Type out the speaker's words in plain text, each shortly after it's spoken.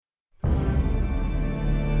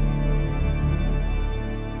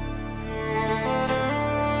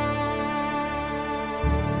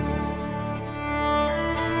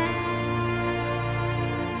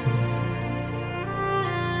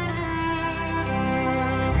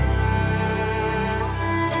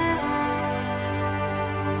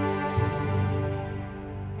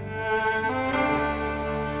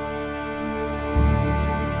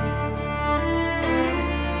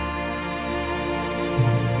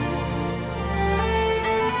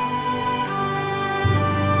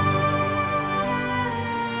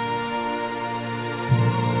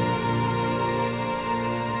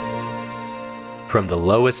From the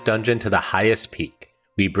lowest dungeon to the highest peak,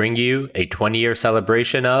 we bring you a 20-year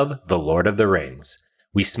celebration of The Lord of the Rings.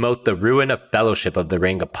 We smote the ruin of Fellowship of the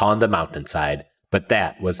Ring upon the mountainside, but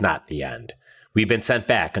that was not the end. We've been sent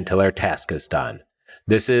back until our task is done.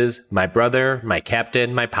 This is My Brother, My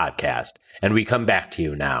Captain, My Podcast, and we come back to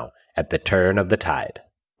you now at the turn of the tide.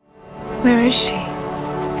 Where is she?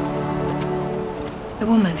 The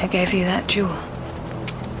woman who gave you that jewel.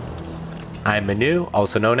 I'm Manu,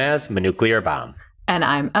 also known as Manuclear Bomb. And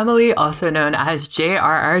I'm Emily, also known as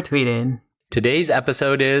J.R.R. Tweeden. Today's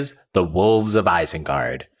episode is The Wolves of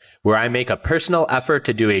Isengard, where I make a personal effort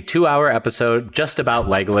to do a 2-hour episode just about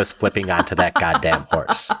Legolas flipping onto that goddamn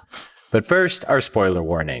horse. But first, our spoiler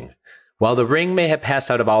warning. While The Ring may have passed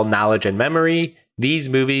out of all knowledge and memory, these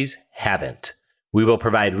movies haven't. We will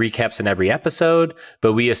provide recaps in every episode,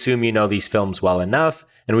 but we assume you know these films well enough,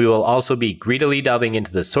 and we will also be greedily delving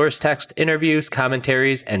into the source text, interviews,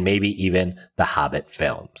 commentaries, and maybe even the Hobbit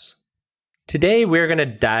films. Today, we're going to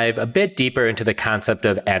dive a bit deeper into the concept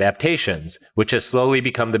of adaptations, which has slowly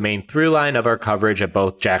become the main through line of our coverage of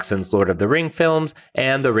both Jackson's Lord of the Ring films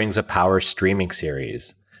and the Rings of Power streaming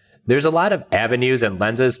series. There's a lot of avenues and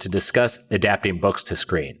lenses to discuss adapting books to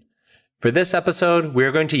screen. For this episode,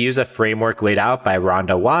 we're going to use a framework laid out by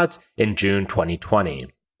Rhonda Watts in June 2020.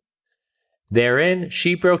 Therein,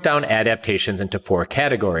 she broke down adaptations into 4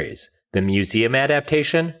 categories: the museum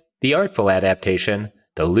adaptation, the artful adaptation,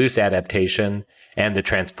 the loose adaptation, and the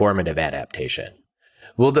transformative adaptation.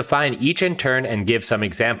 We'll define each in turn and give some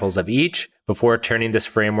examples of each before turning this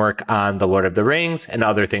framework on The Lord of the Rings and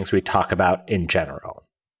other things we talk about in general.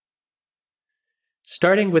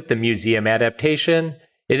 Starting with the museum adaptation,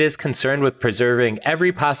 it is concerned with preserving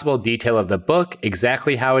every possible detail of the book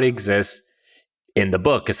exactly how it exists in the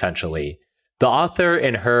book, essentially. The author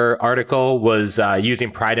in her article was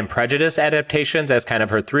using Pride and Prejudice adaptations as kind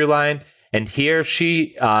of her through line. And here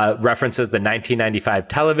she references the 1995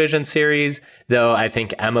 television series, though I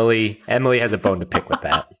think Emily has a bone to pick with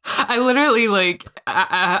that. I literally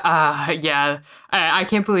I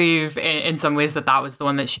can't believe in some ways that was the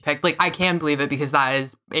one that she picked. Like, I can believe it because that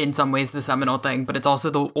is in some ways the seminal thing, but it's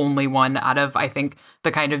also the only one out of, I think,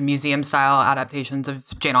 the kind of museum style adaptations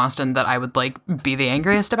of Jane Austen that I would be the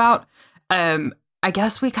angriest about. I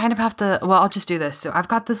guess we kind of have to, I'll just do this. So I've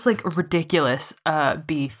got this ridiculous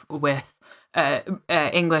beef with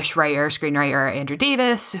English writer, screenwriter Andrew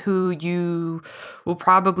Davis, who you will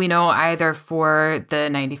probably know either for the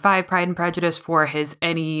 95 Pride and Prejudice, for his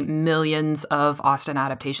any millions of Austen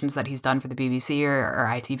adaptations that he's done for the BBC or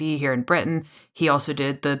ITV here in Britain. He also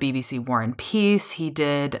did the BBC War and Peace. He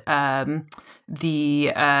did the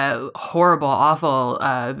horrible, awful,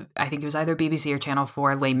 I think it was either BBC or Channel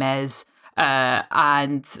 4, Les Mis.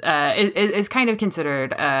 And is kind of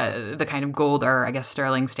considered the kind of gold, or I guess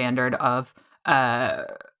sterling standard of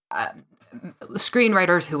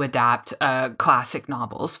screenwriters who adapt classic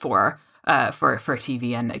novels for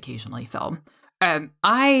TV and occasionally film.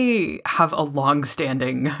 I have a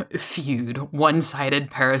long-standing one-sided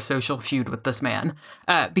parasocial feud with this man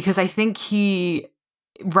because I think he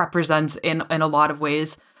represents in a lot of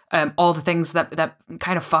ways all the things that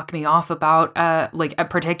kind of fuck me off about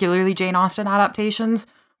particularly Jane Austen adaptations,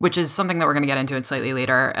 which is something that we're going to get into slightly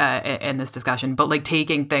later in this discussion. But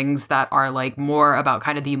taking things that are more about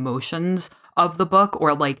kind of the emotions of the book,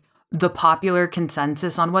 or the popular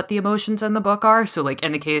consensus on what the emotions in the book are. So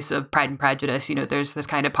in the case of Pride and Prejudice, there's this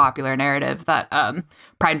kind of popular narrative that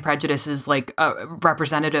Pride and Prejudice is a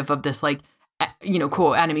representative of this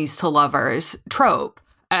quote, enemies to lovers trope.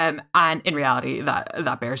 And in reality,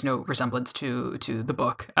 that bears no resemblance to the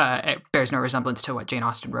book. It bears no resemblance to what Jane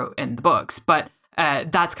Austen wrote in the books. But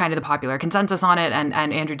that's kind of the popular consensus on it. And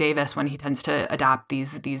Andrew Davis, when he tends to adapt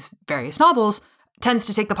these various novels, tends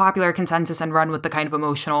to take the popular consensus and run with the kind of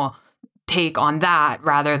emotional take on that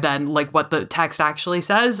rather than what the text actually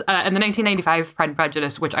says. And the 1995 Pride and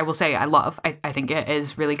Prejudice, which I will say I love. I think it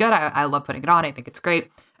is really good. I love putting it on. I think it's great.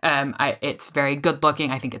 It's very good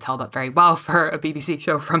looking. I think it's held up very well for a BBC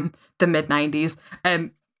show from the mid-90s.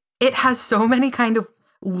 It has so many kind of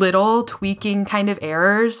little tweaking kind of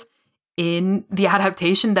errors in the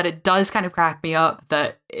adaptation that it does kind of crack me up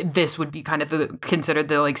that this would be kind of considered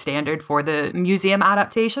the standard for the museum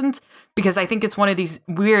adaptations, because I think it's one of these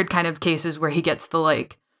weird kind of cases where he gets the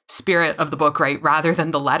spirit of the book right rather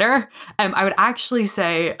than the letter. I would actually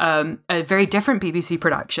say a very different BBC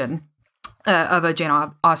production of a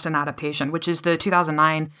Jane Austen adaptation, which is the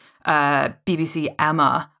 2009 BBC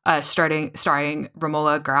Emma, starring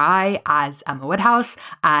Romola Garai as Emma Woodhouse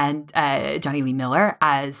and Johnny Lee Miller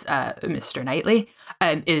as Mr. Knightley,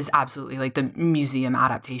 is absolutely like the museum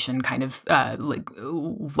adaptation kind of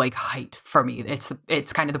like height for me.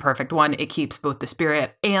 It's kind of the perfect one. It keeps both the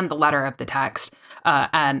spirit and the letter of the text,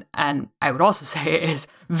 and I would also say it is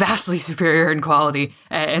vastly superior in quality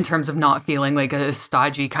in terms of not feeling like a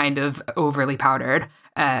stodgy kind of overly powdered,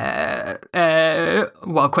 well,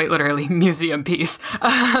 quite literally museum piece.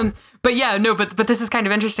 But yeah, no, but this is kind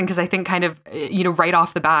of interesting because I think kind of, right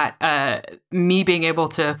off the bat, me being able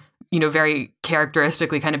to, very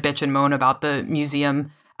characteristically kind of bitch and moan about the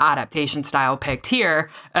museum adaptation style picked here,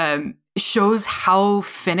 shows how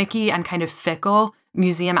finicky and kind of fickle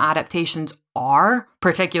museum adaptations are,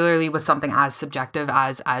 particularly with something as subjective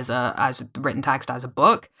as written text, as a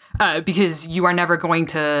book, because you are never going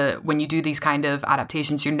to, when you do these kind of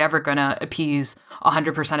adaptations, you're never going to appease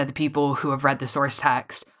 100% of the people who have read the source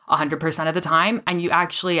text 100% of the time. And you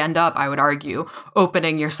actually end up, I would argue,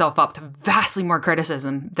 opening yourself up to vastly more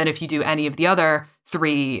criticism than if you do any of the other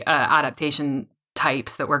three adaptation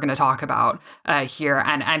types that we're going to talk about here,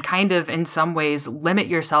 and kind of in some ways limit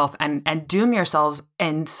yourself and doom yourselves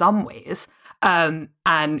in some ways. And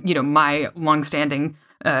my longstanding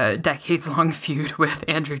decades-long feud with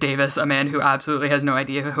Andrew Davis, a man who absolutely has no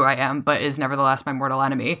idea who I am, but is nevertheless my mortal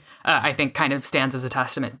enemy, I think kind of stands as a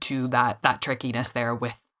testament to that trickiness there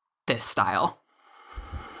with this style.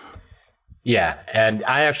 Yeah, and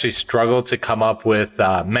I actually struggle to come up with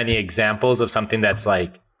many examples of something that's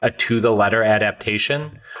like a to-the-letter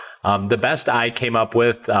adaptation. The best I came up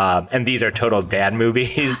with, and these are total dad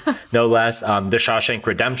movies, no less, The Shawshank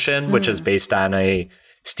Redemption, which is based on a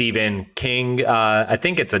Stephen King, I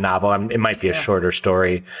think it's a novel. It might be a shorter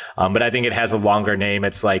story, but I think it has a longer name.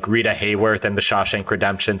 It's like Rita Hayworth and The Shawshank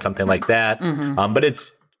Redemption, something like that. But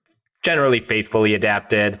it's generally faithfully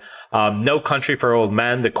adapted. No Country for Old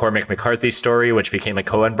Men, the Cormac McCarthy story, which became a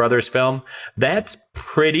Coen Brothers film, that's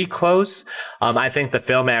pretty close. I think the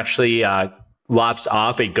film actually lops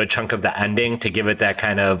off a good chunk of the ending to give it that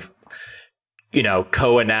kind of,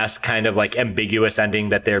 Coen-esque kind of like ambiguous ending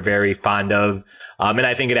that they're very fond of. And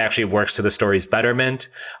I think it actually works to the story's betterment.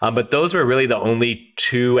 But those were really the only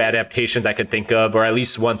two adaptations I could think of, or at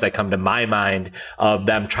least ones that come to my mind, of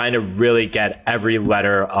them trying to really get every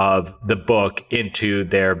letter of the book into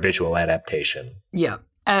their visual adaptation. Yeah.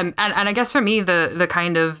 And I guess for me, the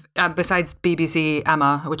kind of, besides BBC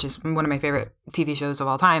Emma, which is one of my favorite TV shows of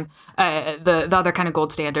all time, the other kind of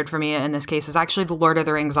gold standard for me in this case is actually The Lord of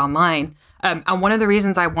the Rings Online. And one of the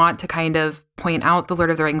reasons I want to kind of point out The Lord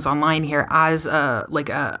of the Rings Online here as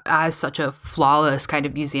such a flawless kind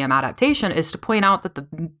of museum adaptation is to point out that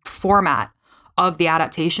the format of the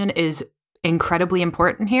adaptation is incredibly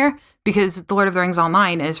important here, because The Lord of the Rings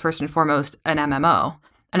Online is first and foremost an MMO.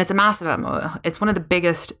 And it's a massive MMO. It's one of the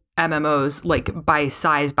biggest MMOs, like by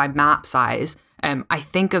size, by map size. I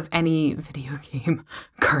think of any video game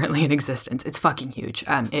currently in existence. It's fucking huge.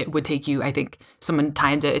 It would take you, I think, someone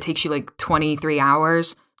timed it. It takes you like 23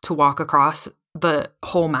 hours to walk across the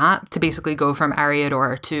whole map to basically go from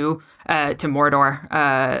Eriador to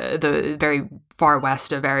Mordor, the very far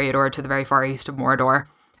west of Eriador to the very far east of Mordor.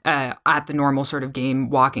 At the normal sort of game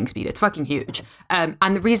walking speed. It's fucking huge.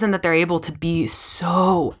 And the reason that they're able to be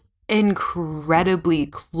so incredibly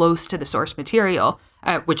close to the source material,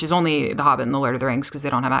 which is only The Hobbit and The Lord of the Rings because they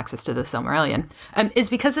don't have access to the Silmarillion, is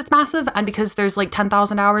because it's massive and because there's like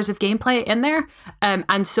 10,000 hours of gameplay in there.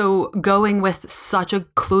 And so going with such a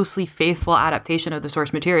closely faithful adaptation of the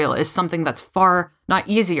source material is something that's far, not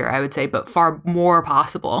easier, I would say, but far more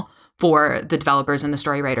possible for the developers and the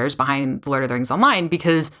story writers behind The Lord of the Rings Online,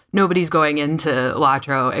 because nobody's going into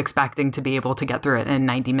Latro expecting to be able to get through it in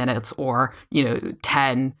 90 minutes or,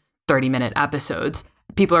 10, 30-minute episodes.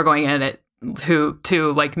 People are going in it who,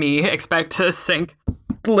 like me, expect to sink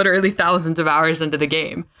literally thousands of hours into the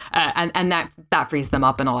game. And that frees them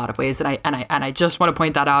up in a lot of ways. And I just want to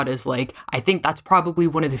point that out as like, I think that's probably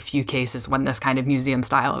one of the few cases when this kind of museum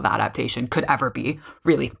style of adaptation could ever be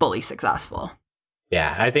really fully successful.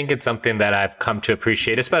 Yeah, I think it's something that I've come to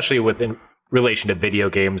appreciate, especially in relation to video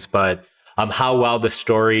games, but how well the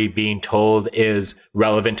story being told is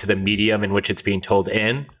relevant to the medium in which it's being told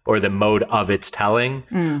in, or the mode of its telling.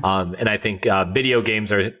 And I think video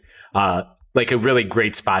games are like a really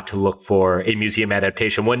great spot to look for a museum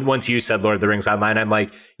adaptation. Once you said Lord of the Rings Online, I'm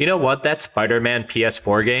like, you know what? That Spider-Man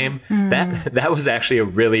PS4 game, that was actually a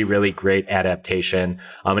really, really great adaptation.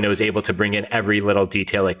 And it was able to bring in every little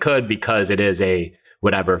detail it could because it is a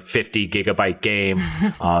 50 gigabyte game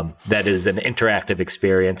that is an interactive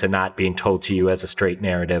experience and not being told to you as a straight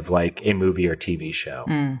narrative like a movie or TV show.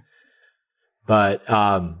 But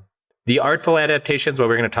the artful adaptation is what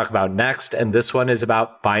we're going to talk about next. And this one is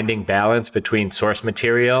about finding balance between source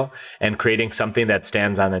material and creating something that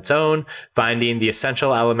stands on its own, finding the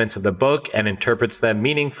essential elements of the book and interprets them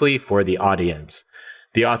meaningfully for the audience.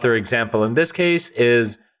 The author example in this case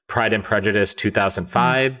is Pride and Prejudice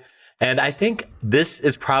 2005. And I think this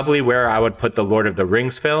is probably where I would put the Lord of the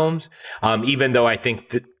Rings films, even though I think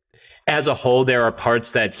that as a whole, there are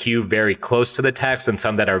parts that hew very close to the text and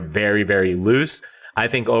some that are very, very loose. I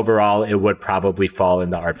think overall, it would probably fall in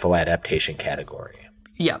the artful adaptation category.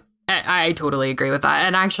 Yeah, I totally agree with that.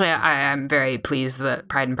 And actually, I am very pleased that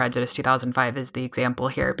Pride and Prejudice 2005 is the example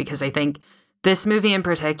here, because I think this movie in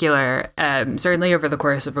particular, certainly over the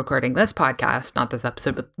course of recording this podcast, not this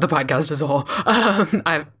episode, but the podcast as a whole,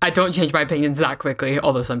 I don't change my opinions that quickly,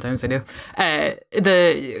 although sometimes I do.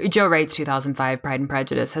 The Joe Wright's 2005 Pride and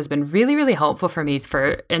Prejudice has been really, really helpful for me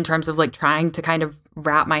in terms of like trying to kind of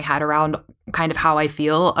wrap my head around kind of how I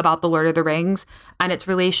feel about The Lord of the Rings and its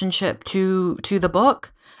relationship to the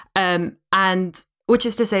book. And which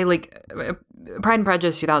is to say, like, Pride and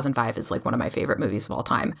Prejudice 2005 is like one of my favorite movies of all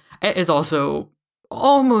time. It is also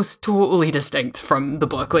almost totally distinct from the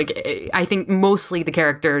book. Like, I think mostly the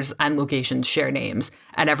characters and locations share names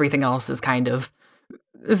and everything else is kind of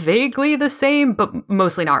vaguely the same, but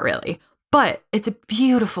mostly not really. But it's a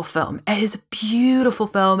beautiful film. It is a beautiful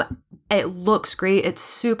film. It looks great. It's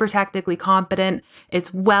super technically competent.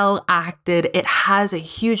 It's well acted. It has a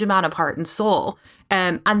huge amount of heart and soul.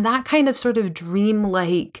 And that kind of sort of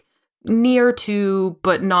dreamlike, near to,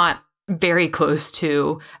 but not very close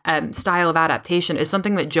to style of adaptation is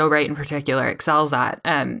something that Joe Wright in particular excels at,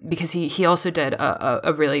 because he also did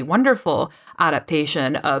a really wonderful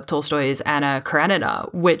adaptation of Tolstoy's Anna Karenina,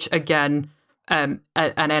 which again, an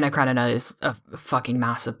Anna Karenina is a fucking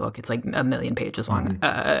massive book. It's like 1 million pages long,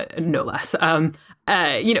 no less.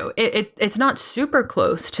 It's not super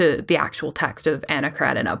close to the actual text of Anna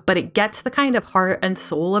Karenina, but it gets the kind of heart and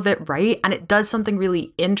soul of it right, and it does something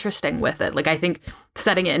really interesting with it. Like, I think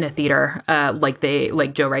setting it in a theater, like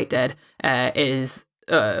Joe Wright did, is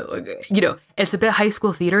it's a bit high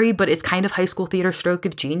school theatery, but it's kind of high school theater stroke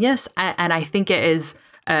of genius, and I think it is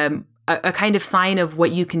a kind of sign of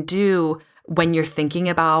what you can do when you're thinking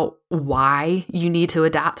about why you need to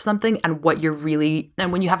adapt something and when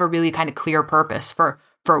you have a really kind of clear purpose for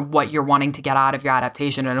what you're wanting to get out of your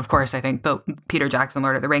adaptation. And of course, I think the Peter Jackson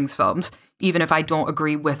Lord of the Rings films, even if I don't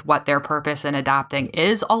agree with what their purpose in adapting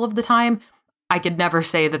is all of the time, I could never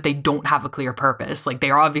say that they don't have a clear purpose. Like, they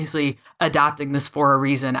are obviously adapting this for a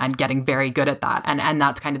reason and getting very good at that. And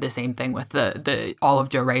that's kind of the same thing with the all of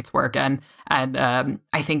Joe Wright's work. And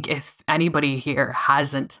I think if anybody here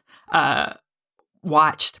hasn't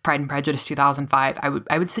watched Pride and Prejudice 2005,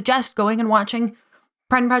 I would suggest going and watching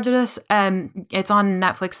Pride and Prejudice. It's on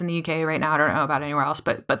Netflix in the UK right now. I don't know about anywhere else,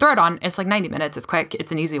 but throw it on. It's like 90 minutes. It's quick.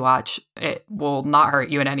 It's an easy watch. It will not hurt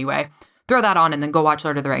you in any way. Throw that on and then go watch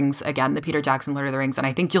Lord of the Rings again, the Peter Jackson Lord of the Rings. And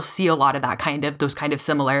I think you'll see a lot of those kind of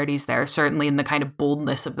similarities there, certainly in the kind of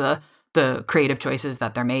boldness of the creative choices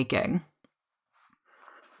that they're making.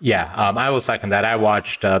 Yeah, I will second that. I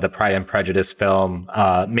watched the Pride and Prejudice film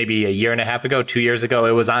maybe 1.5 years ago, 2 years ago.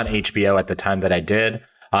 It was on HBO at the time that I did.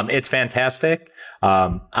 It's fantastic.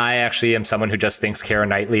 I actually am someone who just thinks Keira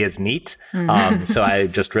Knightley is neat. So I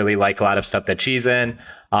just really like a lot of stuff that she's in.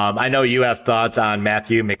 I know you have thoughts on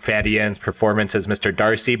Matthew Macfadyen's performance as Mr.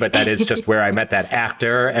 Darcy, but that is just where I met that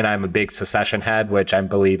actor, and I'm a big Succession head, which I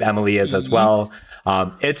believe Emily is as well.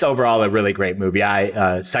 It's overall a really great movie.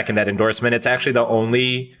 I second that endorsement. It's actually the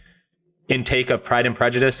only intake of Pride and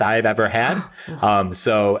Prejudice I've ever had.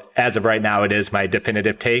 So as of right now, it is my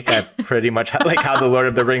definitive take. I pretty much like how the Lord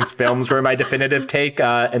of the Rings films were my definitive take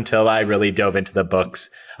until I really dove into the books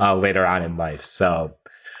later on in life. So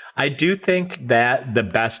I do think that the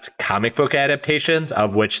best comic book adaptations,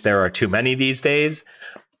 of which there are too many these days,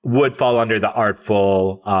 would fall under the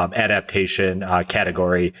artful adaptation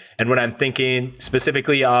category. And what I'm thinking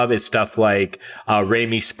specifically of is stuff like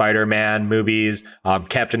Raimi's Spider-Man movies,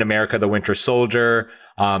 Captain America, the Winter Soldier,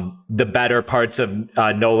 the better parts of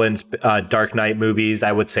Nolan's Dark Knight movies,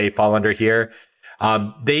 I would say fall under here.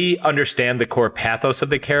 They understand the core pathos of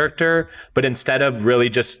the character, but instead of really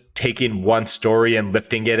just taking one story and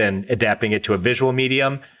lifting it and adapting it to a visual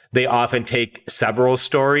medium, they often take several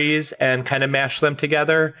stories and kind of mash them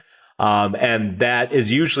together. And that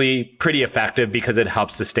is usually pretty effective because it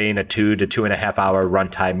helps sustain a 2 to 2.5 hour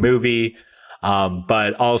runtime movie.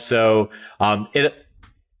 But also,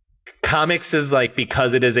 comics is like,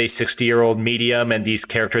 because it is a 60-year-old medium and these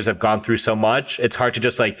characters have gone through so much, it's hard to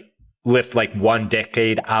just like lift like one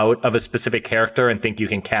decade out of a specific character and think you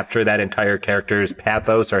can capture that entire character's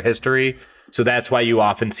pathos or history. So that's why you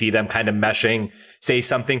often see them kind of meshing, say,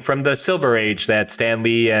 something from the Silver Age that Stan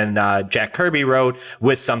Lee and Jack Kirby wrote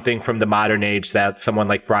with something from the modern age that someone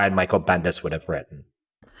like Brian Michael Bendis would have written.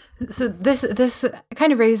 So this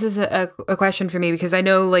kind of raises a question for me, because I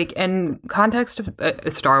know, like, in context of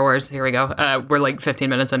Star Wars, here we go. We're like 15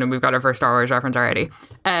 minutes in and we've got our first Star Wars reference already.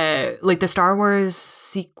 Like the Star Wars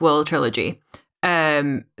sequel trilogy.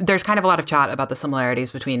 There's kind of a lot of chat about the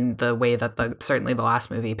similarities between the way that certainly the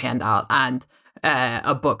last movie panned out and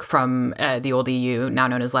a book from the old EU, now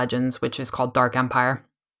known as Legends, which is called Dark Empire,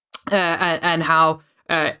 and how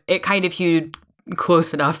it kind of hewed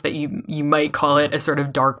close enough that you might call it a sort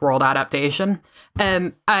of Dark World adaptation.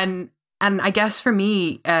 And I guess for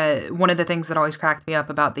me, one of the things that always cracked me up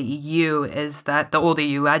about the EU is that the old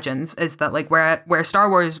EU Legends is that, like, where Star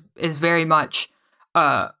Wars is very much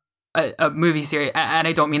a movie series, and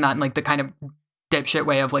I don't mean that in like the kind of dipshit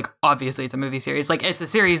way of like, obviously it's a movie series. Like, it's a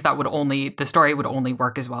series that the story would only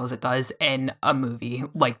work as well as it does in a movie,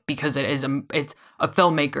 like, because it's a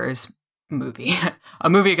filmmaker's movie, a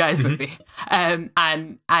movie guy's movie, and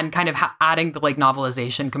kind of adding the like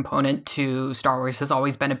novelization component to Star Wars has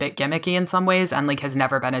always been a bit gimmicky in some ways, and like has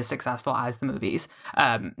never been as successful as the movies,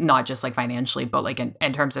 not just like financially, but like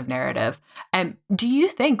in terms of narrative. And do you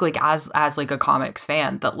think, like, as like a comics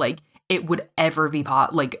fan, that like it would ever be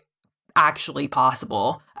actually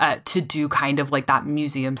possible to do kind of like that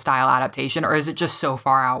museum style adaptation, or is it just so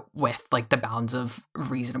far out with like the bounds of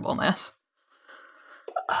reasonableness?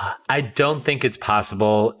 I don't think it's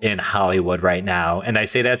possible in Hollywood right now. And I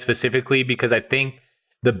say that specifically because I think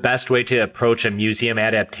the best way to approach a museum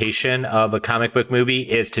adaptation of a comic book movie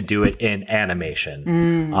is to do it in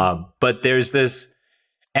animation. But there's this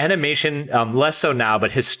animation, less so now,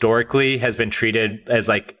 but historically has been treated as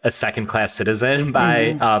like a second-class citizen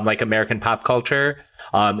by like American pop culture.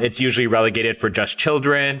 It's usually relegated for just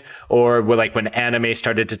children, or when anime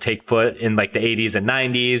started to take foot in like the 80s and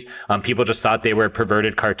 90s, people just thought they were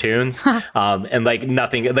perverted cartoons. And like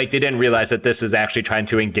nothing, like they didn't realize that this is actually trying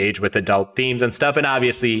to engage with adult themes and stuff. And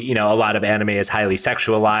obviously, you know, a lot of anime is highly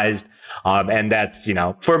sexualized. And that's, you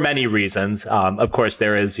know, for many reasons. Of course,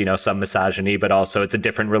 there is, you know, some misogyny, but also it's a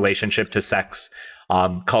different relationship to sex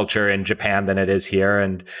culture in Japan than it is here,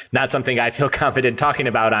 and not something I feel confident talking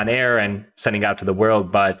about on air and sending out to the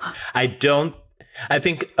world. But I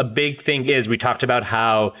think a big thing is, we talked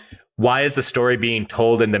about why is the story being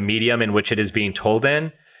told in the medium in which it is being told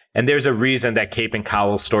in? And there's a reason that Cape and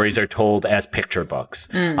Cowl stories are told as picture books,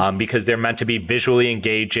 because they're meant to be visually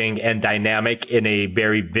engaging and dynamic in a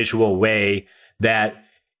very visual way that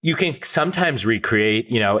you can sometimes recreate,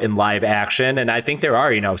 you know, in live action. And I think there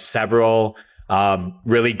are, you know, several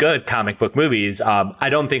really good comic book movies. I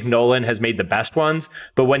don't think Nolan has made the best ones,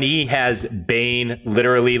 but when he has Bane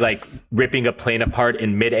literally like ripping a plane apart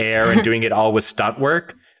in midair and doing it all with stunt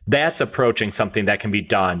work, that's approaching something that can be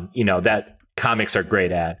done, you know, that comics are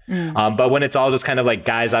great at. But when it's all just kind of like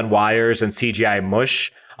guys on wires and CGI mush,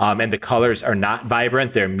 and the colors are not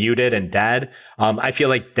vibrant, they're muted and dead, I feel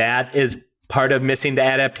like that is part of missing the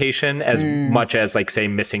adaptation as much as, like, say,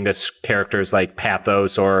 missing this character's like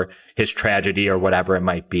pathos or his tragedy or whatever it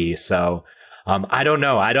might be. So I don't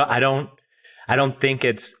know. I don't think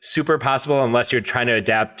it's super possible unless you're trying to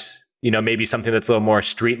adapt, you know, maybe something that's a little more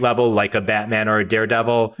street level, like a Batman or a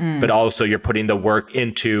Daredevil, but also you're putting the work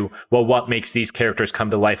into, well, what makes these characters come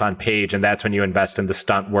to life on page? And that's when you invest in the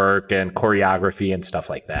stunt work and choreography and stuff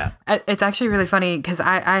like that. It's actually really funny because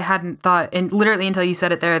I hadn't thought, and literally until you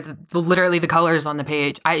said it there, literally the colors on the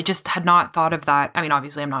page, I just had not thought of that. I mean,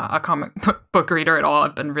 obviously I'm not a comic book reader at all.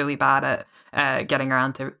 I've been really bad at getting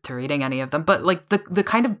around to reading any of them, but like the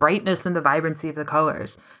kind of brightness and the vibrancy of the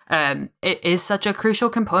colors, it is such a crucial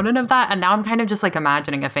component of that. And now I'm kind of just like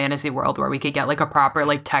imagining a fantasy world where we could get like a proper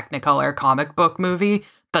like Technicolor comic book movie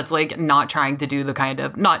that's like not trying to do the kind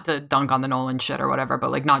of, not to dunk on the Nolan shit or whatever,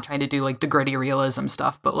 but like not trying to do like the gritty realism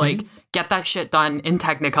stuff, but like get that shit done in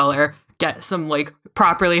Technicolor, get some like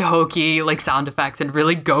properly hokey like sound effects and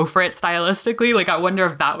really go for it stylistically. Like I wonder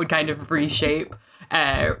if that would kind of reshape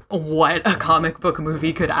what a comic book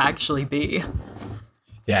movie could actually be.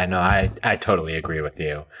 Yeah, no, I totally agree with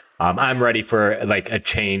you. I'm ready for like a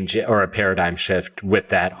change or a paradigm shift with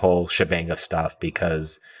that whole shebang of stuff,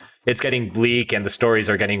 because it's getting bleak and the stories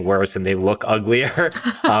are getting worse and they look uglier,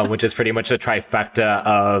 which is pretty much the trifecta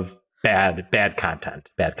of bad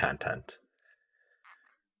content.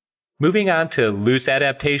 Moving on to loose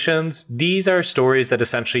adaptations, these are stories that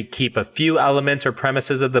essentially keep a few elements or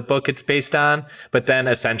premises of the book it's based on, but then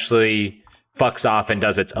essentially fucks off and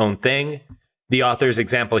does its own thing. The author's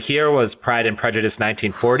example here was Pride and Prejudice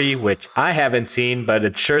 1940, which I haven't seen, but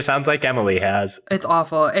it sure sounds like Emily has. It's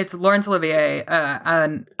awful. It's Laurence Olivier,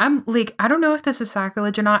 and I'm like, I don't know if this is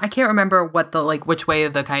sacrilege or not. I can't remember which way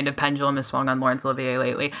the kind of pendulum has swung on Laurence Olivier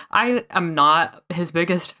lately. I am not his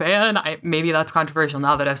biggest fan. Maybe that's controversial.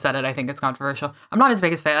 Now that I've said it, I think it's controversial. I'm not his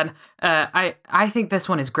biggest fan. I think this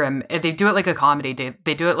one is grim. They do it like a comedy.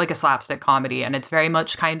 They do it like a slapstick comedy, and it's very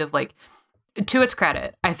much kind of like, to its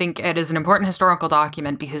credit, I think it is an important historical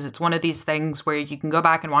document because it's one of these things where you can go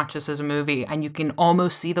back and watch this as a movie and you can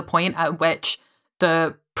almost see the point at which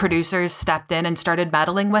the producers stepped in and started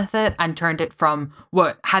meddling with it and turned it from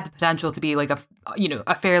what had the potential to be like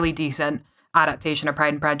a fairly decent adaptation of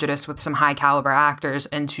Pride and Prejudice with some high caliber actors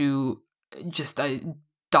into just a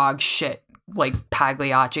dog shit, like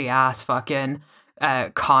Pagliacci ass fucking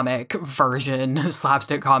comic version,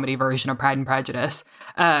 slapstick comedy version of Pride and Prejudice.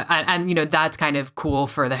 And that's kind of cool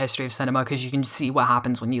for the history of cinema because you can see what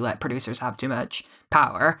happens when you let producers have too much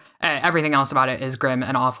power. Everything else about it is grim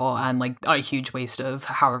and awful and like a huge waste of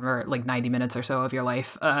however like 90 minutes or so of your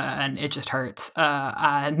life. And it just hurts.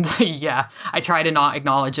 And yeah, I try to not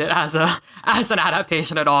acknowledge it as an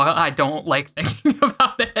adaptation at all. I don't like thinking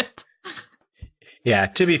about it. Yeah,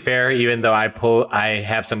 to be fair, even though I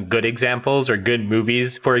have some good examples or good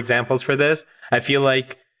movies for examples for this, I feel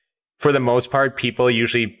like for the most part, people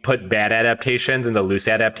usually put bad adaptations in the loose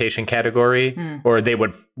adaptation category, or they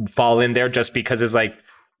would fall in there just because it's like,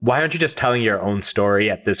 why aren't you just telling your own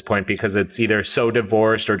story at this point? Because it's either so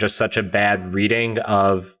divorced or just such a bad reading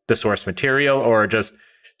of the source material or just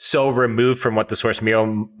so removed from what the source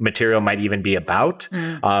material might even be about,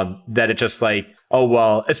 that it just like, oh,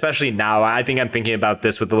 well, especially now, I think I'm thinking about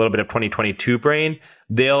this with a little bit of 2022 brain.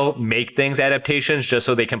 They'll make things adaptations just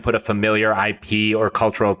so they can put a familiar IP or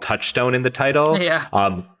cultural touchstone in the title.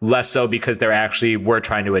 Yeah. Less so because we're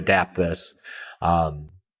trying to adapt this.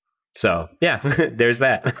 So yeah, there's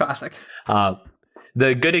that. Classic.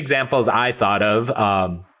 The good examples I thought of,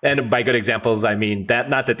 and by good examples, I mean that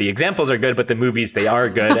not that the examples are good, but the movies, they are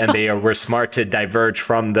good and were smart to diverge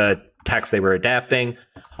from the text they were adapting.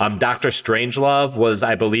 Dr. Strangelove was,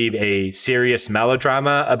 I believe, a serious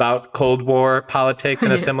melodrama about Cold War politics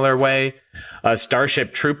in a similar way.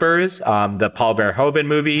 Starship Troopers, the Paul Verhoeven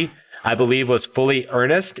movie, I believe was fully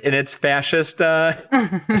earnest in its fascist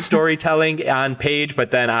storytelling on page, but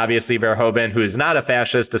then obviously Verhoeven, who is not a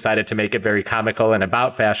fascist, decided to make it very comical and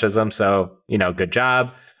about fascism. So, good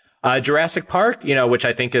job. Jurassic Park, which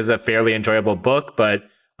I think is a fairly enjoyable book, but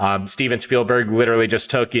Steven Spielberg literally just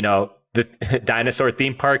took, the dinosaur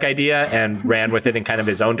theme park idea and ran with it in kind of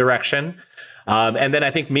his own direction. And then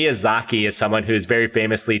I think Miyazaki is someone who's very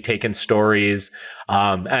famously taken stories.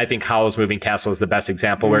 And I think Howl's Moving Castle is the best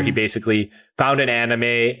example where he basically found an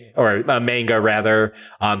anime or a manga rather.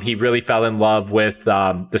 He really fell in love with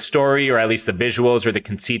the story or at least the visuals or the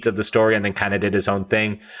conceits of the story and then kind of did his own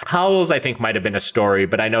thing. Howl's I think might have been a story,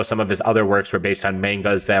 but I know some of his other works were based on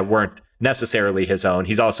mangas that weren't necessarily his own.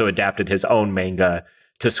 He's also adapted his own manga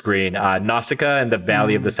to screen. Nausicaa and the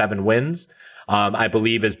Valley of the Seven Winds, I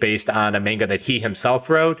believe, is based on a manga that he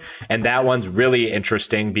himself wrote. And that one's really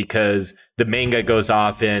interesting because the manga goes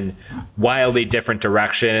off in wildly different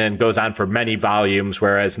direction and goes on for many volumes,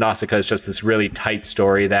 whereas Nausicaa is just this really tight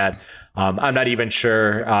story that I'm not even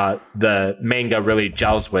sure the manga really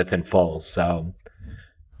gels with in full. So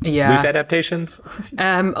yeah. Loose adaptations?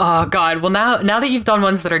 Oh God. Well, now that you've done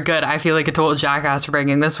ones that are good, I feel like a total jackass for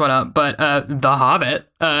bringing this one up. But The Hobbit,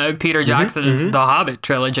 Peter Jackson's The Hobbit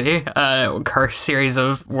trilogy, curse series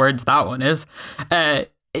of words that one is,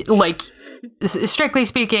 strictly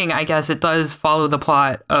speaking, I guess it does follow the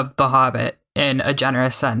plot of The Hobbit in a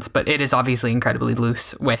generous sense, but it is obviously incredibly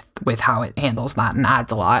loose with how it handles that and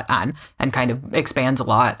adds a lot and kind of expands a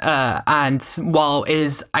lot. And while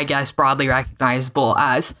is, I guess, broadly recognizable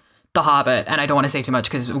as The Hobbit, and I don't want to say too much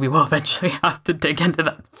because we will eventually have to dig into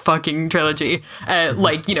that fucking trilogy.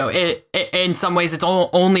 It in some ways it's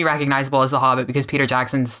only recognizable as The Hobbit because Peter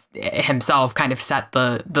Jackson's himself kind of set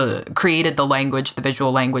created the language, the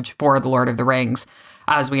visual language for The Lord of the Rings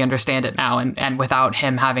as we understand it now. And without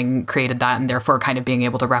him having created that and therefore kind of being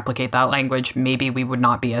able to replicate that language, maybe we would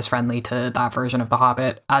not be as friendly to that version of The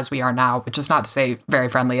Hobbit as we are now, which is not to say very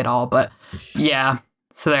friendly at all, but yeah.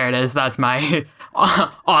 So there it is. That's my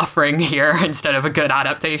offering here instead of a good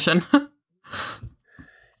adaptation.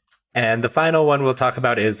 And the final one we'll talk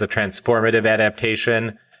about is the transformative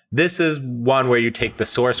adaptation. This is one where you take the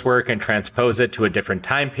source work and transpose it to a different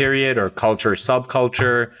time period or culture,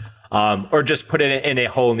 subculture, or just put it in a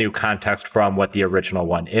whole new context from what the original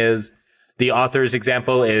one is. The author's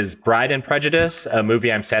example is Bride and Prejudice, a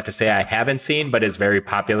movie I'm sad to say I haven't seen, but is very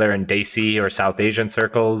popular in Desi or South Asian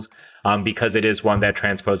circles because it is one that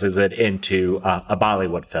transposes it into a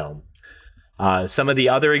Bollywood film. Some of the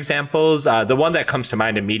other examples, the one that comes to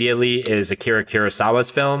mind immediately is Akira Kurosawa's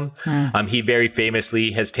film. He very famously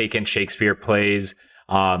has taken Shakespeare plays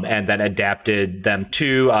and then adapted them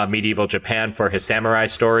to medieval Japan for his samurai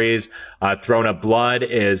stories. Throne of Blood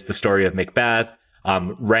is the story of Macbeth.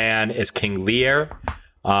 Ran is King Lear.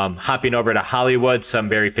 Hopping over to Hollywood, some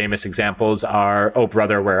very famous examples are Oh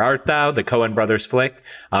Brother, Where Art Thou, the Coen brothers flick,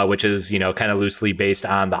 which is, kind of loosely based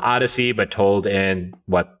on the Odyssey, but told in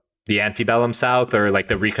the antebellum South or like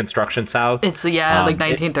the Reconstruction South. It's like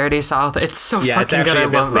 1930s South. It's so fucking good. It's actually a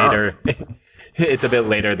bit later. It's a bit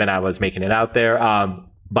later than I was making it out there.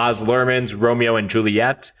 Baz Luhrmann's Romeo and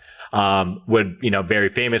Juliet would, very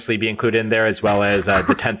famously be included in there, as well as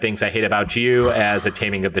The 10 Things I Hate About You as a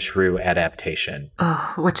Taming of the Shrew adaptation.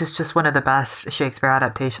 Oh, which is just one of the best Shakespeare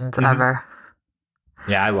adaptations ever.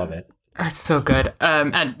 Yeah, I love it. It's so good.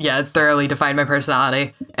 And yeah, thoroughly defined my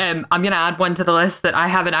personality. I'm going to add one to the list that I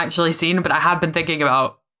haven't actually seen, but I have been thinking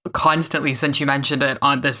about constantly since you mentioned it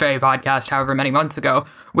on this very podcast, however many months ago,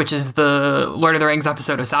 which is the Lord of the Rings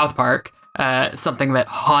episode of South Park. Something that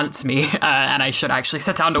haunts me, and I should actually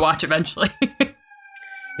sit down to watch eventually.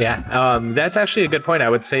 Yeah, that's actually a good point. I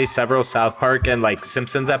would say several South Park and like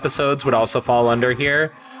Simpsons episodes would also fall under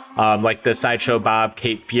here. Like the Sideshow Bob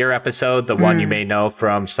Cape Fear episode, the one you may know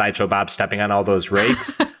from Sideshow Bob stepping on all those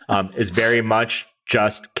rakes, is very much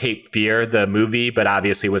just Cape Fear, the movie, but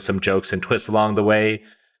obviously with some jokes and twists along the way.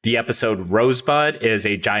 The episode Rosebud is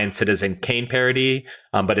a giant Citizen Kane parody,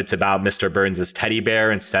 but it's about Mr. Burns' teddy bear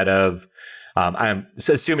instead of... I'm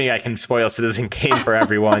assuming I can spoil Citizen Kane for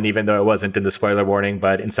everyone, even though it wasn't in the spoiler warning,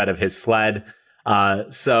 but instead of his sled.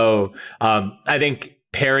 So I think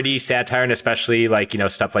parody, satire, and especially like,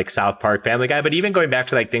 stuff like South Park, Family Guy, but even going back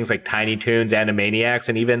to like things like Tiny Toons, Animaniacs,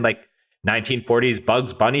 and even like 1940s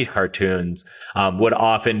Bugs Bunny cartoons would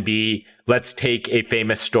often be, let's take a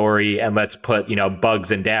famous story and let's put,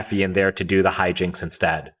 Bugs and Daffy in there to do the hijinks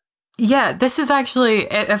instead. Yeah, this is actually,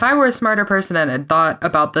 if I were a smarter person and had thought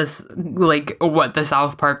about this, like what the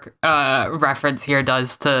South Park reference here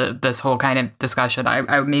does to this whole kind of discussion,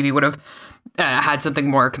 I maybe would have had something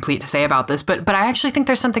more complete to say about this. But I actually think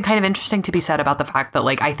there's something kind of interesting to be said about the fact that,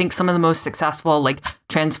 like, I think some of the most successful, like,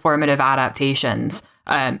 transformative adaptations,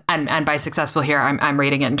 and by successful here, I'm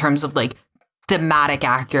rating it in terms of, like, thematic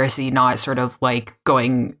accuracy, not sort of like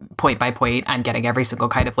going point by point and getting every single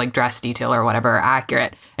kind of like dress detail or whatever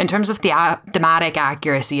accurate. In terms of thematic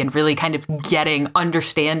accuracy and really kind of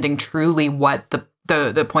understanding truly what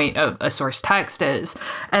the point of a source text is,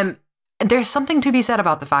 there's something to be said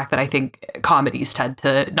about the fact that I think comedies tend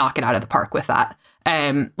to knock it out of the park with that.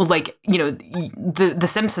 The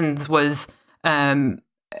Simpsons was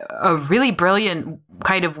a really brilliant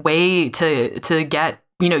kind of way to get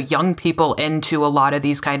young people into a lot of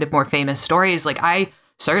these kind of more famous stories. Like, I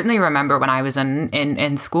certainly remember when I was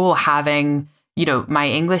in school having, my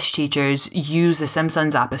English teachers use a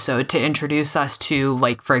Simpsons episode to introduce us to,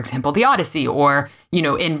 like, for example, the Odyssey, or,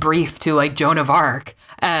 in brief, to like Joan of Arc.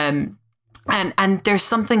 And there's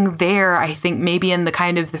something there, I think, maybe in the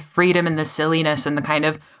kind of the freedom and the silliness and the kind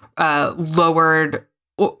of lowered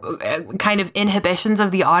kind of inhibitions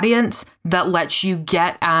of the audience that lets you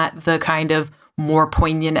get at the kind of more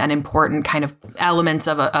poignant and important kind of elements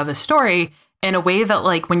of a story in a way that,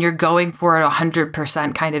 like, when you're going for a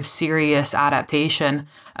 100% kind of serious adaptation,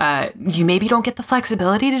 you maybe don't get the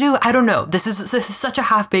flexibility to do. I don't know. This is such a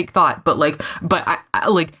half-baked thought, but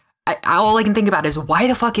all I can think about is why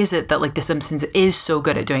the fuck is it that, like, The Simpsons is so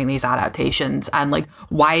good at doing these adaptations, and, like,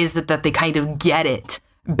 why is it that they kind of get it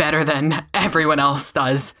better than everyone else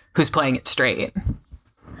does who's playing it straight?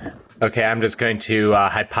 Okay, I'm just going to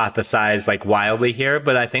hypothesize like wildly here,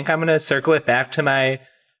 but I think I'm going to circle it back to my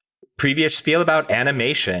previous spiel about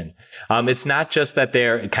animation. It's not just that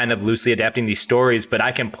they're kind of loosely adapting these stories, but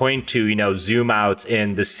I can point to, zoom outs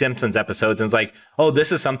in the Simpsons episodes and it's like, oh,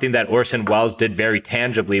 this is something that Orson Welles did very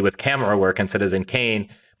tangibly with camera work in Citizen Kane.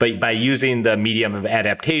 But by using the medium of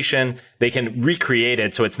adaptation, they can recreate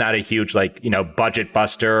it so it's not a huge, like, budget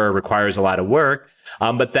buster or requires a lot of work.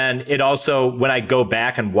 But then it also, when I go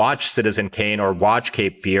back and watch Citizen Kane or watch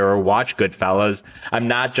Cape Fear or watch Goodfellas, I'm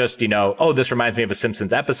not just, oh, this reminds me of a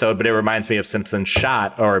Simpsons episode, but it reminds me of Simpsons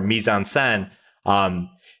shot or mise en scène.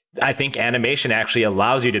 I think animation actually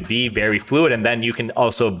allows you to be very fluid, and then you can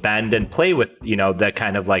also bend and play with, the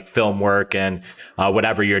kind of like film work and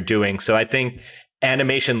whatever you're doing. So I think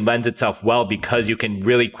animation lends itself well because you can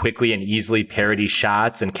really quickly and easily parody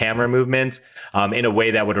shots and camera movements in a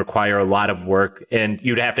way that would require a lot of work. And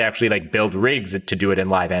you'd have to actually like build rigs to do it in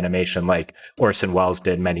live animation like Orson Welles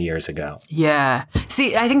did many years ago. Yeah.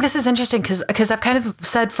 See, I think this is interesting because I've kind of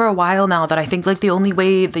said for a while now that I think like the only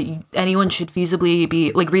way that anyone should feasibly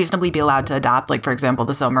be like reasonably be allowed to adapt, like, for example,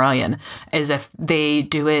 the Silmarillion, is if they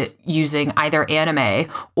do it using either anime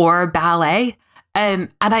or ballet. And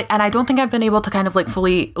I don't think I've been able to kind of like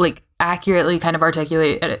fully like accurately kind of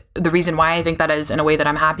articulate the reason why I think that is in a way that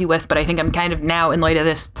I'm happy with. But I think I'm kind of now in light of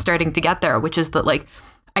this starting to get there, which is that like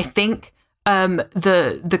I think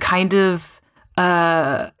the kind of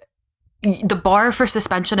the bar for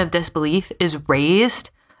suspension of disbelief is raised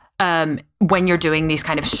when you're doing these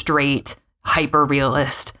kind of straight hyper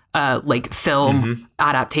realist like film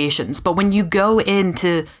adaptations. But when you go in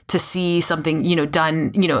to see something, you know,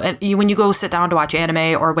 done, you know, and when you go sit down to watch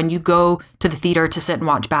anime or when you go to the theater to sit and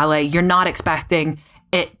watch ballet, you're not expecting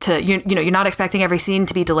it to, you know, you're not expecting every scene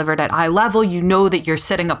to be delivered at eye level. You know that you're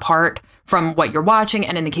sitting apart from what you're watching.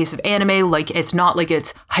 And in the case of anime, like it's not like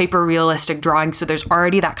it's hyper realistic drawing. So there's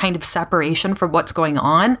already that kind of separation from what's going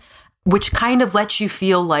on, which kind of lets you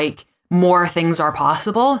feel like more things are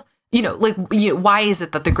possible. You know, like, you know, why is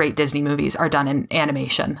it that the great Disney movies are done in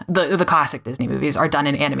animation? The classic Disney movies are done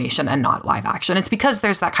in animation and not live action. It's because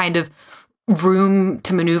there's that kind of room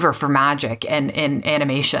to maneuver for magic in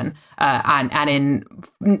animation and in,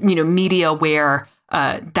 you know, media where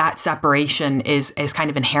that separation is kind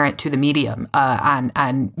of inherent to the medium.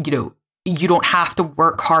 And, you know, you don't have to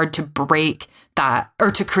work hard to break that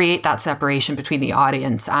or to create that separation between the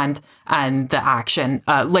audience and the action,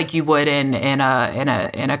 like you would in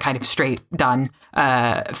a kind of straight done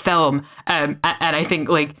film. And I think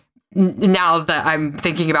like now that I'm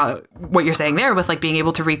thinking about what you're saying there with like being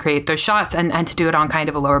able to recreate those shots and to do it on kind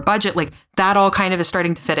of a lower budget, like that all kind of is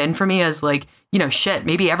starting to fit in for me as like, you know, shit,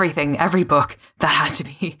 maybe every book that has to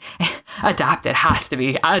be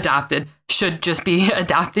adapted should just be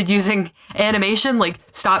adapted using animation. Like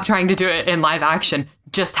stop trying to do it in live action.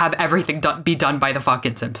 Just have everything be done by the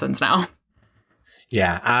fucking Simpsons now.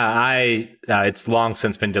 Yeah, it's long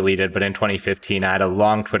since been deleted, but in 2015, I had a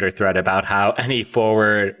long Twitter thread about how any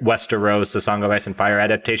forward Westeros, The Song of Ice and Fire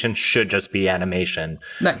adaptation should just be animation.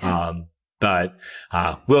 Nice. But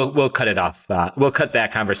we'll cut it off. We'll cut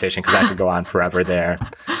that conversation because I could go on forever there.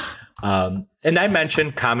 And I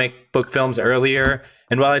mentioned comic book films earlier.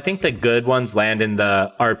 And while I think the good ones land in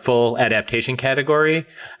the artful adaptation category,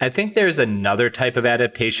 I think there's another type of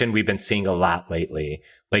adaptation we've been seeing a lot lately,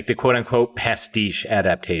 like the quote unquote pastiche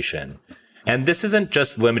adaptation. And this isn't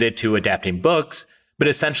just limited to adapting books, but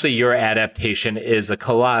essentially your adaptation is a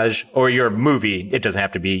collage, or your movie, it doesn't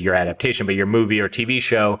have to be your adaptation, but your movie or TV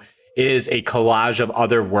show is a collage of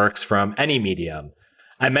other works from any medium.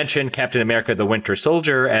 I mentioned Captain America: The Winter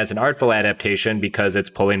Soldier as an artful adaptation because it's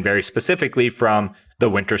pulling very specifically from the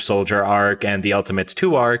Winter Soldier arc and the Ultimates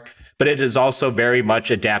 2 arc, but it is also very much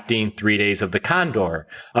adapting 3 Days of the Condor,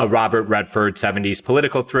 a Robert Redford 70s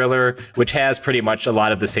political thriller, which has pretty much a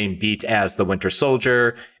lot of the same beats as The Winter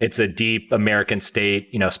Soldier. It's a deep American state,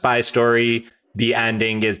 you know, spy story. The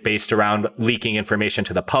ending is based around leaking information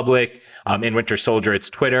to the public. In Winter Soldier, it's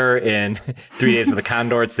Twitter. In 3 Days of the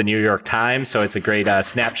Condor, it's the New York Times. So it's a great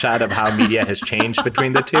snapshot of how media has changed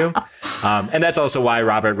between the two. And that's also why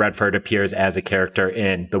Robert Redford appears as a character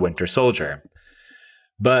in The Winter Soldier.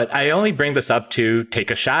 But I only bring this up to take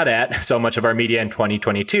a shot at so much of our media in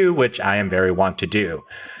 2022, which I am very wont to do.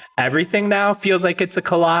 Everything now feels like it's a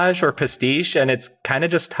collage or pastiche, and it's kind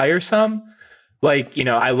of just tiresome. Like, you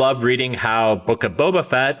know, I love reading how Book of Boba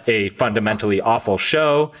Fett, a fundamentally awful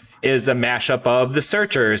show, is a mashup of The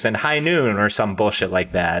Searchers and High Noon or some bullshit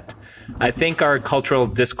like that. I think our cultural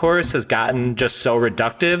discourse has gotten just so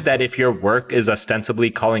reductive that if your work is ostensibly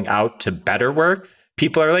calling out to better work,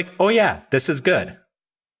 people are like, oh yeah, this is good.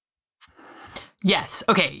 Yes.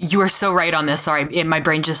 Okay. You are so right on this. Sorry. My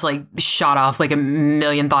brain just like shot off like a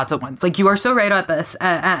million thoughts at once. Like you are so right on this.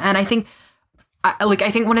 And I think I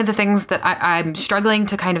think one of the things that I'm struggling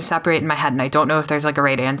to kind of separate in my head, and I don't know if there's like a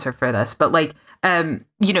right answer for this, but like,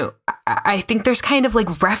 you know, I think there's kind of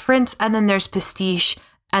like reference and then there's pastiche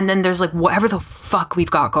and then there's like whatever the fuck we've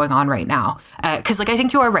got going on right now. Cause like, I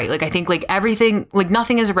think you are right. Like, I think like everything, like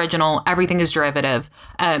nothing is original, everything is derivative.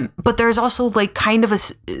 But there's also like kind of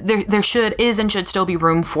there should still be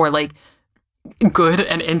room for like good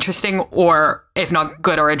and interesting, or if not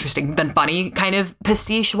good or interesting, then funny kind of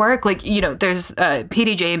pastiche work. Like, you know, there's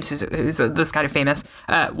P.D. James, who's this kind of famous,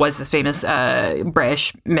 was this famous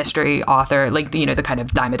British mystery author, like, you know, the kind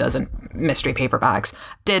of dime a dozen mystery paperbacks,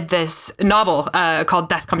 did this novel called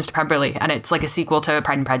Death Comes to Pemberley, and it's like a sequel to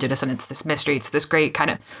Pride and Prejudice, and it's this mystery. It's this great kind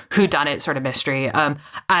of whodunit sort of mystery,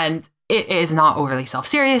 and it is not overly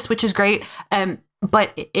self-serious, which is great.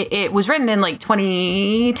 But it was written in like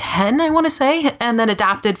 2010, I want to say, and then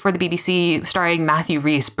adapted for the BBC, starring Matthew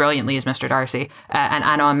Rhys brilliantly as Mr. Darcy, and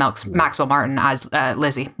Anna Maxwell Martin as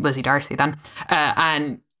Lizzie Darcy then.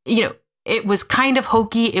 And, you know, it was kind of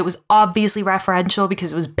hokey. It was obviously referential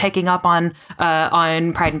because it was picking up on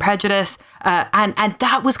Pride and Prejudice, and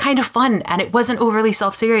that was kind of fun, and it wasn't overly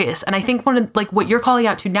self-serious. And I think one of, like, what you're calling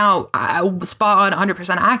out to now, spot on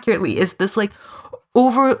 100% accurately, is this like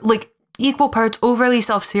equal parts overly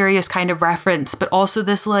self-serious kind of reference, but also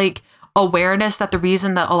this like awareness that the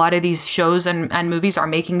reason that a lot of these shows and movies are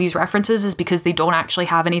making these references is because they don't actually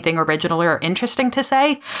have anything original or interesting to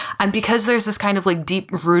say. And because there's this kind of like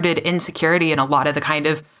deep-rooted insecurity in a lot of the kind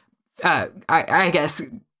of, I guess,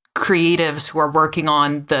 creatives who are working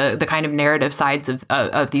on the kind of narrative sides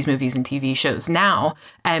of these movies and TV shows now,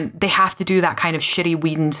 and they have to do that kind of shitty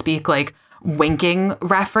Whedon speak, like, winking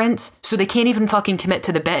reference, so they can't even fucking commit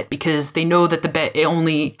to the bit because they know that the bit, it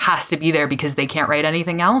only has to be there because they can't write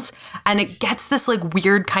anything else. And it gets this like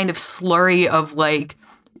weird kind of slurry of like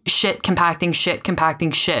shit compacting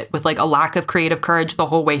shit with like a lack of creative courage the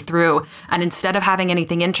whole way through. And instead of having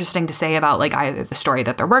anything interesting to say about like either the story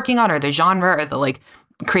that they're working on or the genre or the like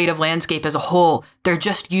creative landscape as a whole, they're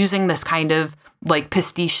just using this kind of like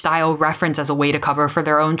pastiche style reference as a way to cover for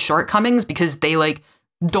their own shortcomings because they like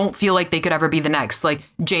don't feel like they could ever be the next like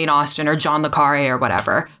Jane Austen or John le Carré or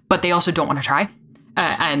whatever, but they also don't want to try.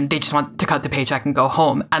 And they just want to cut the paycheck and go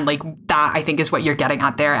home. And like that, I think, is what you're getting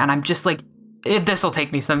at there. And I'm just like, this will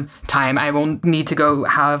take me some time. I will need to go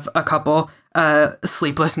have a couple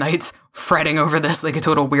sleepless nights fretting over this like a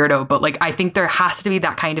total weirdo. But like, I think there has to be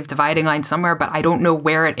that kind of dividing line somewhere, but I don't know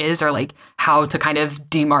where it is or like how to kind of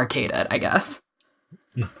demarcate it, I guess.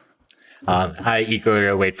 I eagerly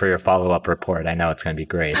await for your follow-up report. I know it's going to be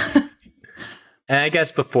great. And I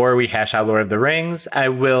guess before we hash out Lord of the Rings, I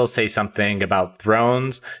will say something about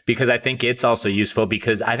Thrones, because I think it's also useful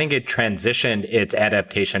because I think it transitioned its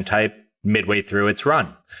adaptation type midway through its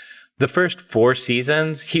run. The first 4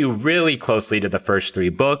 seasons hew really closely to the first 3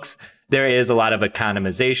 books. There is a lot of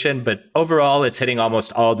economization, but overall it's hitting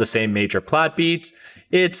almost all the same major plot beats.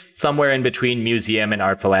 It's somewhere in between museum and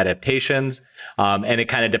artful adaptations, and it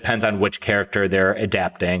kind of depends on which character they're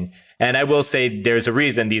adapting. And I will say there's a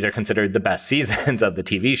reason these are considered the best seasons of the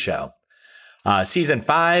TV show. Season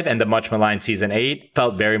 5 and the much maligned Season 8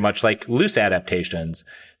 felt very much like loose adaptations.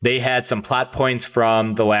 They had some plot points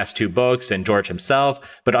from the last 2 books and George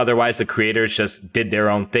himself, but otherwise the creators just did their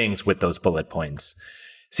own things with those bullet points.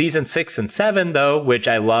 Season 6 and 7, though, which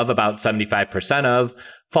I love about 75% of,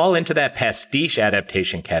 fall into that pastiche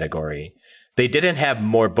adaptation category. They didn't have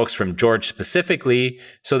more books from George specifically,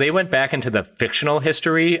 so they went back into the fictional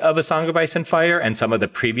history of A Song of Ice and Fire and some of the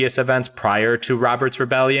previous events prior to Robert's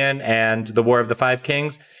Rebellion and the War of the Five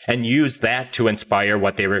Kings, and used that to inspire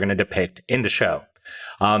what they were going to depict in the show.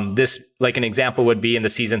 This, like an example, would be in the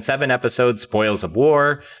Season 7 episode, Spoils of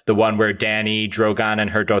War, the one where Dany, Drogon,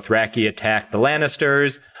 and her Dothraki attack the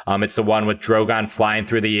Lannisters. It's the one with Drogon flying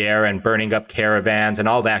through the air and burning up caravans and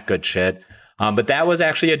all that good shit. But that was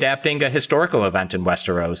actually adapting a historical event in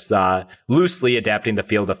Westeros, loosely adapting the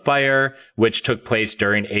Field of Fire, which took place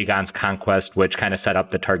during Aegon's conquest, which kind of set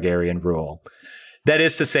up the Targaryen rule. That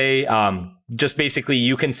is to say, just basically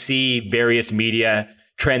you can see various media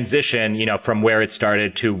transition, from where it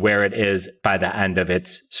started to where it is by the end of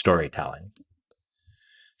its storytelling.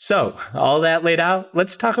 So, all that laid out,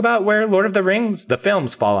 let's talk about where Lord of the Rings, the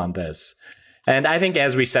films, fall on this. And I think,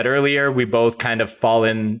 as we said earlier, we both kind of fall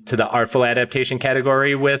into the artful adaptation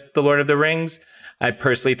category with The Lord of the Rings. I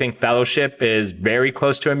personally think Fellowship is very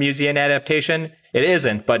close to a Musean adaptation. It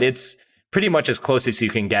isn't, but it's pretty much as close as you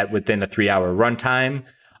can get within a 3-hour runtime.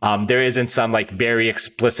 There isn't some very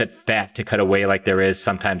explicit fat to cut away like there is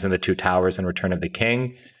sometimes in The Two Towers and Return of the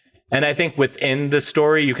King. And I think within the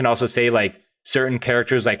story, you can also say certain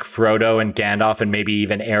characters like Frodo and Gandalf and maybe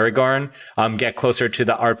even Aragorn get closer to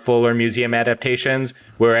the artful or museum adaptations,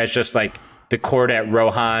 whereas just the court at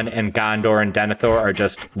Rohan and Gondor and Denethor are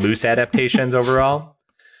just loose adaptations overall.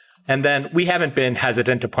 And then we haven't been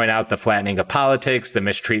hesitant to point out the flattening of politics, the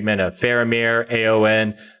mistreatment of Faramir,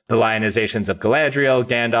 Éowyn, the lionizations of Galadriel,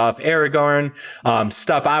 Gandalf, Aragorn,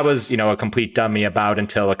 stuff I was, a complete dummy about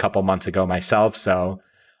until a couple months ago myself. So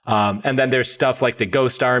And then there's stuff like the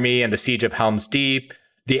Ghost Army and the Siege of Helm's Deep,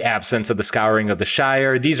 the absence of the Scouring of the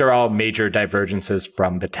Shire. These are all major divergences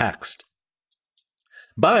from the text.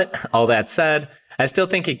 But all that said, I still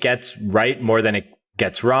think it gets right more than it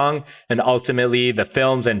gets wrong. And ultimately, the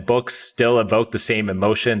films and books still evoke the same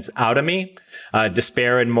emotions out of me.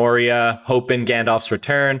 Despair in Moria, hope in Gandalf's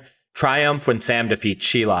return, triumph when Sam defeats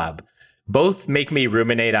Shelob. Both make me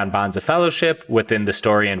ruminate on bonds of fellowship within the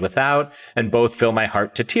story and without, and both fill my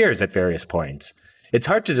heart to tears at various points. It's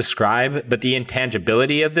hard to describe, but the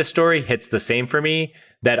intangibility of this story hits the same for me.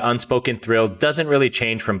 That unspoken thrill doesn't really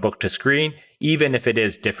change from book to screen, even if it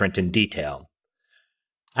is different in detail.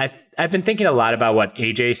 I've been thinking a lot about what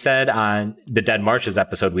AJ said on the Dead Marshes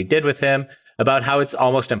episode we did with him, about how it's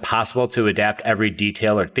almost impossible to adapt every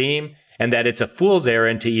detail or theme, and that it's a fool's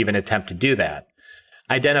errand to even attempt to do that.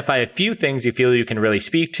 Identify a few things you feel you can really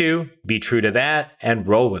speak to, be true to that, and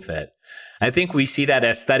roll with it. I think we see that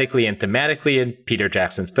aesthetically and thematically in Peter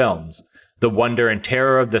Jackson's films. The wonder and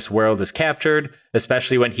terror of this world is captured,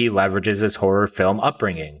 especially when he leverages his horror film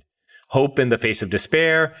upbringing. Hope in the face of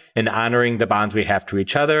despair, and honoring the bonds we have to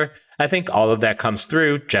each other, I think all of that comes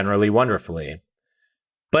through generally wonderfully.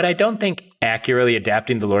 But I don't think accurately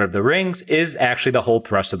adapting The Lord of the Rings is actually the whole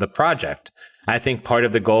thrust of the project. I think part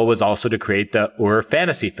of the goal was also to create the Ur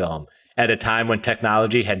fantasy film, at a time when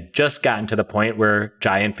technology had just gotten to the point where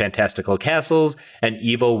giant fantastical castles and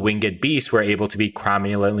evil winged beasts were able to be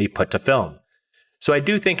cromulently put to film. So I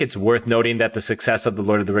do think it's worth noting that the success of the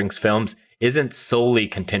Lord of the Rings films isn't solely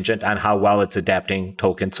contingent on how well it's adapting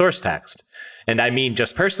Tolkien's source text. And I mean,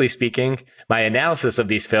 just personally speaking, my analysis of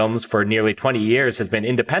these films for nearly 20 years has been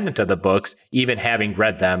independent of the books, even having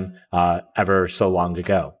read them ever so long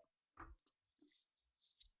ago.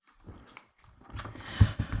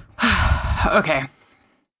 Okay.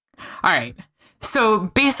 All right.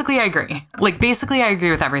 So basically I agree. I agree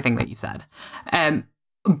with everything that you've said.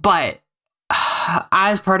 But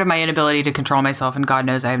as part of my inability to control myself, and God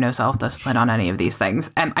knows I have no self-discipline on any of these things,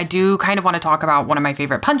 I do kind of want to talk about one of my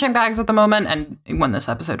favorite punching bags at the moment. And when this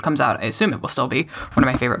episode comes out, I assume it will still be one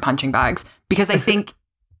of my favorite punching bags, because I think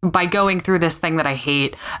by going through this thing that I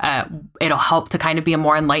hate, it'll help to kind of be a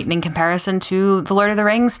more enlightening comparison to the Lord of the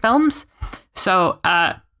Rings films. So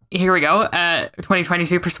here we go.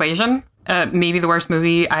 2022 Persuasion, maybe the worst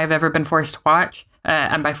movie I've ever been forced to watch.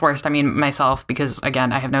 And by forced, I mean myself, because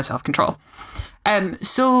again, I have no self-control.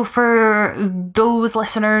 So for those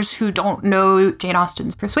listeners who don't know Jane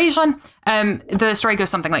Austen's Persuasion, the story goes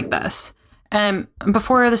something like this.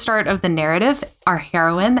 Before the start of the narrative, our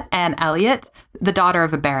heroine, Anne Elliot, the daughter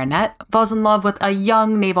of a baronet, falls in love with a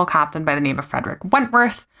young naval captain by the name of Frederick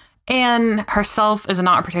Wentworth. Anne herself is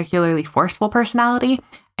not a particularly forceful personality,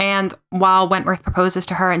 and while Wentworth proposes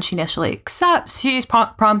to her and she initially accepts, she's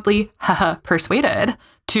promptly persuaded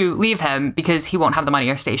to leave him because he won't have the money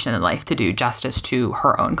or station in life to do justice to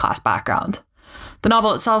her own class background. The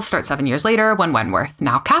novel itself starts 7 years later when Wentworth,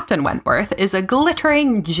 now Captain Wentworth, is a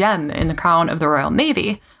glittering gem in the crown of the Royal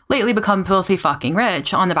Navy, lately become filthy fucking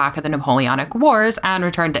rich on the back of the Napoleonic Wars and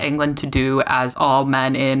returned to England to do as all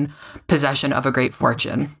men in possession of a great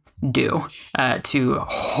fortune do, to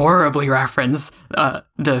horribly reference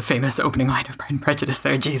the famous opening line of Pride and Prejudice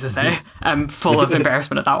there. Jesus, I'm full of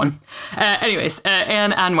embarrassment at that one. Anyways,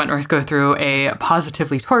 Anne and Wentworth go through a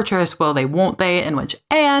positively torturous will they won't they, in which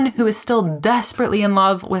Anne, who is still desperately in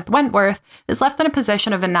love with Wentworth, is left in a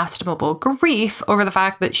position of inestimable grief over the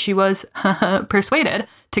fact that she was persuaded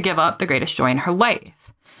to give up the greatest joy in her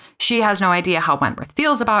life. She has no idea how Wentworth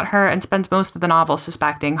feels about her and spends most of the novel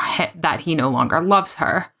suspecting that he no longer loves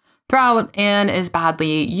her. Throughout, Anne is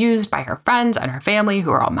badly used by her friends and her family,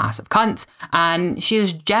 who are all massive cunts, and she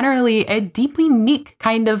is generally a deeply meek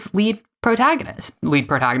kind of protagonist,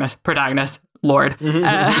 Lord.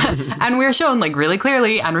 And we're shown really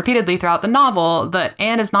clearly and repeatedly throughout the novel that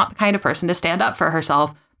Anne is not the kind of person to stand up for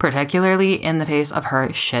herself, particularly in the face of her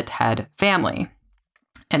shithead family.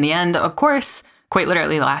 In the end, of course, quite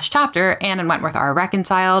literally the last chapter, Anne and Wentworth are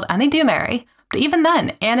reconciled and they do marry. But even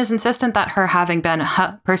then, Anne is insistent that her having been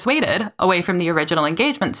persuaded away from the original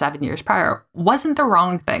engagement 7 years prior wasn't the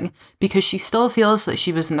wrong thing, because she still feels that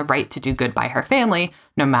she was in the right to do good by her family,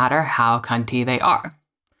 no matter how cunty they are.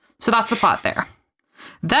 So that's the plot there.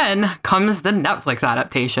 Then comes the Netflix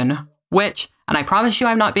adaptation, which, and I promise you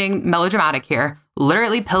I'm not being melodramatic here,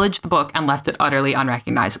 literally pillaged the book and left it utterly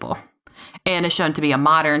unrecognizable. Anne is shown to be a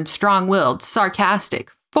modern, strong-willed, sarcastic,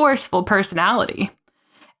 forceful personality.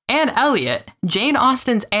 Anne Elliot, Jane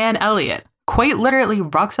Austen's Anne Elliot, quite literally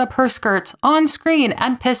rucks up her skirts on screen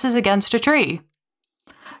and pisses against a tree.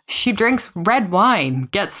 She drinks red wine,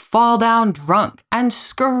 gets fall down drunk, and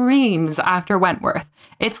screams after Wentworth.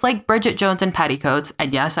 It's like Bridget Jones in petticoats,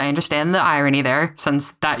 and yes, I understand the irony there,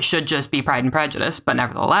 since that should just be Pride and Prejudice, but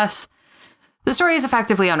nevertheless, the story is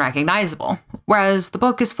effectively unrecognizable. Whereas the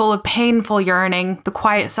book is full of painful yearning, the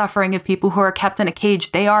quiet suffering of people who are kept in a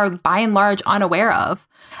cage they are, by and large, unaware of,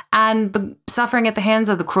 and the suffering at the hands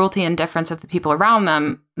of the cruelty and indifference of the people around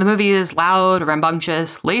them, the movie is loud,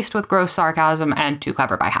 rambunctious, laced with gross sarcasm, and too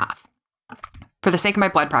clever by half. For the sake of my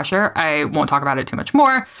blood pressure, I won't talk about it too much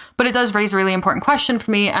more, but it does raise a really important question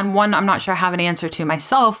for me, and one I'm not sure I have an answer to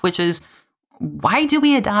myself, which is, why do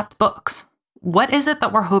we adapt books? What is it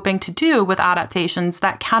that we're hoping to do with adaptations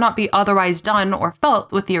that cannot be otherwise done or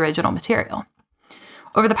felt with the original material?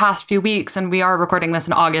 Over the past few weeks, and we are recording this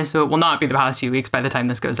in August, so it will not be the past few weeks by the time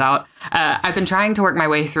this goes out, I've been trying to work my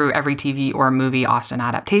way through every TV or movie Austen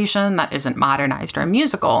adaptation that isn't modernized or a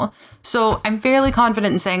musical. So I'm fairly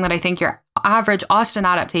confident in saying that I think your average Austen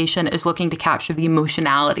adaptation is looking to capture the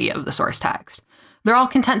emotionality of the source text. They're all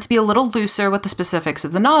content to be a little looser with the specifics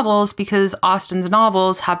of the novels because Austen's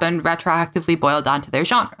novels have been retroactively boiled down to their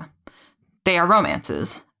genre. They are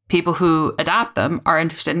romances. People who adapt them are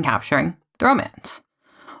interested in capturing the romance.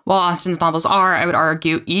 While Austen's novels are, I would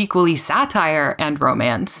argue, equally satire and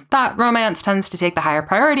romance, that romance tends to take the higher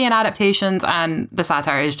priority in adaptations and the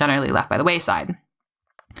satire is generally left by the wayside.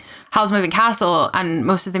 Howl's Moving Castle and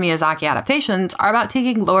most of the Miyazaki adaptations are about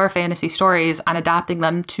taking lower fantasy stories and adapting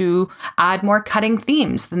them to add more cutting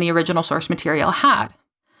themes than the original source material had.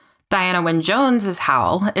 Diana Wynne Jones's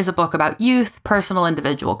Howl is a book about youth, personal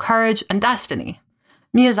individual courage, and destiny.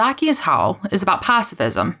 Miyazaki's Howl is about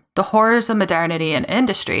pacifism, the horrors of modernity and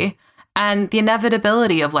industry, and the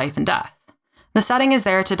inevitability of life and death. The setting is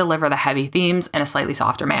there to deliver the heavy themes in a slightly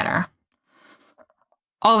softer manner.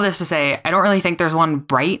 All of this to say, I don't really think there's one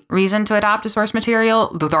right reason to adapt a source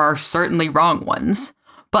material, though there are certainly wrong ones.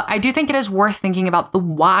 But I do think it is worth thinking about the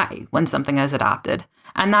why when something is adapted.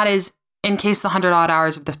 And that is, in case the 100-odd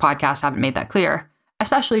hours of this podcast haven't made that clear,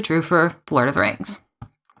 especially true for The Lord of the Rings.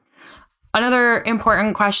 Another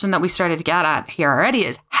important question that we started to get at here already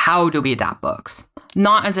is, how do we adapt books?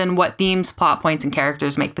 Not as in what themes, plot points, and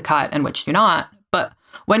characters make the cut and which do not, but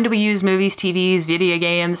when do we use movies, TVs, video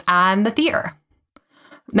games, and the theater?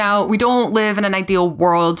 Now, we don't live in an ideal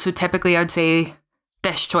world, so typically I'd say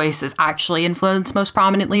this choice is actually influenced most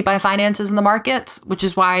prominently by finances in the markets, which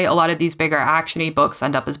is why a lot of these bigger action-y books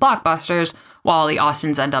end up as blockbusters, while the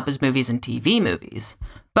Austens end up as movies and TV movies.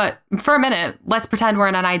 But for a minute, let's pretend we're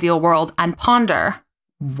in an ideal world and ponder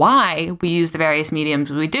why we use the various mediums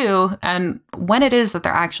we do and when it is that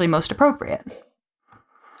they're actually most appropriate.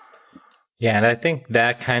 Yeah, and I think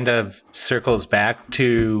that kind of circles back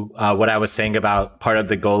to what I was saying about part of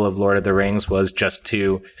the goal of Lord of the Rings was just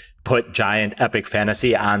to put giant epic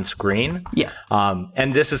fantasy on screen. Yeah.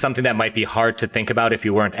 And this is something that might be hard to think about if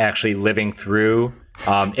you weren't actually living through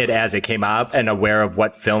it as it came up and aware of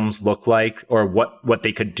what films look like or what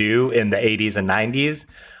they could do in the 80s and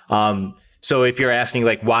 90s. So if you're asking,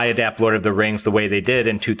 like, why adapt Lord of the Rings the way they did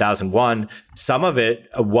in 2001, some of it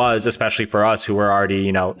was, especially for us who were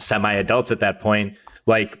already, semi-adults at that point,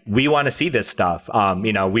 like, we want to see this stuff.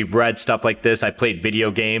 We've read stuff like this. I played video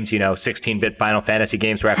games, 16-bit Final Fantasy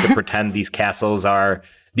games where I have to pretend these castles are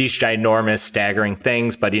these ginormous, staggering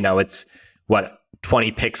things. But, it's,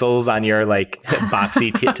 20 pixels on your, like,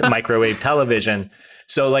 boxy microwave television.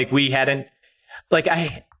 So, like, we hadn't, like,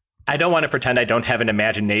 I don't want to pretend I don't have an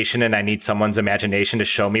imagination and I need someone's imagination to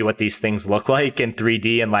show me what these things look like in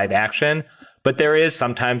 3D and live action. But there is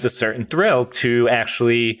sometimes a certain thrill to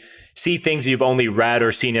actually see things you've only read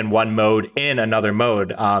or seen in one mode in another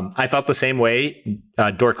mode. I felt the same way,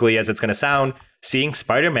 dorkily as it's going to sound, seeing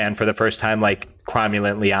Spider-Man for the first time, like,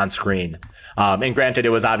 cromulently on screen. And granted, it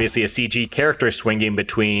was obviously a CG character swinging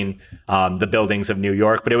between the buildings of New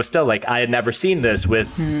York, but it was still like, I had never seen this with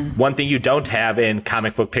one thing you don't have in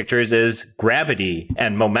comic book pictures is gravity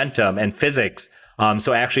and momentum and physics.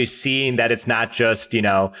 So actually seeing that it's not just,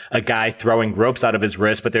 a guy throwing ropes out of his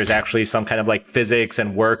wrist, but there's actually some kind of like physics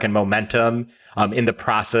and work and momentum in the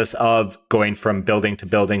process of going from building to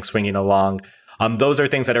building, swinging along. Those are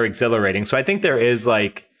things that are exhilarating. So I think there is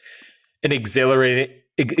like an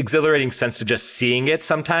exhilarating sense to just seeing it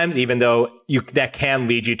sometimes, even though that can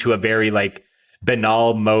lead you to a very like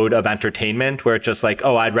banal mode of entertainment where it's just like,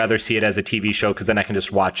 oh, I'd rather see it as a TV show because then I can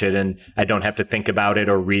just watch it and I don't have to think about it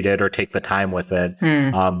or read it or take the time with it.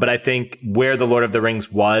 But I think where The Lord of the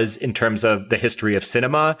Rings was in terms of the history of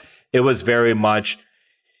cinema, it was very much,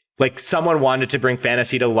 like someone wanted to bring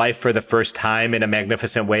fantasy to life for the first time in a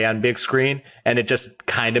magnificent way on big screen, and it just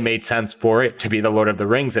kind of made sense for it to be the Lord of the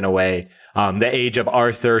Rings in a way. The age of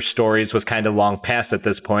Arthur stories was kind of long past at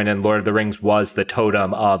this point, and Lord of the Rings was the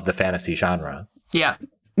totem of the fantasy genre. Yeah.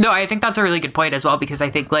 No, I think that's a really good point as well, because I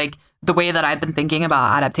think like the way that I've been thinking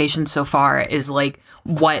about adaptations so far is like,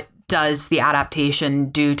 what does the adaptation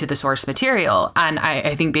do to the source material? And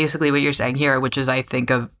I think basically what you're saying here, which is I think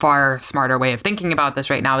a far smarter way of thinking about this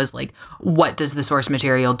right now, is like, what does the source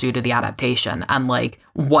material do to the adaptation? And like,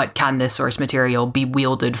 what can this source material be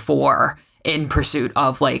wielded for in pursuit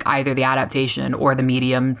of like either the adaptation or the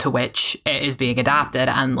medium to which it is being adapted?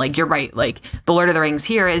 And like, you're right, like the Lord of the Rings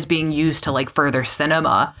here is being used to like further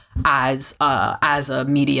cinema as a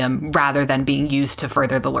medium rather than being used to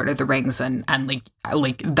further the Lord of the Rings, and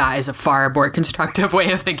like that is a far more constructive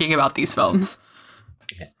way of thinking about these films.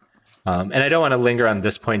 Yeah. And I don't want to linger on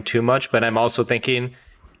this point too much, but I'm also thinking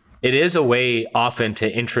it is a way often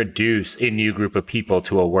to introduce a new group of people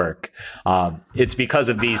to a work. It's because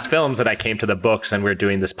of these films that I came to the books and we're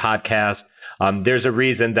doing this podcast. There's a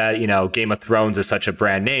reason that, Game of Thrones is such a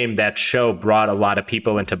brand name. That show brought a lot of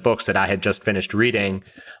people into books that I had just finished reading.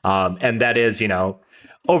 And that is,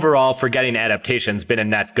 overall, for getting adaptations, been a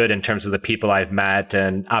net good in terms of the people I've met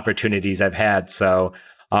and opportunities I've had. So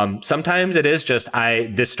sometimes it is just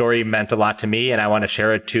this story meant a lot to me, and I want to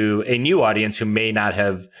share it to a new audience who may not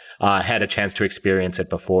have had a chance to experience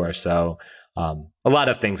it before. So a lot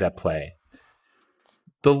of things at play.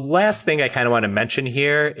 The last thing I kind of want to mention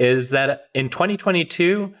here is that in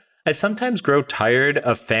 2022, I sometimes grow tired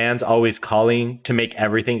of fans always calling to make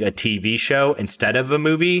everything a TV show instead of a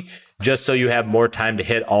movie, just so you have more time to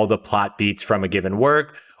hit all the plot beats from a given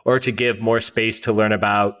work, or to give more space to learn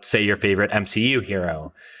about, say, your favorite MCU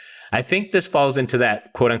hero. I think this falls into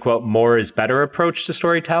that quote unquote more is better approach to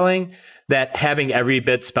storytelling, that having every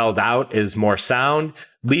bit spelled out is more sound,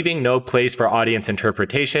 leaving no place for audience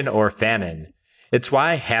interpretation or fanon. It's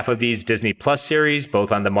why half of these Disney Plus series,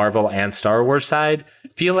 both on the Marvel and Star Wars side,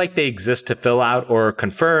 feel like they exist to fill out or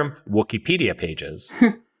confirm Wikipedia pages.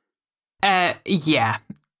 Yeah.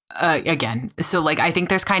 Again, so like, I think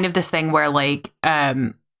there's kind of this thing where like,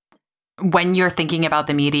 when you're thinking about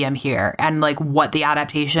the medium here and like what the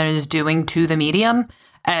adaptation is doing to the medium,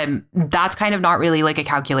 that's kind of not really like a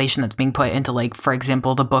calculation that's being put into like, for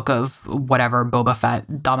example, the book of whatever, Boba Fett,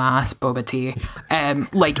 dumbass Boba T.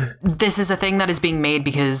 Like this is a thing that is being made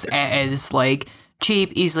because it is like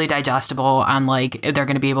cheap, easily digestible, and like they're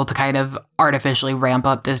going to be able to kind of artificially ramp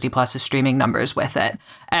up Disney Plus's streaming numbers with it.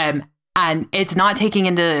 And it's not taking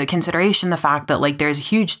into consideration the fact that like there's a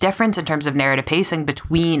huge difference in terms of narrative pacing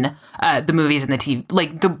between the movies and the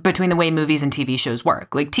TV, between the way movies and TV shows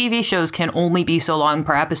work. Like TV shows can only be so long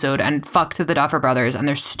per episode, and fuck to the Duffer Brothers and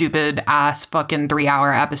their stupid ass fucking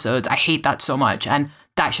 3-hour episodes. I hate that so much, and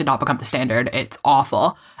that should not become the standard. It's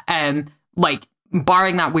awful. Like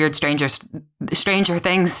barring that weird Stranger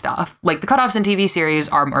Things stuff, like the cutoffs in TV series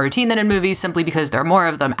are more routine than in movies simply because there are more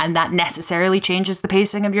of them, and that necessarily changes the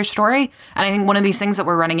pacing of your story. And I think one of these things that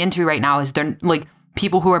we're running into right now is they're like,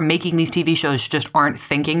 people who are making these TV shows just aren't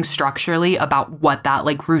thinking structurally about what that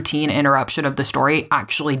like routine interruption of the story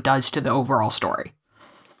actually does to the overall story.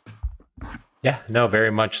 Yeah, no,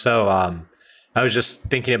 very much so. I was just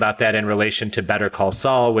thinking about that in relation to Better Call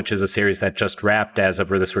Saul, which is a series that just wrapped as of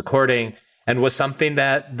this recording, and was something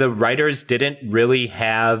that the writers didn't really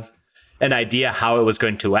have an idea how it was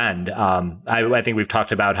going to end. I think we've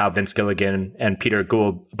talked about how Vince Gilligan and Peter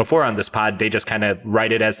Gould before on this pod, they just kind of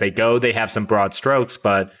write it as they go. They have some broad strokes,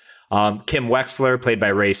 but Kim Wexler, played by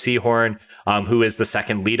Ray Seahorn, who is the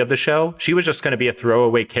second lead of the show, she was just going to be a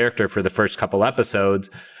throwaway character for the first couple episodes,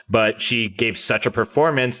 but she gave such a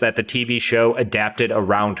performance that the TV show adapted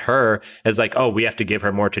around her as like, oh, we have to give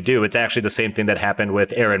her more to do. It's actually the same thing that happened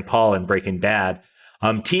with Aaron Paul in Breaking Bad.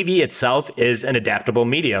 TV itself is an adaptable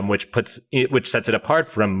medium, which sets it apart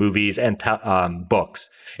from movies and books.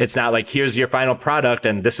 It's not like, here's your final product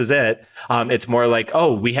and this is it. It's more like,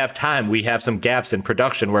 oh, we have time. We have some gaps in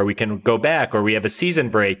production where we can go back, or we have a season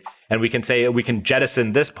break and we can say we can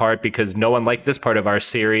jettison this part because no one liked this part of our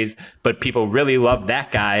series, but people really love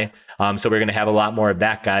that guy. So we're going to have a lot more of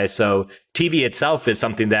that guy. So TV itself is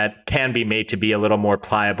something that can be made to be a little more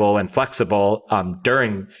pliable and flexible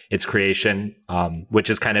during its creation, which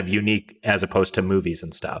is kind of unique as opposed to movies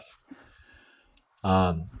and stuff.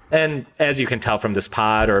 And as you can tell from this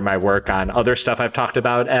pod or my work on other stuff I've talked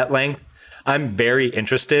about at length, I'm very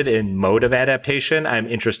interested in mode of adaptation. I'm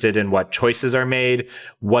interested in what choices are made,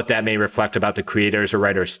 what that may reflect about the creators or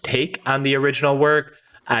writers' take on the original work.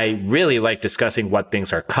 I really like discussing what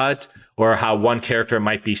things are cut or how one character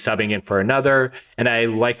might be subbing in for another. And I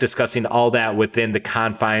like discussing all that within the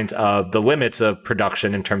confines of the limits of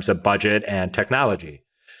production in terms of budget and technology.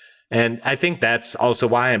 And I think that's also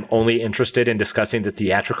why I'm only interested in discussing the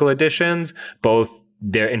theatrical editions, both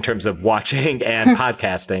there in terms of watching and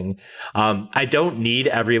podcasting. I don't need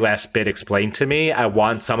every last bit explained to me. I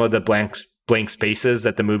want some of the blank spaces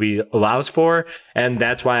that the movie allows for. And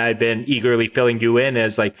that's why I've been eagerly filling you in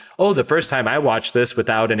as like, oh, the first time I watched this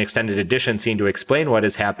without an extended edition scene to explain what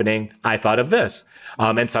is happening, I thought of this.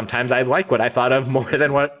 And sometimes I like what I thought of more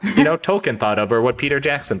than what, Tolkien thought of or what Peter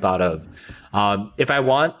Jackson thought of. If I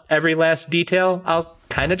want every last detail, I'll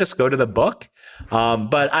kind of just go to the book.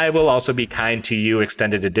 But I will also be kind to you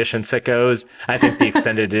extended edition sickos. I think the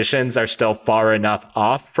extended editions are still far enough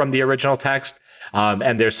off from the original text.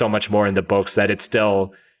 And there's so much more in the books that it's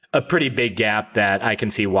still a pretty big gap that I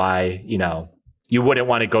can see why, you wouldn't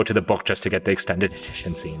want to go to the book just to get the extended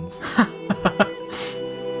edition scenes.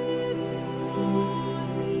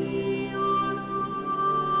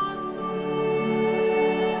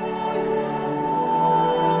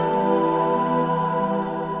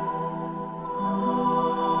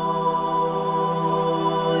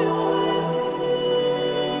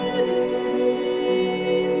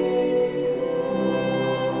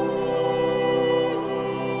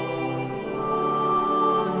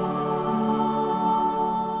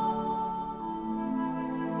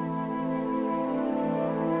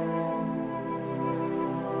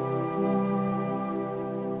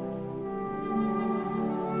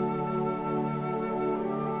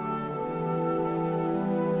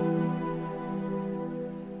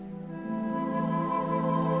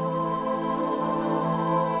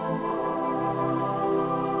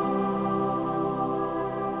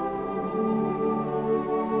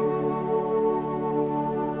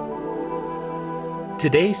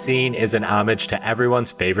 Today's scene is an homage to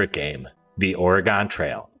everyone's favorite game, the Oregon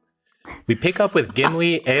Trail. We pick up with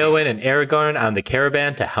Gimli, Éowyn, and Aragorn on the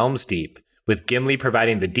caravan to Helm's Deep, with Gimli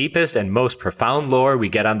providing the deepest and most profound lore we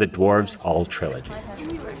get on the dwarves' all trilogy.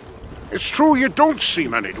 It's true you don't see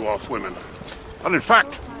many dwarf women. And in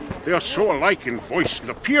fact, they are so alike in voice and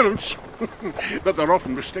appearance that they're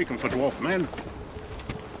often mistaken for dwarf men.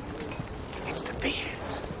 It's the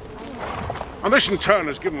beards. And this in turn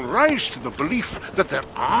has given rise to the belief that there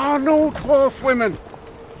are no dwarf women.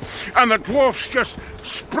 And that dwarfs just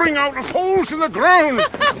spring out of holes in the ground.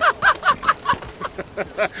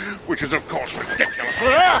 Which is, of course, ridiculous.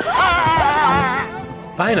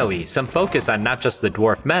 Finally, some focus on not just the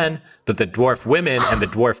dwarf men, but the dwarf women and the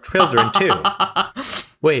dwarf children, too.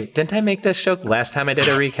 Wait, didn't I make this joke last time I did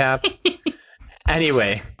a recap?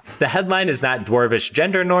 Anyway, the headline is not dwarvish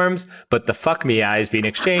gender norms, but the fuck me eyes being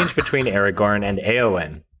exchanged between Aragorn and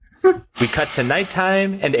Éowyn. We cut to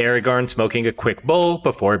nighttime and Aragorn smoking a quick bowl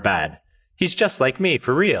before bed. He's just like me,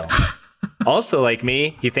 for real. Also like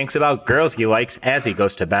me, he thinks about girls he likes as he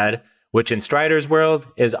goes to bed, which in Strider's world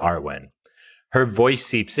is Arwen. Her voice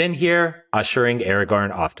seeps in here, ushering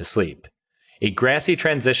Aragorn off to sleep. A grassy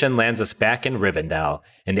transition lands us back in Rivendell,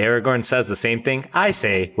 and Aragorn says the same thing I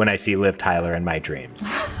say when I see Liv Tyler in my dreams.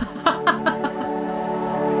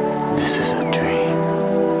 This is a dream.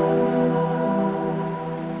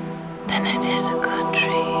 Then it is a good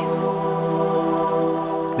dream.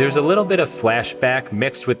 There's a little bit of flashback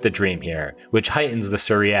mixed with the dream here, which heightens the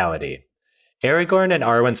surreality. Aragorn and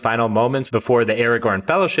Arwen's final moments before the Aragorn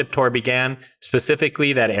Fellowship tour began,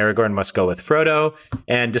 specifically that Aragorn must go with Frodo,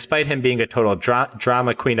 and despite him being a total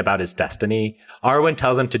drama queen about his destiny, Arwen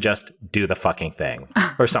tells him to just do the fucking thing,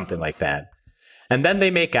 or something like that. And then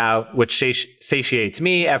they make out, which satiates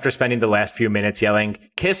me after spending the last few minutes yelling,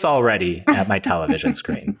 "Kiss already," at my television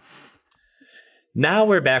screen. Now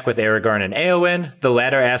we're back with Aragorn and Éowyn, the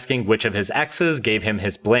latter asking which of his exes gave him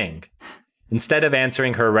his bling. Instead of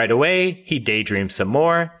answering her right away, he daydreams some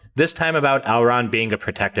more, this time about Elrond being a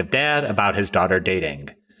protective dad about his daughter dating.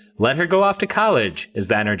 Let her go off to college, is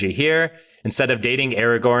the energy here, instead of dating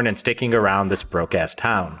Aragorn and sticking around this broke-ass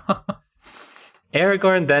town.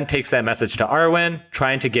 Aragorn then takes that message to Arwen,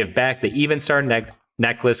 trying to give back the Evenstar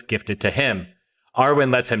necklace gifted to him.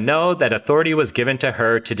 Arwen lets him know that authority was given to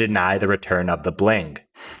her to deny the return of the bling.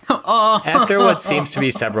 After what seems to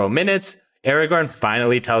be several minutes, Aragorn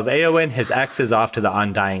finally tells Éowyn his ex is off to the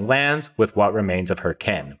Undying Lands with what remains of her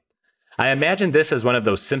kin. I imagine this as one of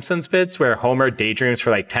those Simpsons bits where Homer daydreams for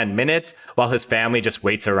like 10 minutes while his family just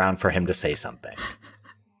waits around for him to say something.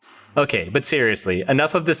 Okay, but seriously,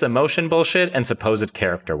 enough of this emotion bullshit and supposed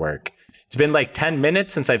character work. It's been like 10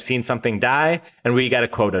 minutes since I've seen something die, and we got a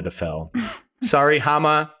quota to fill. Sorry,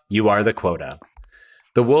 Hama, you are the quota.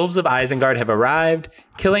 The wolves of Isengard have arrived,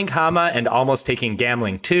 killing Kama and almost taking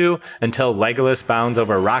Gamling too, until Legolas bounds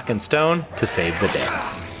over rock and stone to save the day.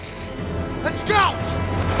 A scout!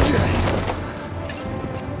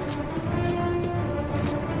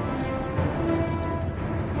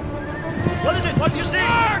 What is it? What do you see?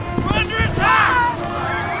 We're under attack!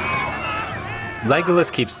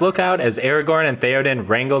 Legolas keeps lookout as Aragorn and Theoden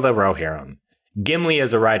wrangle the Rohirrim. Gimli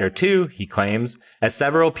is a rider too, he claims, as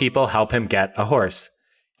several people help him get a horse.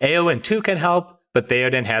 Éowyn too can help, but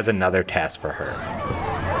Theoden has another task for her.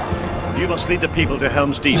 You must lead the people to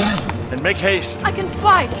Helm's Deep. And make haste. I can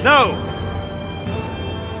fight! No!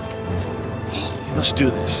 You must do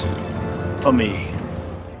this. For me.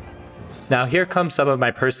 Now here comes some of my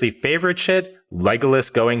personally favorite shit,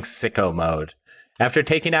 Legolas going sicko mode. After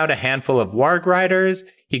taking out a handful of warg riders,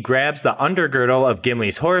 he grabs the undergirdle of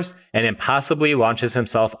Gimli's horse and impossibly launches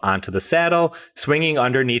himself onto the saddle, swinging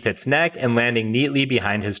underneath its neck and landing neatly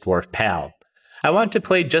behind his dwarf pal. I want to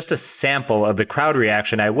play just a sample of the crowd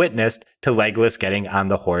reaction I witnessed to Legolas getting on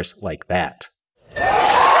the horse like that.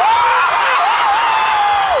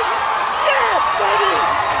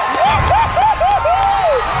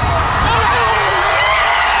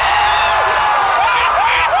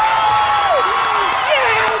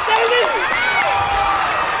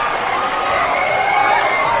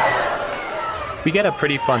 We get a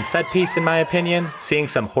pretty fun set piece in my opinion, seeing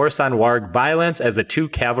some horse-on-warg violence as the two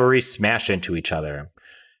cavalry smash into each other.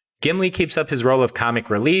 Gimli keeps up his role of comic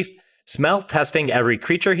relief, smell testing every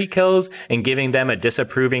creature he kills and giving them a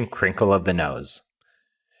disapproving crinkle of the nose.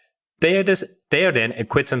 Theoden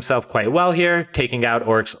acquits himself quite well here, taking out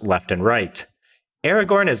orcs left and right.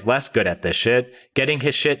 Aragorn is less good at this shit, getting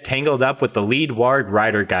his shit tangled up with the lead warg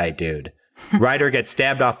rider guy dude. Ryder gets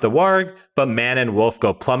stabbed off the warg, but man and wolf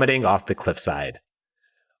go plummeting off the cliffside.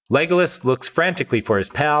 Legolas looks frantically for his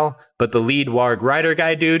pal, but the lead warg rider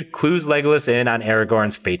guy dude clues Legolas in on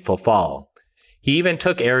Aragorn's fateful fall. He even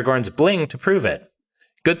took Aragorn's bling to prove it.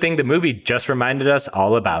 Good thing the movie just reminded us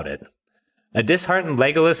all about it. A disheartened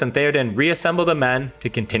Legolas and Theoden reassemble the men to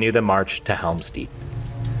continue the march to Helm's Deep.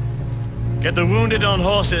 Get the wounded on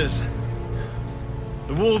horses.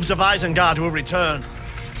 The wolves of Isengard will return.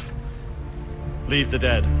 Leave the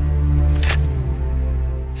dead.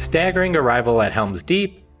 Staggering arrival at Helm's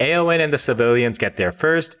Deep, Éowyn and the civilians get there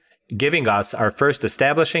first, giving us our first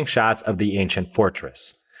establishing shots of the ancient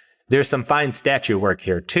fortress. There's some fine statue work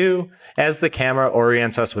here too, as the camera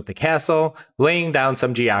orients us with the castle, laying down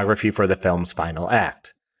some geography for the film's final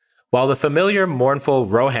act. While the familiar mournful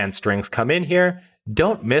Rohan strings come in here,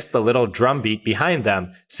 don't miss the little drum beat behind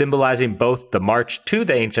them, symbolizing both the march to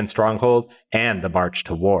the ancient stronghold and the march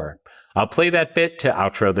to war. I'll play that bit to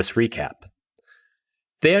outro this recap.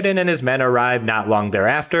 Theoden and his men arrive not long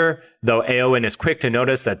thereafter, though Éowyn is quick to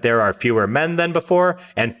notice that there are fewer men than before,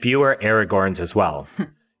 and fewer Aragorns as well.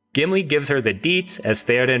 Gimli gives her the deets as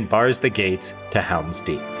Theoden bars the gates to Helm's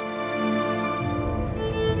Deep.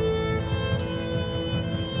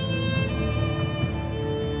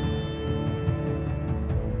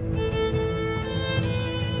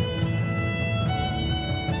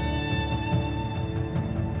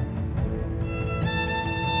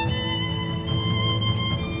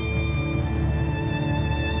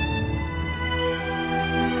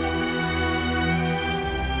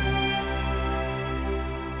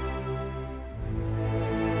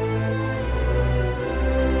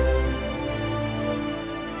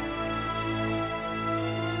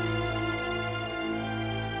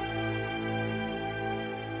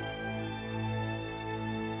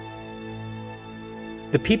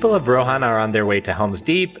 The people of Rohan are on their way to Helm's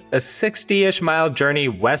Deep, a 60-ish mile journey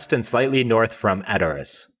west and slightly north from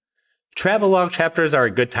Edoras. Travelogue chapters are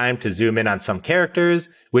a good time to zoom in on some characters,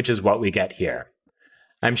 which is what we get here.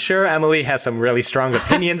 I'm sure Emily has some really strong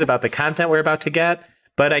opinions about the content we're about to get,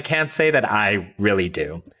 but I can't say that I really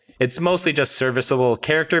do. It's mostly just serviceable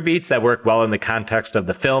character beats that work well in the context of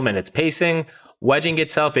the film and its pacing, wedging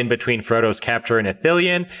itself in between Frodo's capture in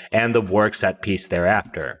Ithilien and the warg set piece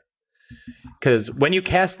thereafter. Because when you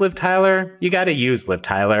cast Liv Tyler, you gotta use Liv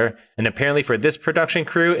Tyler, and apparently for this production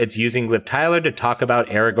crew, it's using Liv Tyler to talk about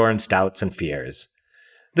Aragorn's doubts and fears.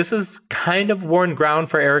 This is kind of worn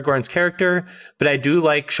ground for Aragorn's character, but I do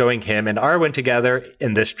like showing him and Arwen together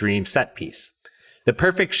in this dream set piece. The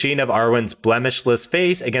perfect sheen of Arwen's blemishless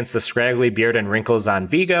face against the scraggly beard and wrinkles on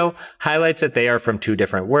Vigo highlights that they are from two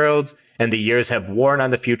different worlds, and the years have worn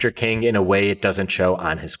on the future king in a way it doesn't show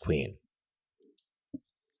on his queen.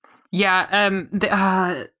 Yeah,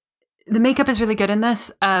 the makeup is really good in this.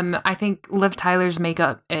 I think Liv Tyler's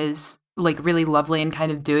makeup is like really lovely and kind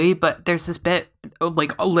of dewy, but there's this bit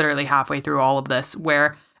like literally halfway through all of this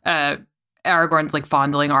where Aragorn's like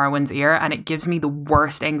fondling Arwen's ear, and it gives me the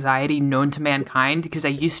worst anxiety known to mankind because I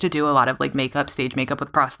used to do a lot of like stage makeup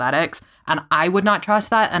with prosthetics, and I would not trust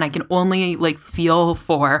that. And I can only like feel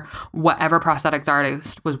for whatever prosthetics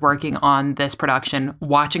artist was working on this production,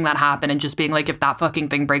 watching that happen and just being like, if that fucking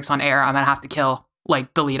thing breaks on air, I'm gonna have to kill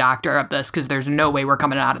like the lead actor of this because there's no way we're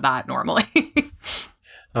coming out of that normally.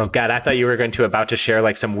 Oh, God, I thought you were about to share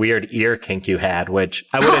like some weird ear kink you had, which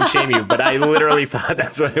I wouldn't shame you, but I literally thought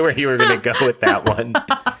that's where you were going to go with that one.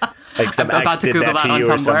 Like some I'm ex about to did Google that to that you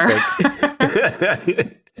on or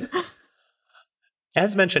something.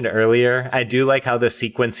 As mentioned earlier, I do like how this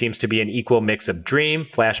sequence seems to be an equal mix of dream,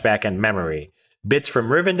 flashback, and memory. Bits from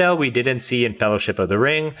Rivendell we didn't see in Fellowship of the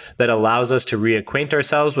Ring that allows us to reacquaint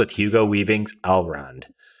ourselves with Hugo Weaving's Elrond.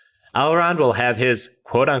 Elrond will have his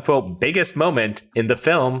quote-unquote biggest moment in the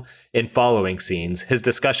film in following scenes, his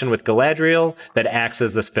discussion with Galadriel that acts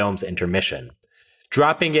as this film's intermission.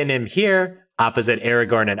 Dropping in him here, opposite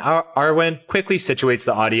Aragorn and Arwen, quickly situates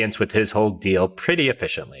the audience with his whole deal pretty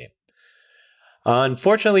efficiently.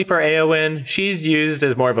 Unfortunately for Éowyn, she's used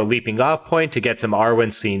as more of a leaping off point to get some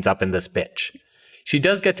Arwen scenes up in this bitch. She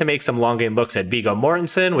does get to make some longing looks at Viggo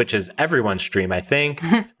Mortensen, which is everyone's dream, I think,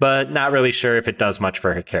 but not really sure if it does much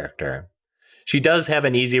for her character. She does have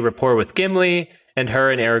an easy rapport with Gimli, and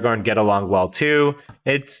her and Aragorn get along well too.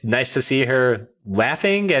 It's nice to see her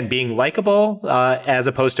laughing and being likable, as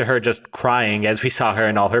opposed to her just crying as we saw her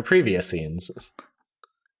in all her previous scenes.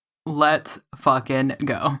 Let's fucking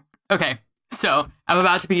go. Okay. So I'm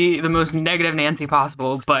about to be the most negative Nancy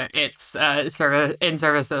possible, but it's in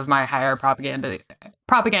service of my higher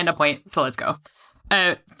propaganda point. So let's go.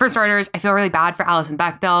 For starters, I feel really bad for Alison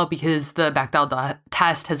Bechdel because the Bechdel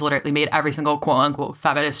test has literally made every single quote-unquote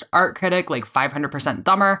feminist art critic like 500%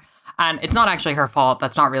 dumber. And it's not actually her fault.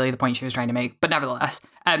 That's not really the point she was trying to make. But nevertheless,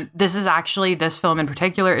 this film in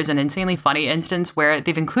particular is an insanely funny instance where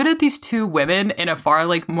they've included these two women in a far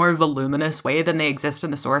like more voluminous way than they exist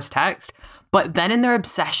in the source text. But then in their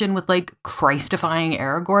obsession with like Christifying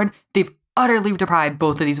Aragorn, they've utterly deprived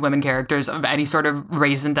both of these women characters of any sort of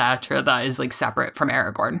raison d'etre that is like separate from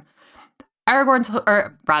Aragorn.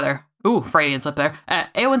 Freudian slip there.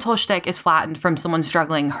 Éowyn's whole shtick is flattened from someone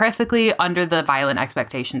struggling horrifically under the violent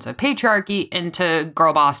expectations of patriarchy into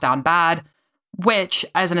girl boss down bad, which,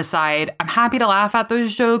 as an aside, I'm happy to laugh at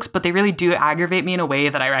those jokes, but they really do aggravate me in a way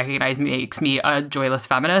that I recognize makes me a joyless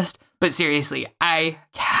feminist. But seriously, I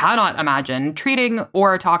cannot imagine treating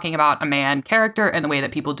or talking about a man character in the way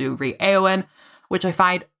that people do re Éowyn, which I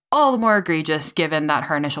find all the more egregious given that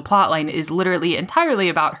her initial plotline is literally entirely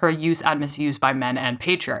about her use and misuse by men and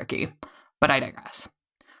patriarchy. But I digress.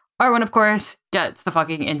 Arwen, of course, gets the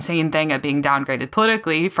fucking insane thing of being downgraded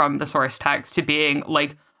politically from the source text to being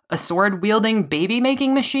like a sword-wielding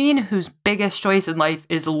baby-making machine whose biggest choice in life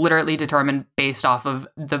is literally determined based off of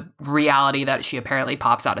the reality that she apparently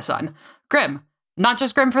pops out a son. Grim. Not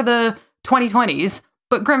just grim for the 2020s,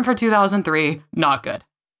 but grim for 2003. Not good.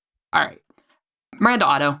 All right. Miranda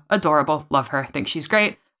Otto. Adorable. Love her. Think she's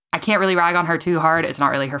great. I can't really rag on her too hard. It's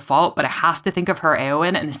not really her fault, but I have to think of her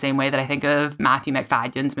Éowyn in the same way that I think of Matthew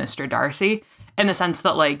Macfadyen's Mr. Darcy, in the sense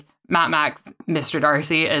that, like, Matt Mac's Mr.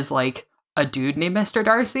 Darcy is, like, a dude named Mr.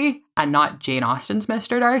 Darcy and not Jane Austen's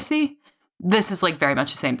Mr. Darcy. This is like very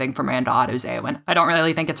much the same thing for Miranda Otto's Éowyn. I don't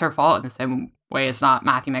really think it's her fault in the same way it's not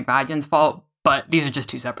Matthew Macfadyen's fault, but these are just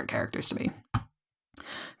two separate characters to me.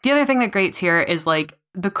 The other thing that grates here is like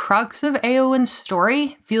the crux of Éowyn's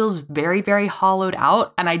story feels very, very hollowed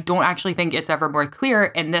out, and I don't actually think it's ever more clear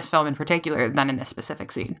in this film in particular than in this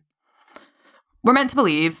specific scene. We're meant to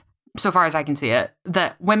believe, so far as I can see it,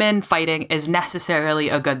 that women fighting is necessarily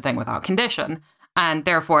a good thing without condition, and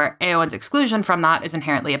therefore Éowyn's exclusion from that is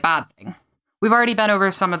inherently a bad thing. We've already been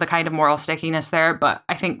over some of the kind of moral stickiness there, but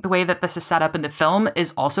I think the way that this is set up in the film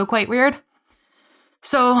is also quite weird.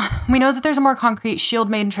 So we know that there's a more concrete shield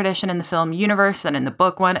maiden tradition in the film universe than in the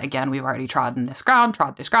book one. Again, we've already trod this ground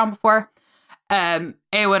before.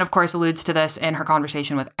 Éowyn, of course, alludes to this in her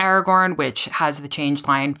conversation with Aragorn, which has the changed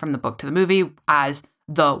line from the book to the movie as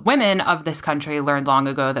the women of this country learned long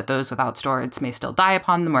ago that those without swords may still die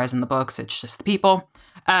upon them, whereas in the books, it's just the people.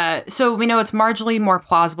 So we know it's marginally more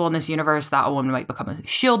plausible in this universe that a woman might become a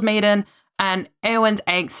shield maiden, and Éowyn's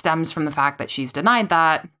angst stems from the fact that she's denied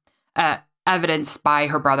that, evidenced by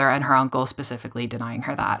her brother and her uncle specifically denying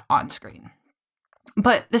her that on screen.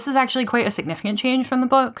 But this is actually quite a significant change from the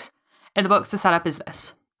books. In the books, the setup is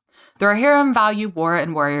this. The Rohirrim value war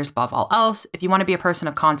and warriors above all else. If you want to be a person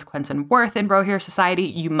of consequence and worth in Rohirrim society,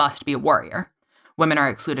 you must be a warrior. Women are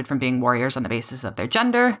excluded from being warriors on the basis of their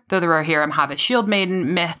gender, though the Rohirrim have a shield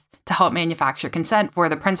maiden myth to help manufacture consent for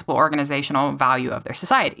the principal organizational value of their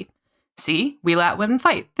society. See, we let women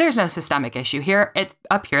fight. There's no systemic issue here. It's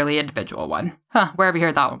a purely individual one. Huh, where have you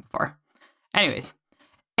heard that one before? Anyways,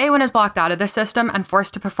 Éowyn is blocked out of this system and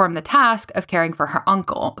forced to perform the task of caring for her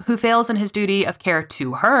uncle, who fails in his duty of care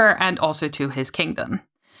to her and also to his kingdom.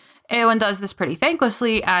 Éowyn does this pretty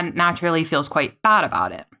thanklessly and naturally feels quite bad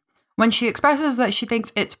about it. When she expresses that she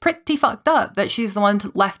thinks it's pretty fucked up that she's the one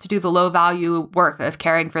left to do the low-value work of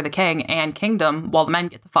caring for the king and kingdom while the men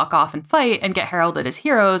get to fuck off and fight and get heralded as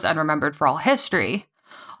heroes and remembered for all history,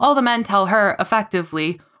 all the men tell her,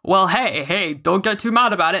 effectively, well, hey, don't get too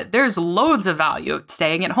mad about it. There's loads of value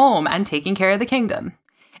staying at home and taking care of the kingdom.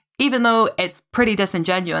 Even though it's pretty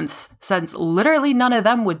disingenuous, since literally none of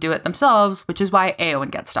them would do it themselves, which is why Éowyn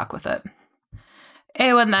gets stuck with it.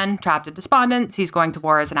 Éowyn then, trapped and despondent, sees going to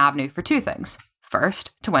war as an avenue for two things.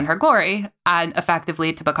 First, to win her glory, and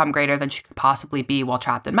effectively to become greater than she could possibly be while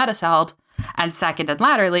trapped in Meduseld. And second and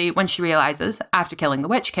latterly, when she realizes, after killing the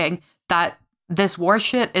Witch King, that this war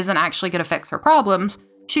shit isn't actually going to fix her problems,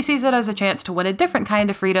 she sees it as a chance to win a different kind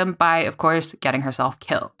of freedom by, of course, getting herself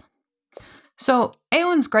killed. So,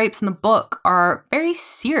 Éowyn's gripes in the book are very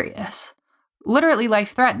serious, literally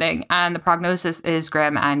life-threatening, and the prognosis is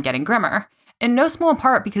grim and getting grimmer, in no small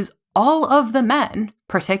part because all of the men,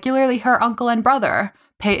 particularly her uncle and brother,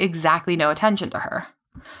 pay exactly no attention to her.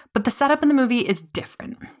 But the setup in the movie is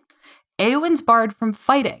different. Éowyn's barred from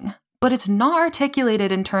fighting, but it's not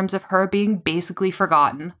articulated in terms of her being basically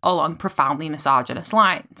forgotten along profoundly misogynist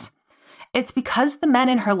lines. It's because the men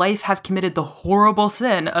in her life have committed the horrible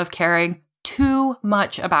sin of caring too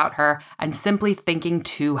much about her and simply thinking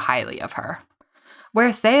too highly of her. Where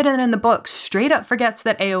Theoden in the book straight up forgets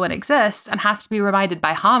that Éowyn exists and has to be reminded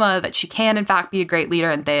by Hama that she can in fact be a great leader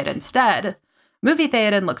in Theoden's stead, movie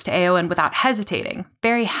Theoden looks to Éowyn without hesitating,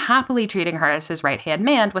 very happily treating her as his right-hand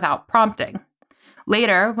man without prompting.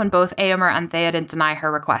 Later, when both Éomer and Theoden deny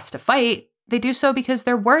her request to fight, they do so because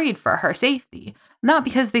they're worried for her safety, not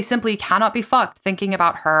because they simply cannot be fucked thinking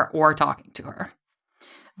about her or talking to her.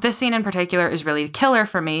 This scene in particular is really the killer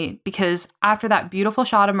for me because after that beautiful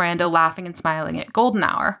shot of Miranda laughing and smiling at Golden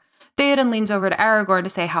Hour, Theoden leans over to Aragorn to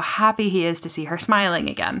say how happy he is to see her smiling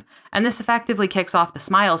again, and this effectively kicks off the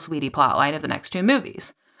Smile Sweetie plotline of the next two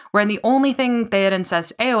movies, wherein the only thing Theoden says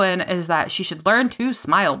to Éowyn is that she should learn to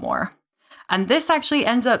smile more. And this actually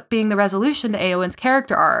ends up being the resolution to Éowyn's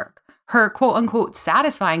character arc. Her quote-unquote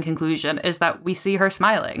satisfying conclusion is that we see her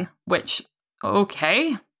smiling, which,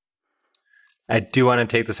 okay. I do want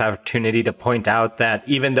to take this opportunity to point out that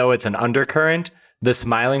even though it's an undercurrent, the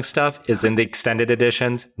smiling stuff is in the extended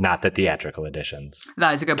editions, not the theatrical editions.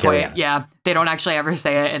 That is a good point. Yeah, they don't actually ever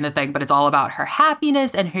say it in the thing, but it's all about her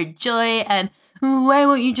happiness and her joy and why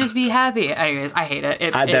won't you just be happy? Anyways, I hate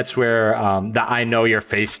it. That's where the I know your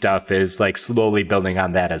face stuff is like slowly building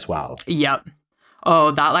on that as well. Yep.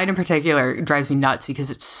 Oh, that line in particular drives me nuts because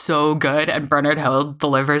it's so good and Bernard Hill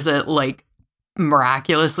delivers it like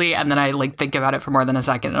miraculously, and then I like think about it for more than a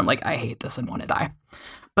second and I'm like, I hate this and want to die.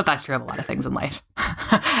 But that's true of a lot of things in life.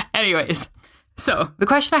 Anyways, so the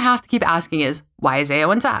question I have to keep asking is, why is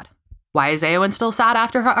Éowyn sad? Why is Éowyn still sad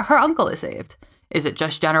after her uncle is saved? Is it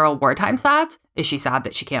just general wartime sad? Is she sad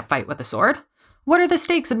that she can't fight with a sword? What are the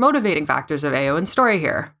stakes and motivating factors of Éowyn's story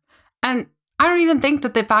here? And I don't even think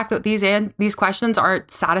that the fact that these questions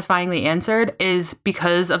aren't satisfyingly answered is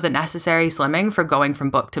because of the necessary slimming for going from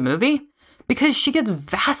book to movie. Because she gets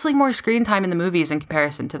vastly more screen time in the movies in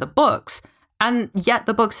comparison to the books, and yet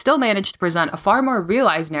the books still manage to present a far more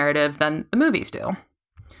realized narrative than the movies do.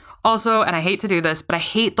 Also, and I hate to do this, but I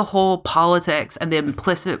hate the whole politics and the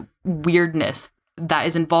implicit weirdness that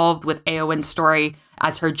is involved with Éowyn's story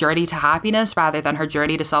as her journey to happiness rather than her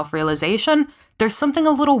journey to self-realization. There's something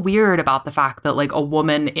a little weird about the fact that like a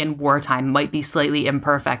woman in wartime might be slightly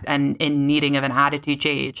imperfect and in needing of an attitude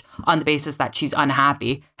change on the basis that she's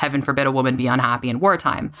unhappy. Heaven forbid a woman be unhappy in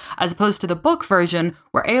wartime. As opposed to the book version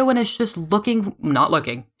where Éowyn is just not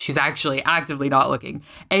looking. She's actually actively not looking.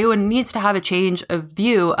 Éowyn needs to have a change of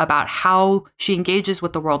view about how she engages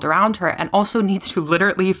with the world around her and also needs to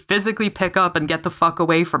literally physically pick up and get the fuck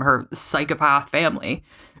away from her psychopath family.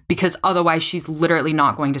 Because otherwise she's literally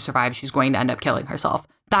not going to survive. She's going to end up killing herself.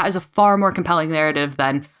 That is a far more compelling narrative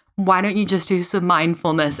than, why don't you just do some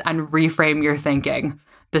mindfulness and reframe your thinking?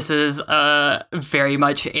 This is a very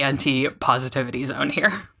much anti-positivity zone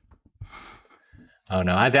here. Oh,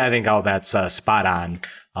 no, I think all that's spot on.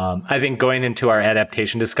 I think going into our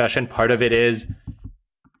adaptation discussion, part of it is,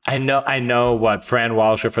 I know what Fran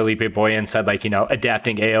Walsh or Felipe Boyan said, like,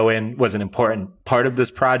 adapting Éowyn was an important part of this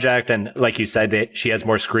project. And like you said, that she has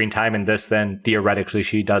more screen time in this than theoretically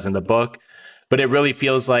she does in the book. But it really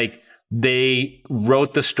feels like they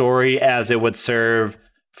wrote the story as it would serve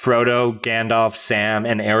Frodo, Gandalf, Sam,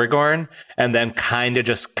 and Aragorn, and then kind of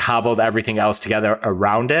just cobbled everything else together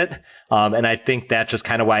around it. And I think that's just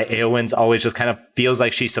kind of why Éowyn's always just kind of feels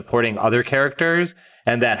like she's supporting other characters,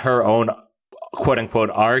 and that her own quote unquote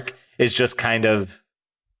arc is just kind of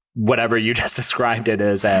whatever you just described it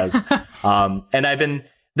as. And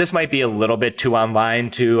this might be a little bit too online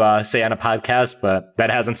to say on a podcast, but that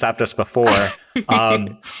hasn't stopped us before.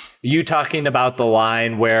 You talking about the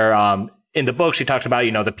line where in the book she talked about,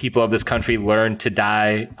 the people of this country learned to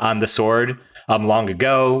die on the sword long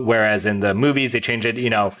ago, whereas in the movies they change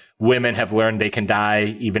it, women have learned they can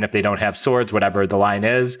die even if they don't have swords, whatever the line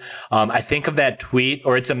is. I think of that tweet,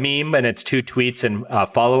 or it's a meme and it's 2 tweets and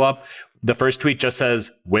follow-up. The first tweet just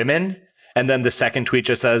says women, and then the second tweet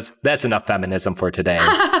just says, that's enough feminism for today.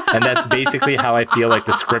 And that's basically how I feel like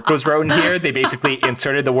the script was written here. They basically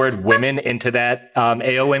inserted the word women into that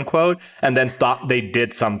Éowyn quote, and then thought they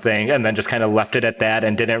did something, and then just kind of left it at that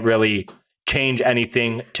and didn't really change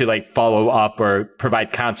anything to like follow up or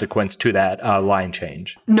provide consequence to that line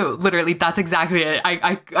change. No, literally, that's exactly it.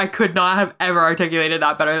 I could not have ever articulated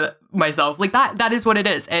that better myself. Like that is what it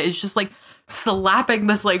is. It's just like slapping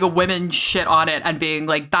this like a women shit on it and being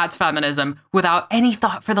like, that's feminism, without any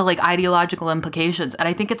thought for the like ideological implications. And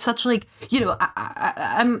I think it's such like,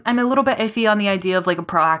 I'm a little bit iffy on the idea of like a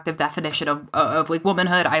proactive definition of like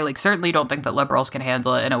womanhood. I like certainly don't think that liberals can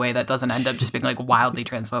handle it in a way that doesn't end up just being like wildly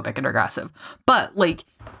transphobic and aggressive. But like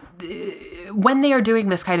when they are doing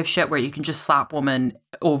this kind of shit where you can just slap woman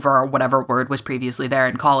over whatever word was previously there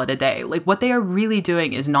and call it a day, like what they are really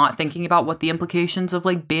doing is not thinking about what the implications of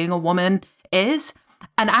like being a woman is.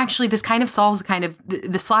 And actually this kind of solves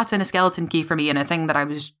the slots in a skeleton key for me, and a thing that I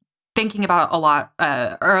was thinking about a lot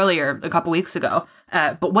earlier a couple weeks ago,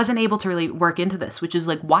 but wasn't able to really work into this, which is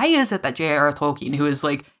like, why is it that J.R.R. Tolkien, who is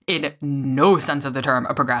like in no sense of the term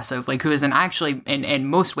a progressive, like who is actually in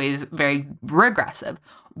most ways very regressive,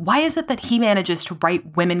 why is it that he manages to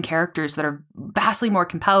write women characters that are vastly more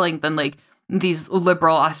compelling than like these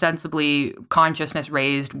liberal, ostensibly consciousness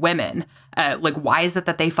raised women? Like, why is it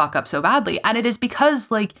that they fuck up so badly? And it is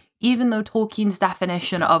because like, even though Tolkien's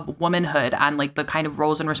definition of womanhood and like the kind of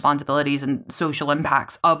roles and responsibilities and social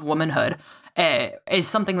impacts of womanhood is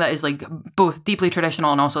something that is like both deeply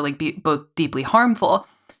traditional and also like both deeply harmful,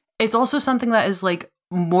 it's also something that is like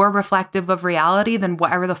more reflective of reality than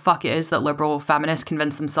whatever the fuck it is that liberal feminists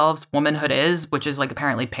convince themselves womanhood is, which is like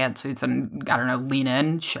apparently pantsuits and, I don't know, lean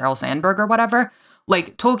in, Sheryl Sandberg or whatever.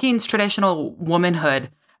 Like Tolkien's traditional womanhood,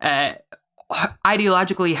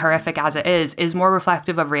 ideologically horrific as it is more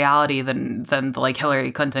reflective of reality than the like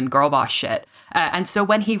Hillary Clinton girl boss shit. And so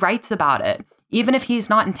when he writes about it, even if he's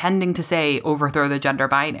not intending to say overthrow the gender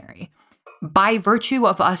binary, by virtue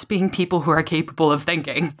of us being people who are capable of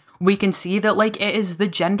thinking, we can see that like it is the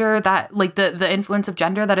gender that like the influence of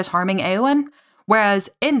gender that is harming Éowyn. Whereas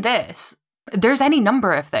in this, there's any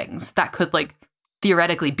number of things that could like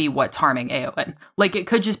theoretically be what's harming Éowyn. Like it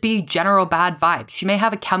could just be general bad vibes. She may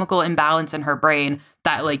have a chemical imbalance in her brain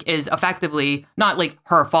that like is effectively not like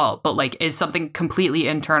her fault, but like is something completely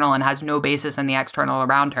internal and has no basis in the external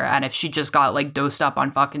around her. And if she just got like dosed up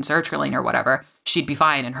on fucking sertraline or whatever, she'd be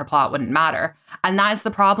fine and her plot wouldn't matter. And that is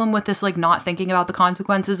the problem with this like not thinking about the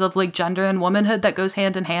consequences of like gender and womanhood that goes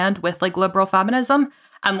hand in hand with like liberal feminism.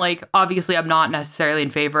 And like, obviously I'm not necessarily in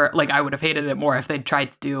favor, like I would have hated it more if they'd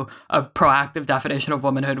tried to do a proactive definition of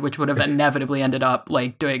womanhood, which would have inevitably ended up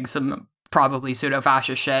like doing some probably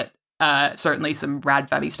pseudo-fascist shit. Certainly some rad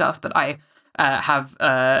femmy stuff that I have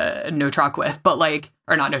no truck with, but like,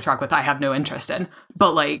 or not no truck with, I have no interest in.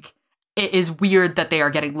 But like, it is weird that they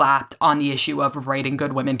are getting lapped on the issue of writing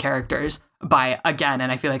good women characters by, again,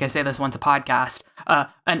 and I feel like I say this once a podcast,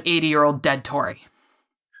 an 80-year-old dead Tory.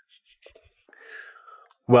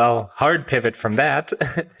 Well, hard pivot from that.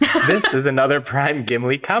 This is another Prime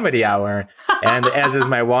Gimli comedy hour. And as is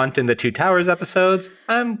my wont in the Two Towers episodes,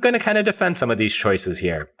 I'm going to kind of defend some of these choices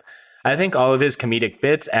here. I think all of his comedic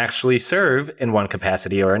bits actually serve in one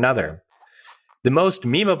capacity or another. The most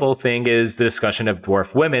memeable thing is the discussion of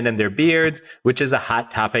dwarf women and their beards, which is a hot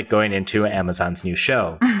topic going into Amazon's new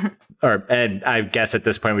show. And I guess at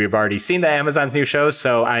this point we've already seen the Amazon's new show,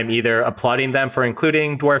 so I'm either applauding them for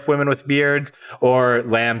including dwarf women with beards or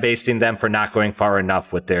lambasting them for not going far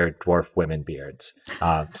enough with their dwarf women beards.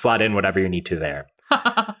 Slot in whatever you need to there.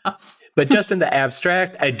 But just in the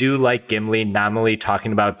abstract, I do like Gimli nominally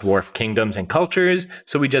talking about dwarf kingdoms and cultures,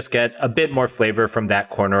 so we just get a bit more flavor from that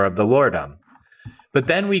corner of the lordom. But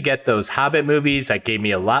then we get those Hobbit movies that gave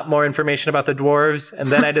me a lot more information about the dwarves, and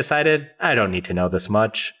then I decided I don't need to know this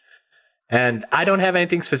much. And I don't have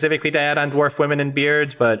anything specifically to add on dwarf women and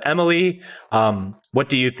beards, but Emily, what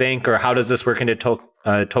do you think, or how does this work into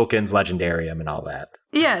Tolkien's Legendarium and all that.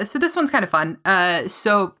 Yeah, so this one's kind of fun.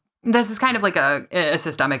 So this is kind of like a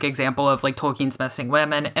systemic example of like Tolkien's missing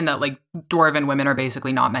women, and that like dwarven women are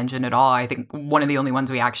basically not mentioned at all. I think one of the only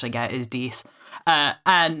ones we actually get is Dís.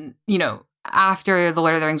 And, you know, after The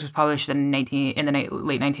Lord of the Rings was published in late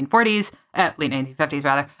 1940s, late 1950s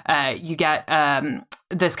rather, you get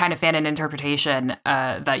this kind of fanon interpretation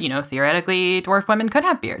that, you know, theoretically dwarf women could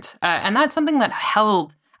have beards. And that's something that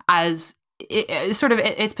held as sort of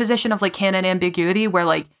its position of like canon ambiguity, where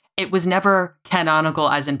like it was never canonical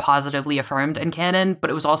as in positively affirmed in canon, but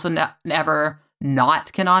it was also never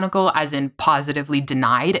not canonical as in positively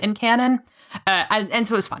denied in canon. And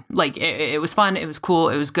so it was fun. Like it was fun. It was cool.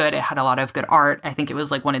 It was good. It had a lot of good art. I think it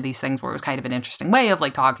was like one of these things where it was kind of an interesting way of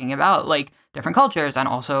like talking about like different cultures and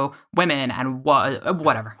also women and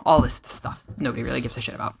whatever, all this stuff nobody really gives a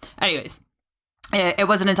shit about. Anyways. It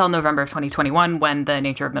wasn't until November of 2021 when the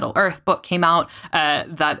Nature of Middle-earth book came out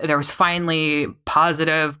that there was finally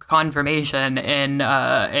positive confirmation in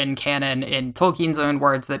canon, in Tolkien's own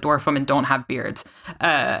words, that dwarf women don't have beards.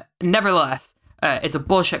 Nevertheless, it's a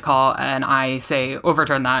bullshit call, and I say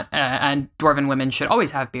overturn that, and dwarven women should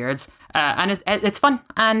always have beards. And it's fun.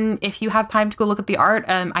 And if you have time to go look at the art,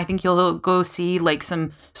 I think you'll go see like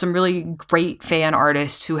some really great fan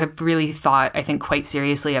artists who have really thought, I think, quite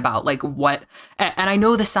seriously about like what. And I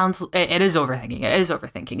know this sounds, it is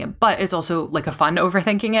overthinking it, but it's also like a fun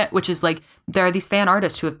overthinking it, which is like there are these fan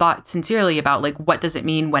artists who have thought sincerely about like what does it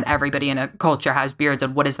mean when everybody in a culture has beards,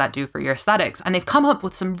 and what does that do for your aesthetics? And they've come up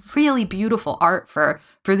with some really beautiful art for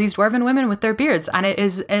these dwarven women with their beards, and it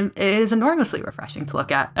is enormously refreshing to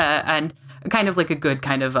look at, and kind of like a good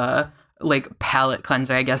kind of like palate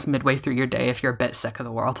cleanser, I guess, midway through your day if you're a bit sick of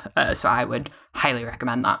the world. So I would highly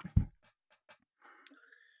recommend that.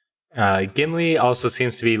 Gimli also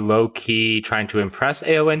seems to be low-key trying to impress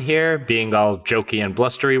Éowyn here, being all jokey and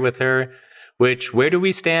blustery with her, where do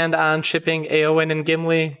we stand on shipping Éowyn and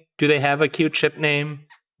Gimli? Do they have a cute ship name?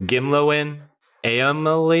 Gimlowen?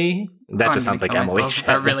 Emily? That just sounds like Emily.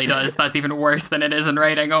 That really does. That's even worse than it is in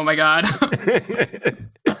writing. Oh my god.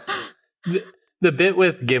 The bit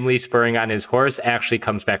with Gimli spurring on his horse actually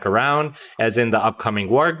comes back around, as in the upcoming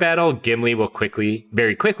warg battle, Gimli will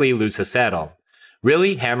very quickly lose his saddle.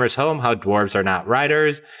 Really hammers home how dwarves are not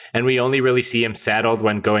riders, and we only really see him saddled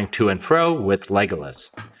when going to and fro with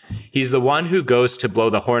Legolas. He's the one who goes to blow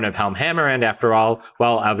the horn of Helm Hammerend, after all,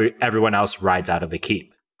 while everyone else rides out of the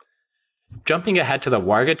keep. Jumping ahead to the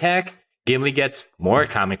warg attack, Gimli gets more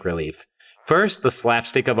comic relief. First, the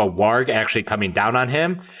slapstick of a warg actually coming down on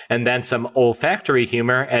him, and then some olfactory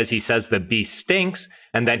humor as he says the beast stinks,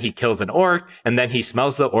 and then he kills an orc, and then he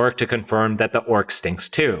smells the orc to confirm that the orc stinks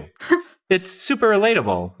too. It's super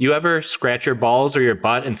relatable. You ever scratch your balls or your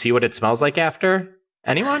butt and see what it smells like after?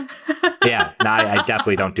 Anyone? Yeah, no, I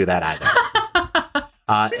definitely don't do that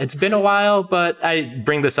either. It's been a while, but I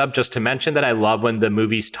bring this up just to mention that I love when the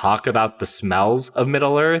movies talk about the smells of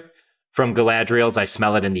Middle-earth. From Galadriel's I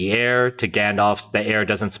Smell It in the Air to Gandalf's The Air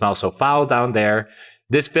Doesn't Smell So Foul Down There.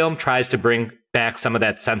 This film tries to bring back some of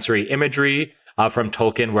that sensory imagery from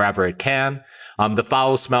Tolkien wherever it can. The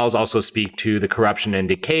foul smells also speak to the corruption and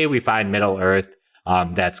decay we find Middle-earth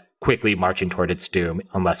that's quickly marching toward its doom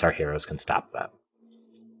unless our heroes can stop them.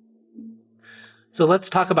 So let's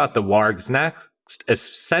talk about the wargs next,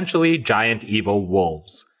 essentially giant evil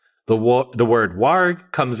wolves. The word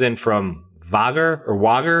warg comes in from Vagar or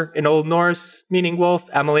Wager in Old Norse, meaning wolf.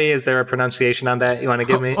 Emily, is there a pronunciation on that you want to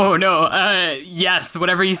give me? Oh no, yes,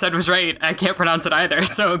 whatever you said was right. I can't pronounce it either,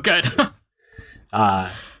 so good.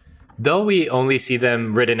 Though we only see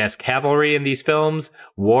them ridden as cavalry in these films,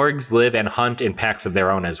 wargs live and hunt in packs of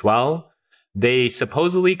their own as well. They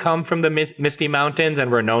supposedly come from the Misty Mountains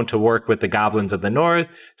and were known to work with the goblins of the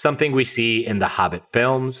north, something we see in the Hobbit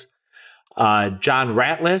films. John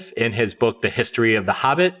Ratliff, in his book The History of the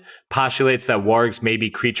Hobbit, postulates that wargs may be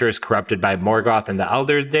creatures corrupted by Morgoth in the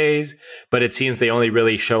Elder Days, but it seems they only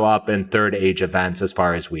really show up in Third Age events as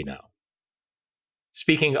far as we know.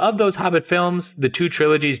 Speaking of those Hobbit films, the two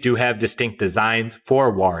trilogies do have distinct designs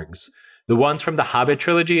for wargs. The ones from the Hobbit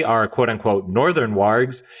trilogy are quote-unquote northern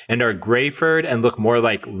wargs and are gray-furred and look more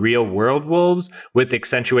like real-world wolves with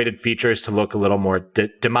accentuated features to look a little more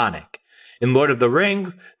demonic. In Lord of the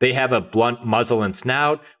Rings, they have a blunt muzzle and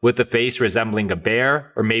snout with the face resembling a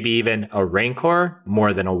bear or maybe even a rancor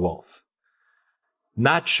more than a wolf.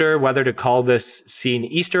 Not sure whether to call this scene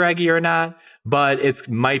Easter eggy or not, but it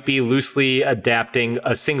might be loosely adapting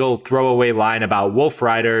a single throwaway line about wolf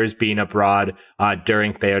riders being abroad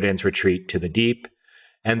during Theoden's retreat to the deep.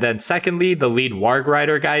 And then secondly, the lead warg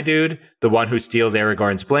rider guy dude, the one who steals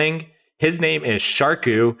Aragorn's bling, His name is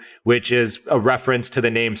Sharku, which is a reference to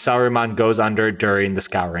the name Saruman goes under during the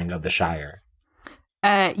Scouring of the Shire.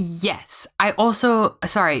 Yes. I also,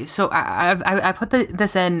 sorry, so I put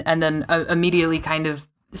this in and then immediately kind of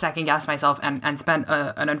second guessed myself and spent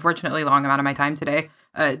an unfortunately long amount of my time today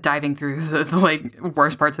diving through the like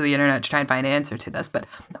worst parts of the internet to try and find an answer to this. But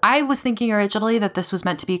I was thinking originally that this was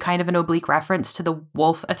meant to be kind of an oblique reference to the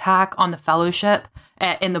wolf attack on the Fellowship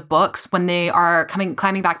in the books when they are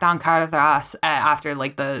climbing back down Carthras after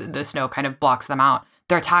like the snow kind of blocks them out.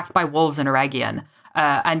 They're attacked by wolves in Eregion.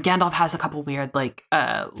 And Gandalf has a couple weird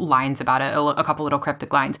lines about it, a couple little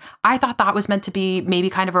cryptic lines. I thought that was meant to be maybe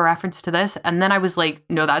kind of a reference to this. And then I was like,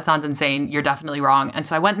 no, that sounds insane. You're definitely wrong. And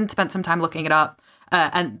so I went and spent some time looking it up.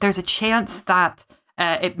 And there's a chance that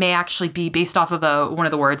it may actually be based off of one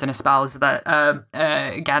of the words in a spell that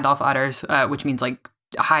Gandalf utters, which means like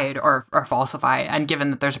hide or falsify. And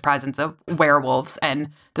given that there's a presence of werewolves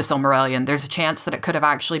in the Silmarillion, there's a chance that it could have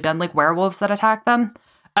actually been like werewolves that attacked them.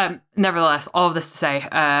 Nevertheless, all of this to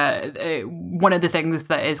say, one of the things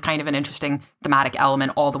that is kind of an interesting thematic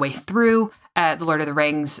element all the way through the Lord of the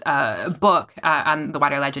Rings book and the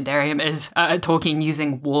wider Legendarium is Tolkien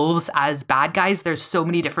using wolves as bad guys. There's so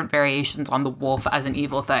many different variations on the wolf as an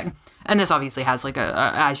evil thing. And this obviously has like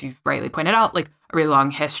as you've rightly pointed out, like a really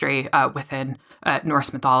long history within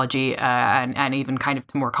Norse mythology and even kind of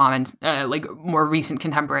to more common, like more recent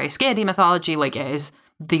contemporary Scandi mythology, like it is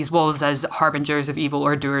these wolves as harbingers of evil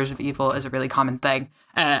or doers of evil is a really common thing.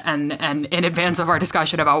 And in advance of our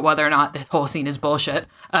discussion about whether or not this whole scene is bullshit,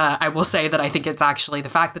 I will say that I think it's actually the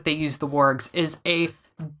fact that they use the wargs is a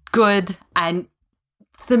good and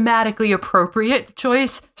thematically appropriate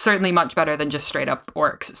choice, certainly much better than just straight up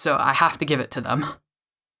orcs. So I have to give it to them.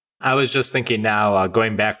 I was just thinking now,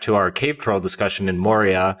 going back to our cave troll discussion in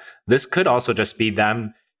Moria, this could also just be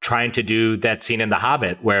them trying to do that scene in The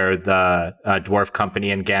Hobbit where the dwarf company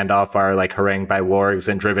and Gandalf are like harangued by wargs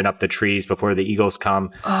and driven up the trees before the eagles come.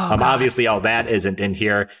 Obviously, all that isn't in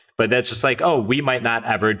here, but that's just like, oh, we might not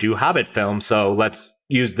ever do Hobbit films, so let's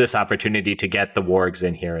use this opportunity to get the wargs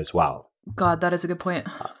in here as well. God, that is a good point.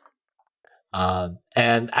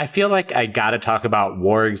 And I feel like I gotta talk about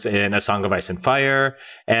wargs in A Song of Ice and Fire,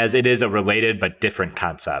 as it is a related but different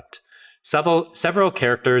concept. Several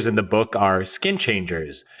characters in the book are skin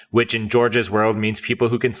changers, which in George's world means people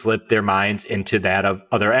who can slip their minds into that of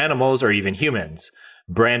other animals or even humans.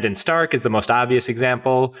 Brandon Stark is the most obvious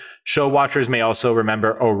example. Show watchers may also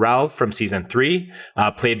remember Orell from season 3,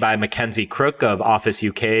 played by Mackenzie Crook of Office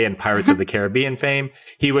UK and Pirates of the Caribbean fame.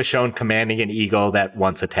 He was shown commanding an eagle that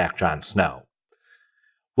once attacked Jon Snow.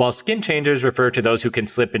 While skin changers refer to those who can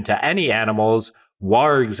slip into any animals,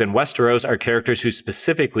 wargs in Westeros are characters who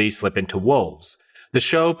specifically slip into wolves. The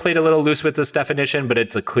show played a little loose with this definition, but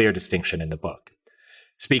it's a clear distinction in the book.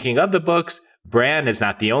 Speaking of the books, Bran is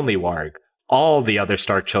not the only warg. All the other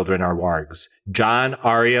Stark children are wargs. Jon,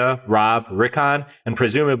 Arya, Robb, Rickon, and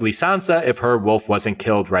presumably Sansa if her wolf wasn't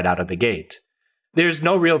killed right out of the gate. There's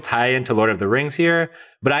no real tie-in to Lord of the Rings here,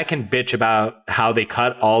 but I can bitch about how they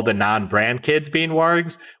cut all the non-Bran kids being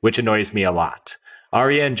wargs, which annoys me a lot.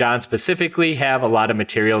 Arya and Jon specifically have a lot of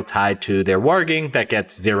material tied to their warging that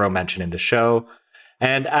gets zero mention in the show.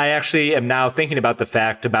 And I actually am now thinking about the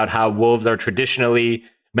fact about how wolves are traditionally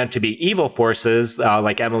meant to be evil forces,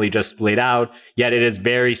 like Emily just laid out, yet it is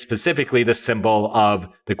very specifically the symbol of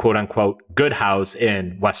the quote-unquote good house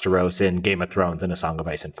in Westeros in Game of Thrones and A Song of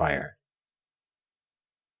Ice and Fire.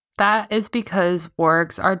 That is because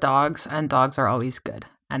wargs are dogs and dogs are always good.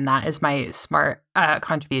 And that is my smart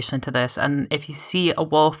contribution to this. And if you see a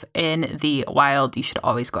wolf in the wild, you should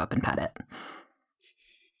always go up and pet it.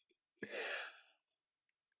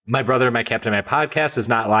 My brother, my captain, my podcast is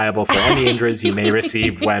not liable for any injuries you may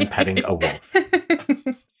receive when petting a wolf.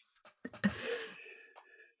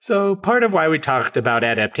 So part of why we talked about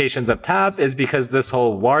adaptations up top is because this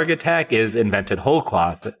whole warg attack is invented whole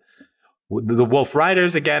cloth. The Wolf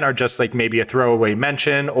Riders, again, are just like maybe a throwaway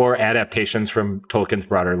mention or adaptations from Tolkien's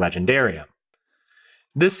broader legendarium.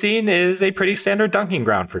 This scene is a pretty standard dunking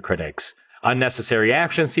ground for critics. Unnecessary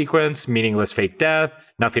action sequence, meaningless fake death,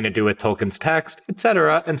 nothing to do with Tolkien's text,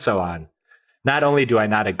 etc., and so on. Not only do I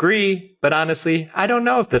not agree, but honestly, I don't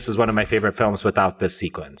know if this is one of my favorite films without this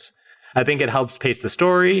sequence. I think it helps pace the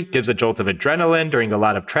story, gives a jolt of adrenaline during a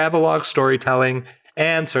lot of travelogue storytelling,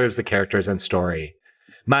 and serves the characters and story.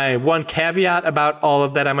 My one caveat about all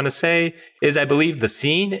of that I'm going to say is I believe the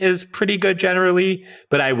scene is pretty good generally,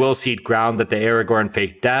 but I will cede ground that the Aragorn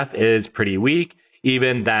fake death is pretty weak.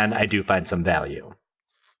 Even then, I do find some value.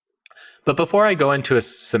 But before I go into a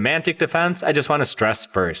semantic defense, I just want to stress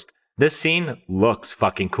first, this scene looks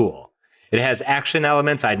fucking cool. It has action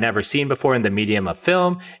elements I'd never seen before in the medium of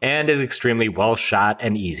film, and is extremely well shot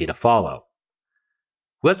and easy to follow.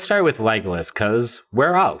 Let's start with Legolas, cause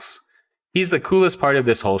where else? He's the coolest part of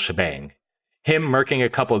this whole shebang. Him murking a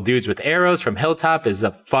couple dudes with arrows from Hilltop is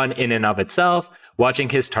a fun in and of itself, watching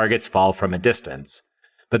his targets fall from a distance.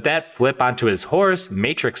 But that flip onto his horse,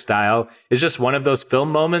 Matrix style, is just one of those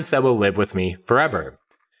film moments that will live with me forever.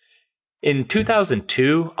 In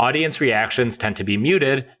 2002, audience reactions tend to be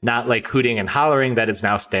muted, not like hooting and hollering that is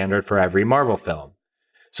now standard for every Marvel film.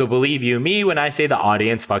 So believe you me when I say the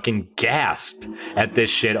audience fucking gasped at this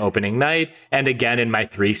shit opening night, and again in my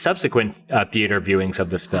 3 subsequent theater viewings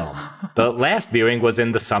of this film. The last viewing was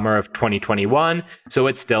in the summer of 2021, so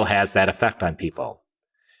it still has that effect on people.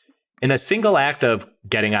 In a single act of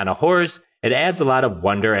getting on a horse, it adds a lot of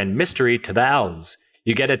wonder and mystery to the elves.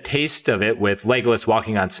 You get a taste of it with Legolas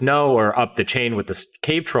walking on snow or up the chain with the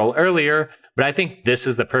cave troll earlier, but I think this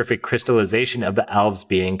is the perfect crystallization of the elves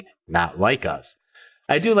being not like us.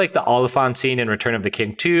 I do like the Oliphant scene in Return of the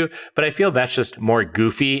King too, but I feel that's just more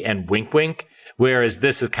goofy and wink-wink, whereas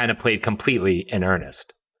this is kind of played completely in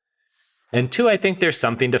earnest. And 2, I think there's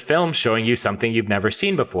something to film showing you something you've never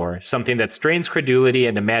seen before, something that strains credulity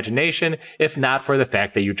and imagination, if not for the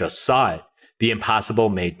fact that you just saw it, the impossible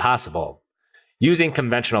made possible. Using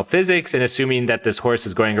conventional physics and assuming that this horse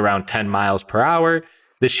is going around 10 miles per hour,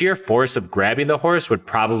 the sheer force of grabbing the horse would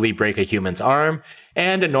probably break a human's arm,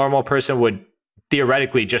 and a normal person would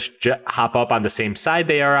theoretically just hop up on the same side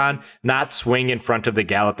they are on, not swing in front of the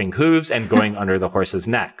galloping hooves and going under the horse's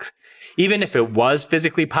neck. Even if it was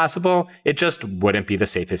physically possible, it just wouldn't be the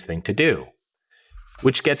safest thing to do.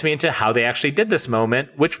 Which gets me into how they actually did this moment,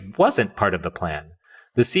 which wasn't part of the plan.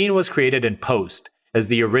 The scene was created in post, as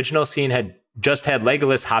the original scene had just had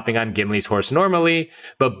Legolas hopping on Gimli's horse normally,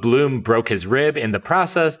 but Bloom broke his rib in the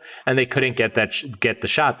process, and they couldn't get the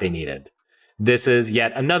shot they needed. This is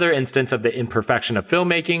yet another instance of the imperfection of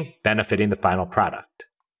filmmaking benefiting the final product.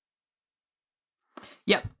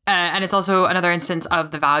 Yep. And it's also another instance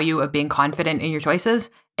of the value of being confident in your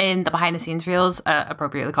choices. In the behind-the-scenes reels,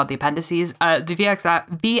 appropriately called the appendices, the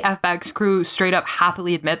VFX crew straight up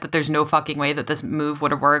happily admit that there's no fucking way that this move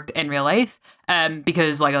would have worked in real life,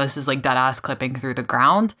 because Legolas is like dead-ass clipping through the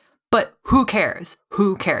ground. But who cares?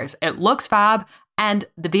 Who cares? It looks fab. And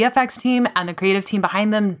the VFX team and the creative team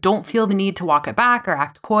behind them don't feel the need to walk it back or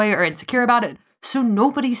act coy or insecure about it. So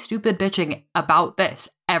nobody's stupid bitching about this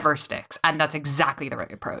ever sticks. And that's exactly the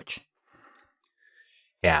right approach.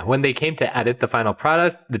 Yeah, when they came to edit the final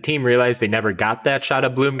product, the team realized they never got that shot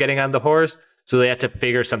of Bloom getting on the horse. So they had to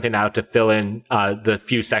figure something out to fill in the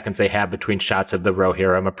few seconds they had between shots of the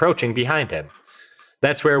Rohirrim approaching behind him.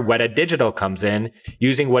 That's where Weta Digital comes in,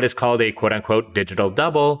 using what is called a quote-unquote digital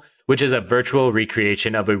double, which is a virtual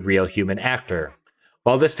recreation of a real human actor.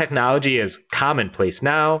 While this technology is commonplace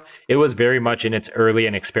now, it was very much in its early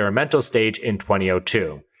and experimental stage in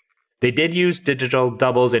 2002. They did use digital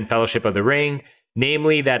doubles in Fellowship of the Ring,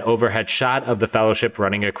 namely that overhead shot of the Fellowship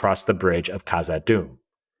running across the bridge of Khazad-dûm.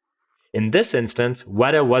 In this instance,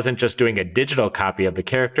 Weta wasn't just doing a digital copy of the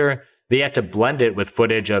character, they had to blend it with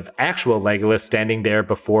footage of actual Legolas standing there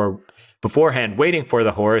beforehand waiting for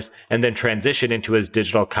the horse, and then transition into his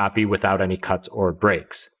digital copy without any cuts or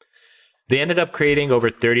breaks. They ended up creating over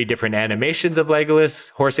 30 different animations of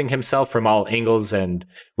Legolas, horsing himself from all angles and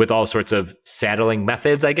with all sorts of saddling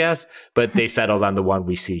methods, I guess, but they settled on the one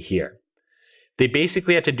we see here. They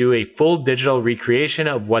basically had to do a full digital recreation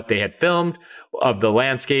of what they had filmed, of the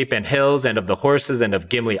landscape and hills and of the horses and of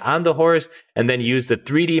Gimli on the horse, and then use the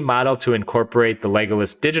 3D model to incorporate the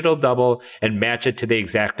Legolas digital double and match it to the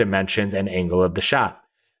exact dimensions and angle of the shot.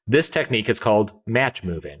 This technique is called match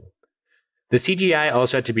moving. The CGI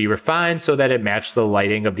also had to be refined so that it matched the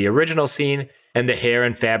lighting of the original scene and the hair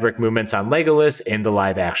and fabric movements on Legolas in the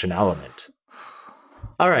live action element.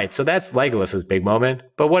 Alright, so that's Legolas's big moment,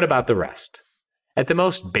 but what about the rest? At the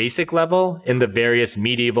most basic level, in the various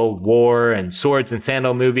medieval war and swords and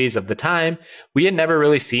sandal movies of the time, we had never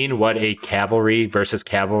really seen what a cavalry versus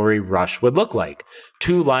cavalry rush would look like.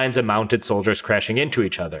 2 lines of mounted soldiers crashing into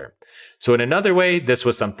each other. So in another way, this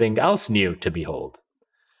was something else new to behold.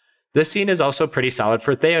 This scene is also pretty solid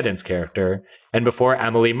for Theoden's character, and before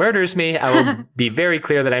Emily murders me, I will be very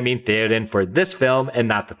clear that I mean Theoden for this film and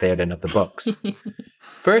not the Theoden of the books.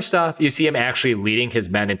 First off, you see him actually leading his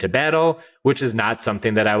men into battle, which is not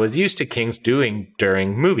something that I was used to kings doing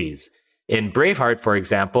during movies. In Braveheart, for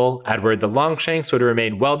example, Edward the Longshanks would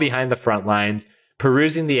remain well behind the front lines,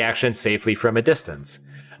 perusing the action safely from a distance.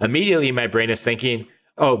 Immediately, my brain is thinking,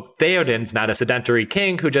 oh, Theoden's not a sedentary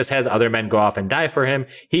king who just has other men go off and die for him.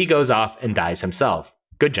 He goes off and dies himself.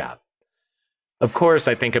 Good job. Of course,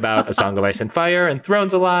 I think about A Song of Ice and Fire and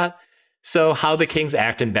Thrones a lot. So how the kings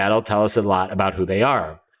act in battle tell us a lot about who they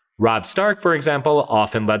are. Robb Stark, for example,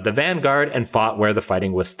 often led the vanguard and fought where the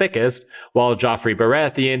fighting was thickest, while Joffrey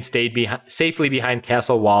Baratheon stayed safely behind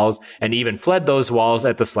castle walls and even fled those walls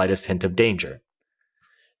at the slightest hint of danger.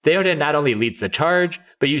 Theoden not only leads the charge,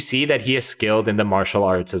 but you see that he is skilled in the martial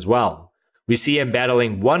arts as well. We see him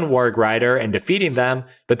battling one warg rider and defeating them,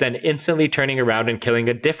 but then instantly turning around and killing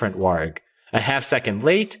a different warg. A half second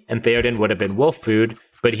late, and Theoden would have been wolf food,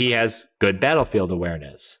 but he has good battlefield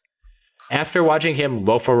awareness. After watching him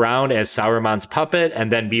loaf around as Sauron's puppet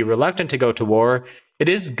and then be reluctant to go to war, it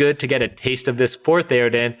is good to get a taste of this for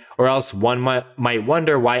Theoden, or else one might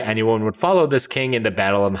wonder why anyone would follow this king in the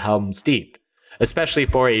Battle of Helm's Deep, especially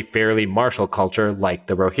for a fairly martial culture like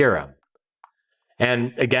the Rohirrim.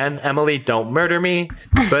 And again, Emily, don't murder me,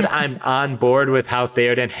 but I'm on board with how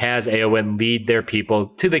Theoden has Éowyn lead their people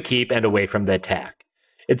to the keep and away from the attack.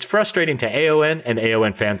 It's frustrating to Éowyn and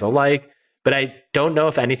Éowyn fans alike, but I don't know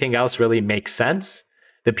if anything else really makes sense.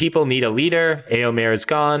 The people need a leader, Éomer is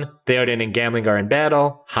gone, Theoden and Gamling are in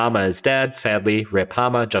battle, Hama is dead, sadly, rip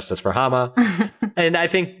Hama, justice for Hama. And I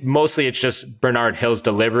think mostly it's just Bernard Hill's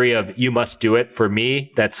delivery of "you must do it for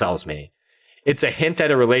me" that sells me. It's a hint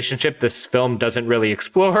at a relationship this film doesn't really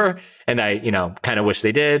explore, and I, kind of wish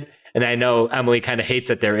they did. And I know Emily kind of hates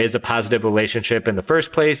that there is a positive relationship in the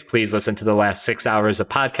first place. Please listen to the last 6 hours of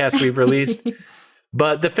podcast we've released.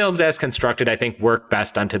 But the films as constructed, I think, work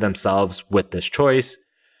best unto themselves with this choice.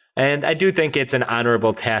 And I do think it's an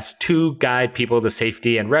honorable task to guide people to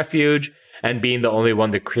safety and refuge, and being the only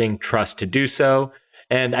one the king trusts to do so.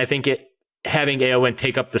 And I think having Éowyn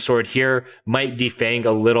take up the sword here might defang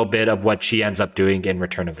a little bit of what she ends up doing in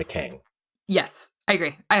Return of the King. Yes, I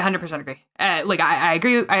agree. I 100% agree. I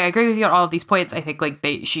agree. I agree with you on all of these points. I think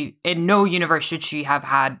she in no universe should she have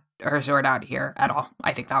had her sword out here at all.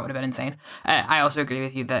 I think that would have been insane. I also agree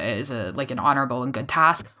with you that it is an honorable and good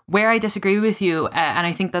task. Where I disagree with you, and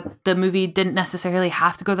I think that the movie didn't necessarily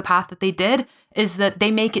have to go the path that they did, is that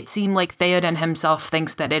they make it seem like Theoden himself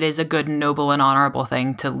thinks that it is a good, noble, and honorable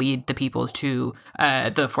thing to lead the people to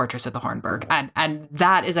the Fortress of the Hornburg. And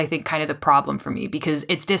that is, I think, kind of the problem for me, because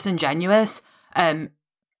it's disingenuous when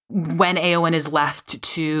Éowyn is left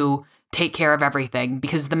to take care of everything,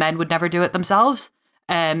 because the men would never do it themselves.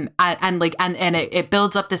 It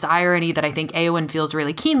builds up this irony that I think Éowyn feels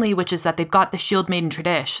really keenly, which is that they've got the Shield Maiden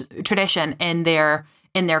tradition in their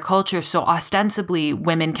culture. So ostensibly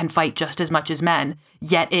women can fight just as much as men,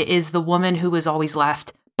 yet it is the woman who is always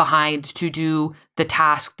left behind to do the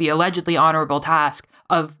task, the allegedly honorable task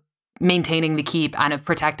of maintaining the keep and of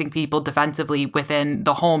protecting people defensively within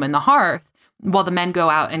the home and the hearth, while the men go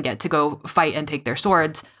out and get to go fight and take their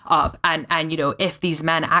swords up. And if these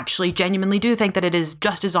men actually genuinely do think that it is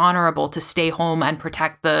just as honorable to stay home and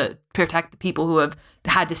protect the people who have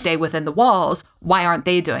had to stay within the walls, why aren't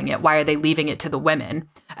they doing it? Why are they leaving it to the women?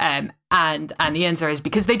 And the answer is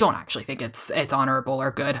because they don't actually think it's honorable or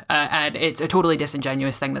good. And it's a totally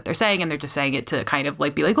disingenuous thing that they're saying, and they're just saying it to kind of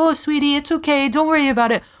be like, oh, sweetie, it's okay, don't worry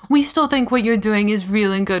about it. We still think what you're doing is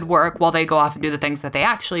real and good work, while they go off and do the things that they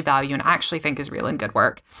actually value and actually think is real and good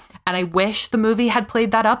work. And I wish the movie had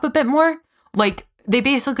played that up a bit more. They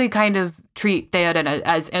basically kind of treat Theoden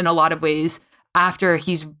as, in a lot of ways, after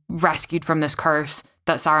he's rescued from this curse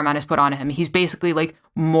that Saruman has put on him, he's basically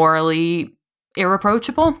morally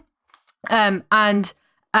irreproachable, or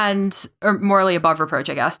morally above reproach,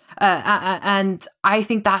 I guess. And I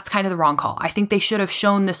think that's kind of the wrong call. I think they should have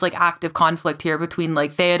shown this active conflict here between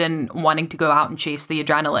Theoden wanting to go out and chase the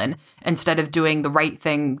adrenaline instead of doing the right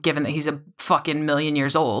thing, given that he's a fucking million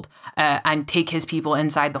years old, and take his people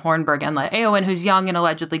inside the Hornburg and let Éowyn, who's young and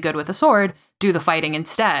allegedly good with a sword, do the fighting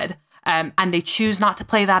instead. And they choose not to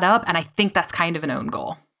play that up, and I think that's kind of an own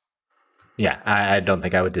goal. Yeah, I don't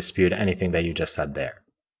think I would dispute anything that you just said there.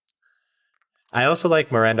 I also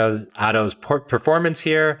like Miranda Otto's performance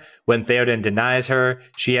here. When Theoden denies her,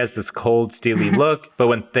 she has this cold, steely look, but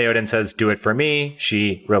when Theoden says, "do it for me,"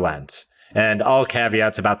 she relents. And all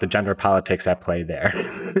caveats about the gender politics at play there.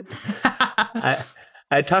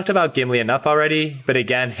 I talked about Gimli enough already, but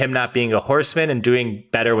again, him not being a horseman and doing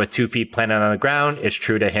better with 2 feet planted on the ground is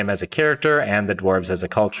true to him as a character and the dwarves as a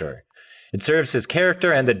culture. It serves his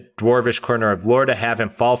character and the dwarvish corner of lore to have him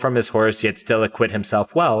fall from his horse yet still acquit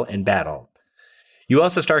himself well in battle. You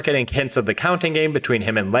also start getting hints of the counting game between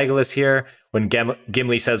him and Legolas here, when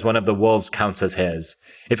Gimli says one of the wolves counts as his.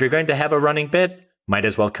 If you're going to have a running bit, might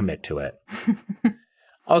as well commit to it.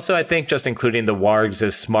 Also, I think just including the wargs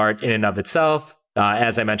is smart in and of itself.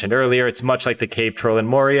 As I mentioned earlier, it's much like the cave troll in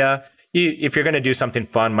Moria. if you're going to do something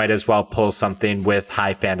fun, might as well pull something with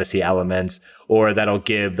high fantasy elements, or that'll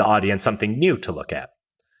give the audience something new to look at.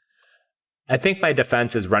 I think my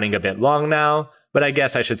defense is running a bit long now, but I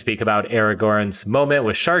guess I should speak about Aragorn's moment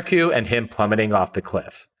with Sharku and him plummeting off the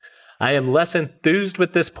cliff. I am less enthused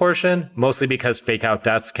with this portion, mostly because fake out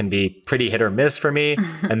deaths can be pretty hit or miss for me,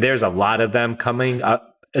 and there's a lot of them coming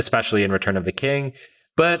up, especially in Return of the King,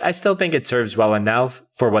 but I still think it serves well enough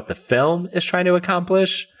for what the film is trying to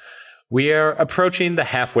accomplish. We are approaching the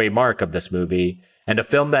halfway mark of this movie, and a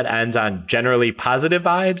film that ends on generally positive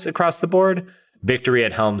vibes across the board. Victory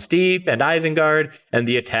at Helm's Deep and Isengard, and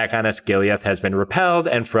the attack on Osgiliath has been repelled,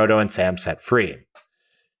 and Frodo and Sam set free.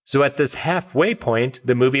 So at this halfway point,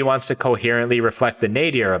 the movie wants to coherently reflect the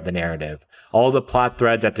nadir of the narrative, all the plot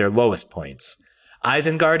threads at their lowest points.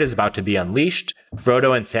 Isengard is about to be unleashed,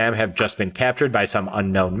 Frodo and Sam have just been captured by some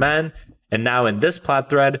unknown men, and now in this plot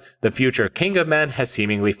thread, the future King of Men has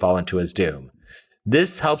seemingly fallen to his doom.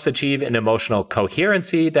 This helps achieve an emotional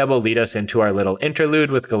coherency that will lead us into our little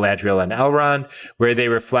interlude with Galadriel and Elrond, where they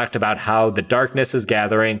reflect about how the darkness is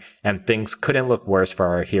gathering and things couldn't look worse for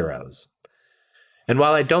our heroes. And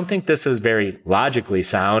while I don't think this is very logically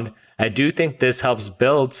sound, I do think this helps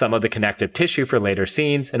build some of the connective tissue for later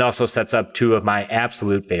scenes and also sets up two of my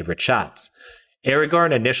absolute favorite shots.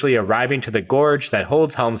 Aragorn initially arriving to the gorge that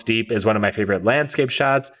holds Helm's Deep is one of my favorite landscape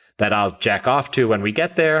shots that I'll jack off to when we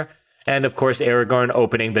get there, and of course Aragorn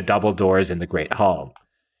opening the double doors in the Great Hall.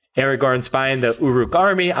 Aragorn spying the Uruk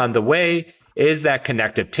army on the way is that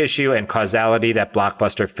connective tissue and causality that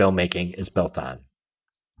blockbuster filmmaking is built on.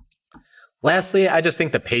 Lastly, I just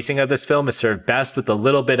think the pacing of this film is served best with a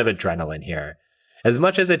little bit of adrenaline here. As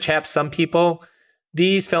much as it chaps some people,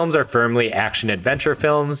 these films are firmly action-adventure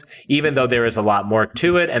films, even though there is a lot more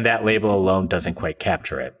to it and that label alone doesn't quite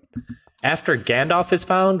capture it. After Gandalf is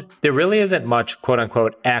found, there really isn't much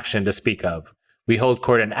quote-unquote action to speak of. We hold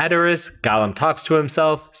court in Edoras, Gollum talks to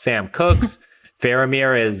himself, Sam cooks,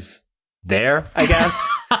 Faramir is there, I guess.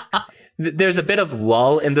 There's a bit of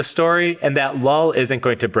lull in the story, and that lull isn't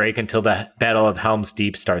going to break until the Battle of Helm's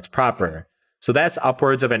Deep starts proper. So that's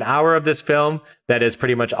upwards of an hour of this film that is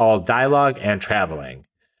pretty much all dialogue and traveling.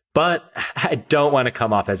 But I don't want to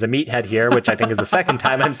come off as a meathead here, which I think is the second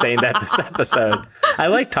time I'm saying that this episode. I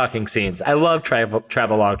like talking scenes. I love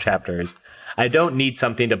travelogue chapters. I don't need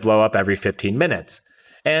something to blow up every 15 minutes.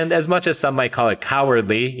 And as much as some might call it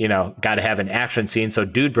cowardly, gotta have an action scene so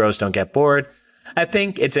dude bros don't get bored, I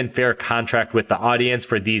think it's in fair contract with the audience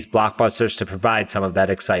for these blockbusters to provide some of that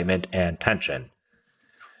excitement and tension.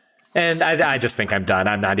 And I just think I'm done.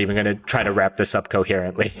 I'm not even going to try to wrap this up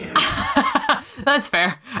coherently. That's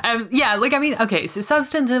fair. Okay, so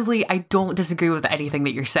substantively, I don't disagree with anything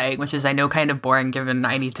that you're saying, which is, I know, kind of boring given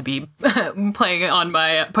I need to be putting on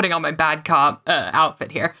my bad cop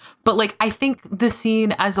outfit here. But, I think the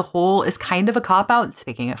scene as a whole is kind of a cop-out,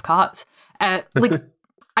 speaking of cops.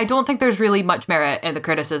 I don't think there's really much merit in the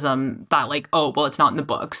criticism that, it's not in the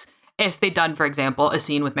books. If they'd done, for example, a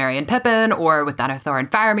scene with Merry and Pippin or with Denethor and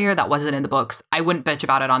Faramir that wasn't in the books, I wouldn't bitch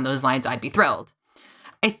about it on those lines. I'd be thrilled.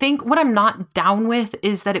 I think what I'm not down with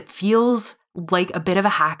is that it feels like a bit of a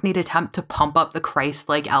hackneyed attempt to pump up the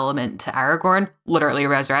Christ-like element to Aragorn, literally a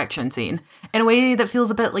resurrection scene, in a way that feels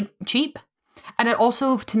a bit, cheap. And it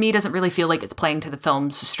also, to me, doesn't really feel like it's playing to the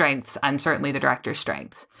film's strengths and certainly the director's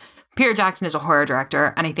strengths. Peter Jackson is a horror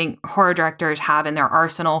director, and I think horror directors have in their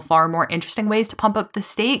arsenal far more interesting ways to pump up the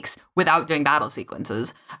stakes without doing battle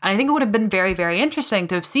sequences. And I think it would have been very, very interesting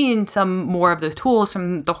to have seen some more of the tools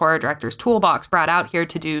from the horror director's toolbox brought out here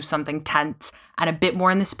to do something tense and a bit more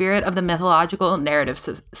in the spirit of the mythological narrative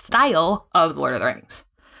style of The Lord of the Rings.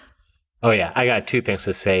 Oh yeah, I got two things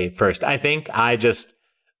to say. First, I think I just,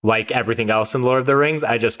 like everything else in Lord of the Rings,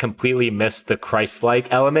 I just completely missed the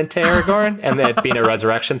Christ-like element to Aragorn and that being a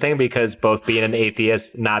resurrection thing, because both being an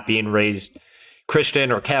atheist, not being raised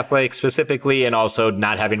Christian or Catholic specifically, and also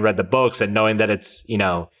not having read the books and knowing that it's,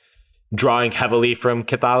 drawing heavily from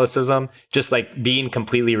Catholicism, just being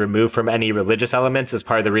completely removed from any religious elements is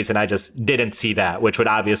part of the reason I just didn't see that, which would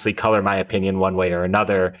obviously color my opinion one way or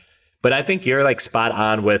another. But I think you're spot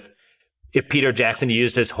on with, if Peter Jackson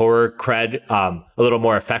used his horror cred a little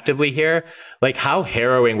more effectively here, how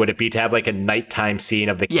harrowing would it be to have a nighttime scene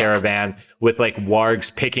of the caravan with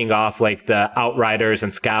wargs picking off the outriders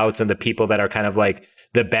and scouts and the people that are kind of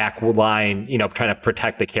the back line, trying to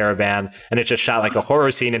protect the caravan. And it's just shot like a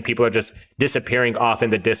horror scene and people are just disappearing off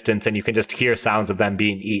in the distance and you can just hear sounds of them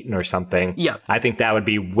being eaten or something. Yeah. I think that would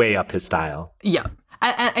be way up his style. Yeah.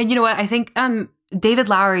 And you know what? I think David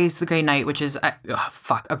Lowery's The Grey Knight, which is,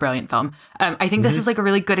 a brilliant film. I think this is like a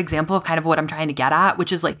really good example of kind of what I'm trying to get at,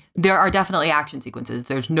 which is like, there are definitely action sequences.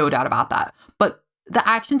 There's no doubt about that. But the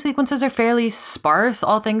action sequences are fairly sparse,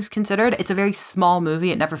 all things considered. It's a very small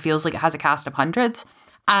movie. It never feels like it has a cast of hundreds.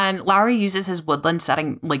 And Lowery uses his woodland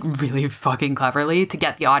setting like really fucking cleverly to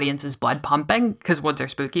get the audience's blood pumping, because woods are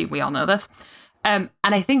spooky. We all know this. And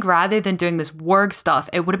I think rather than doing this warg stuff,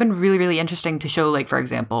 it would have been really, really interesting to show, like, for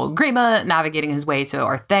example, Grima navigating his way to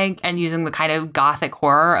Orthanc and using the kind of gothic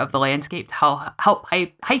horror of the landscape to help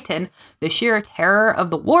heighten the sheer terror of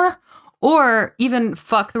the war. Or even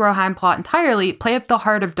fuck the Rohan plot entirely, play up the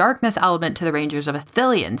Heart of Darkness element to the Rangers of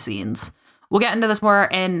Ithilien scenes. We'll get into this more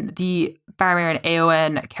in the Faramir and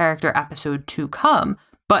Éowyn character episode to come.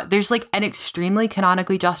 But there's like an extremely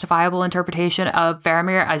canonically justifiable interpretation of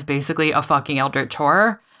Faramir as basically a fucking eldritch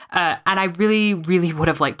horror. And I really, really would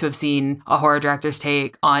have liked to have seen a horror director's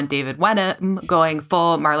take on David Wenham going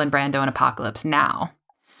full Marlon Brando and Apocalypse Now.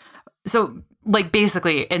 So, like,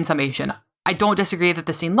 basically, in summation, I don't disagree that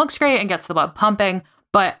the scene looks great and gets the blood pumping.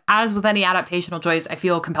 But as with any adaptational choice, I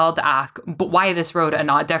feel compelled to ask, but why this road and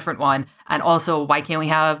not a different one? And also, why can't we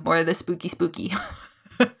have more of this spooky?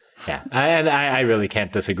 Yeah, and I really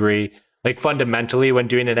can't disagree. Like, fundamentally, when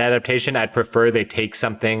doing an adaptation, I'd prefer they take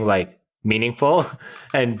something like meaningful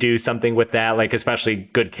and do something with that, like especially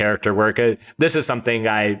good character work. This is something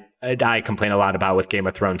I complain a lot about with Game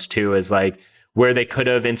of Thrones too, is like where they could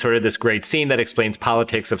have inserted this great scene that explains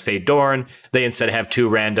politics of, say, Dorne, they instead have two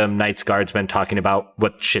random Knights Guardsmen talking about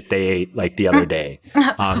what shit they ate like the other day.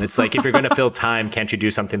 It's like, if you're going to fill time, can't you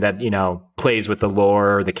do something that, you know, plays with the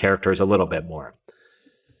lore or the characters a little bit more?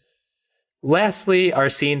 Lastly, our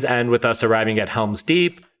scenes end with us arriving at Helm's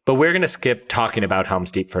Deep, but we're going to skip talking about Helm's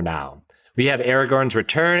Deep for now. We have Aragorn's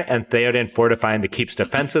return and Theoden fortifying the keep's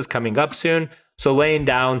defenses coming up soon, so laying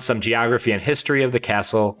down some geography and history of the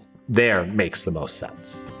castle there makes the most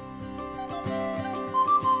sense.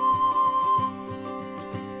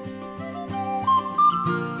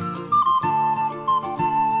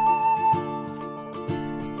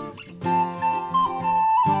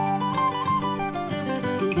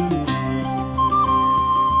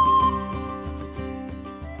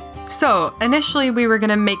 So, initially we were going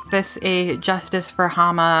to make this a Justice for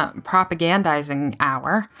Hama propagandizing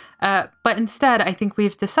hour, but instead I think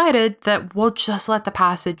we've decided that we'll just let the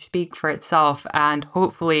passage speak for itself, and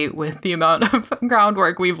hopefully with the amount of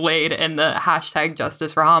groundwork we've laid in the hashtag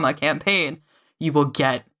Justice for Hama campaign, you will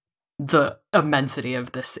get the immensity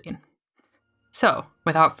of this scene. So,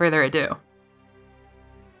 without further ado.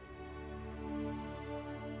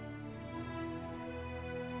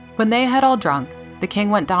 When they had all drunk, the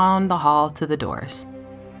king went down the hall to the doors.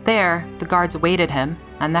 There, the guards awaited him,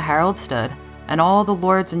 and the herald stood, and all the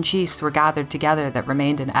lords and chiefs were gathered together that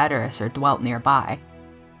remained in Edoras or dwelt nearby.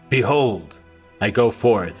 Behold, I go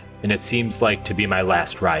forth, and it seems like to be my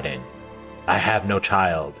last riding. I have no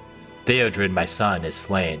child. Theodred, my son, is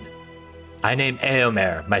slain. I name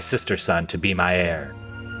Éomer, my sister's son, to be my heir.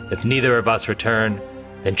 If neither of us return,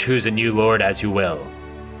 then choose a new lord as you will.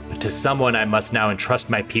 But to someone I must now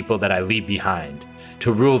entrust my people that I leave behind,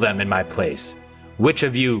 to rule them in my place. Which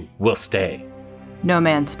of you will stay? No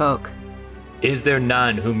man spoke. Is there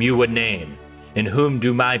none whom you would name? In whom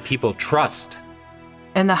do my people trust?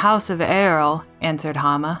 In the house of Eorl, answered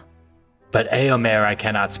Hama. But Éomer I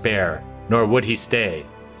cannot spare, nor would he stay,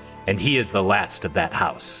 and he is the last of that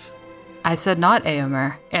house. I said not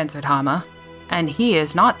Éomer, answered Hama, and he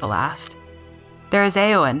is not the last. There is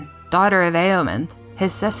Éowyn, daughter of Éomund,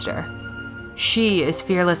 his sister. She is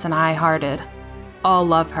fearless and high-hearted. All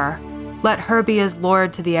love her. Let her be as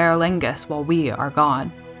lord to the Aerlingus while we are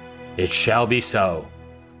gone. It shall be so.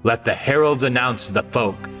 Let the heralds announce to the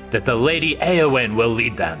folk that the Lady Éowyn will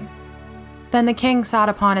lead them. Then the king sat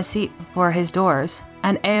upon a seat before his doors,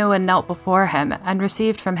 and Éowyn knelt before him and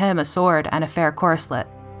received from him a sword and a fair corslet.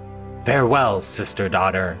 Farewell,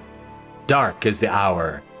 sister-daughter. Dark is the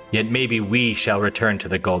hour, yet maybe we shall return to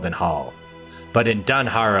the Golden Hall. But in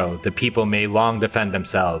Dunharrow the people may long defend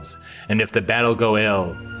themselves, and if the battle go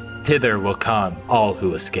ill, thither will come all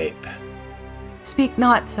who escape. Speak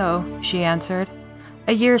not so, she answered.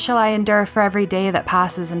 A year shall I endure for every day that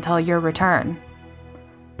passes until your return.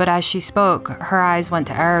 But as she spoke, her eyes went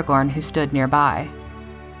to Aragorn, who stood nearby.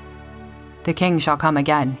 The king shall come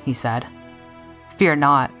again, he said. Fear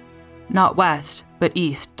not. Not west, but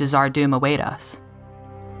east does our doom await us.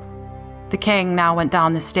 The king now went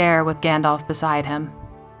down the stair with Gandalf beside him.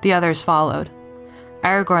 The others followed.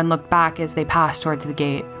 Aragorn looked back as they passed towards the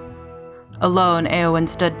gate. Alone, Éowyn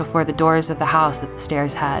stood before the doors of the house at the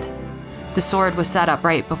stair's head. The sword was set up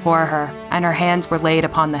right before her, and her hands were laid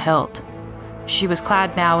upon the hilt. She was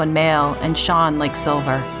clad now in mail and shone like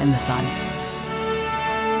silver in the sun.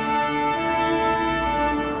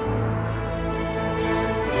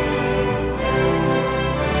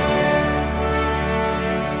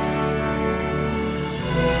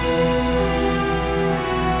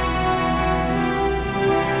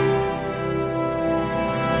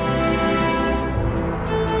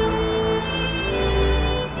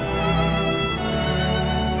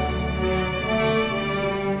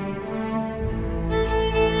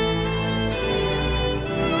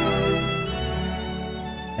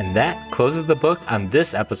 And that closes the book on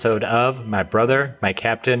this episode of My Brother, My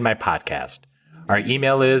Captain, My Podcast. Our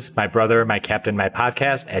email is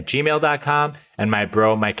mybrothermycaptainmypodcast@gmail.com and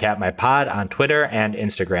mybro_mycapmypod on Twitter and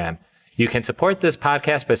Instagram. You can support this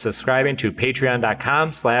podcast by subscribing to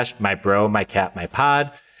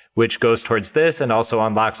patreon.com/mybro_mycapmypod, which goes towards this and also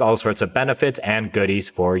unlocks all sorts of benefits and goodies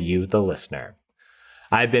for you, the listener.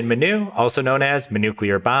 I've been Manu, also known as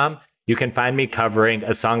Manuclear Bomb. You can find me covering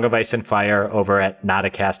A Song of Ice and Fire over at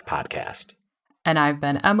Notacast Podcast. And I've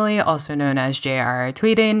been Emily, also known as JR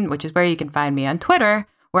Tweeting, which is where you can find me on Twitter,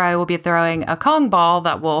 where I will be throwing a Kong ball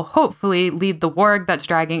that will hopefully lead the warg that's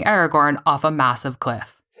dragging Aragorn off a massive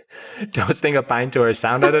cliff. Toasting a pint to our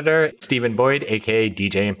sound editor, Stephen Boyd, aka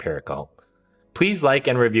DJ Empirical. Please like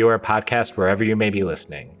and review our podcast wherever you may be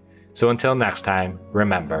listening. So until next time,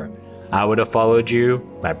 remember, I would have followed you,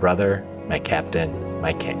 my brother, my captain,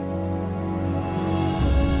 my king.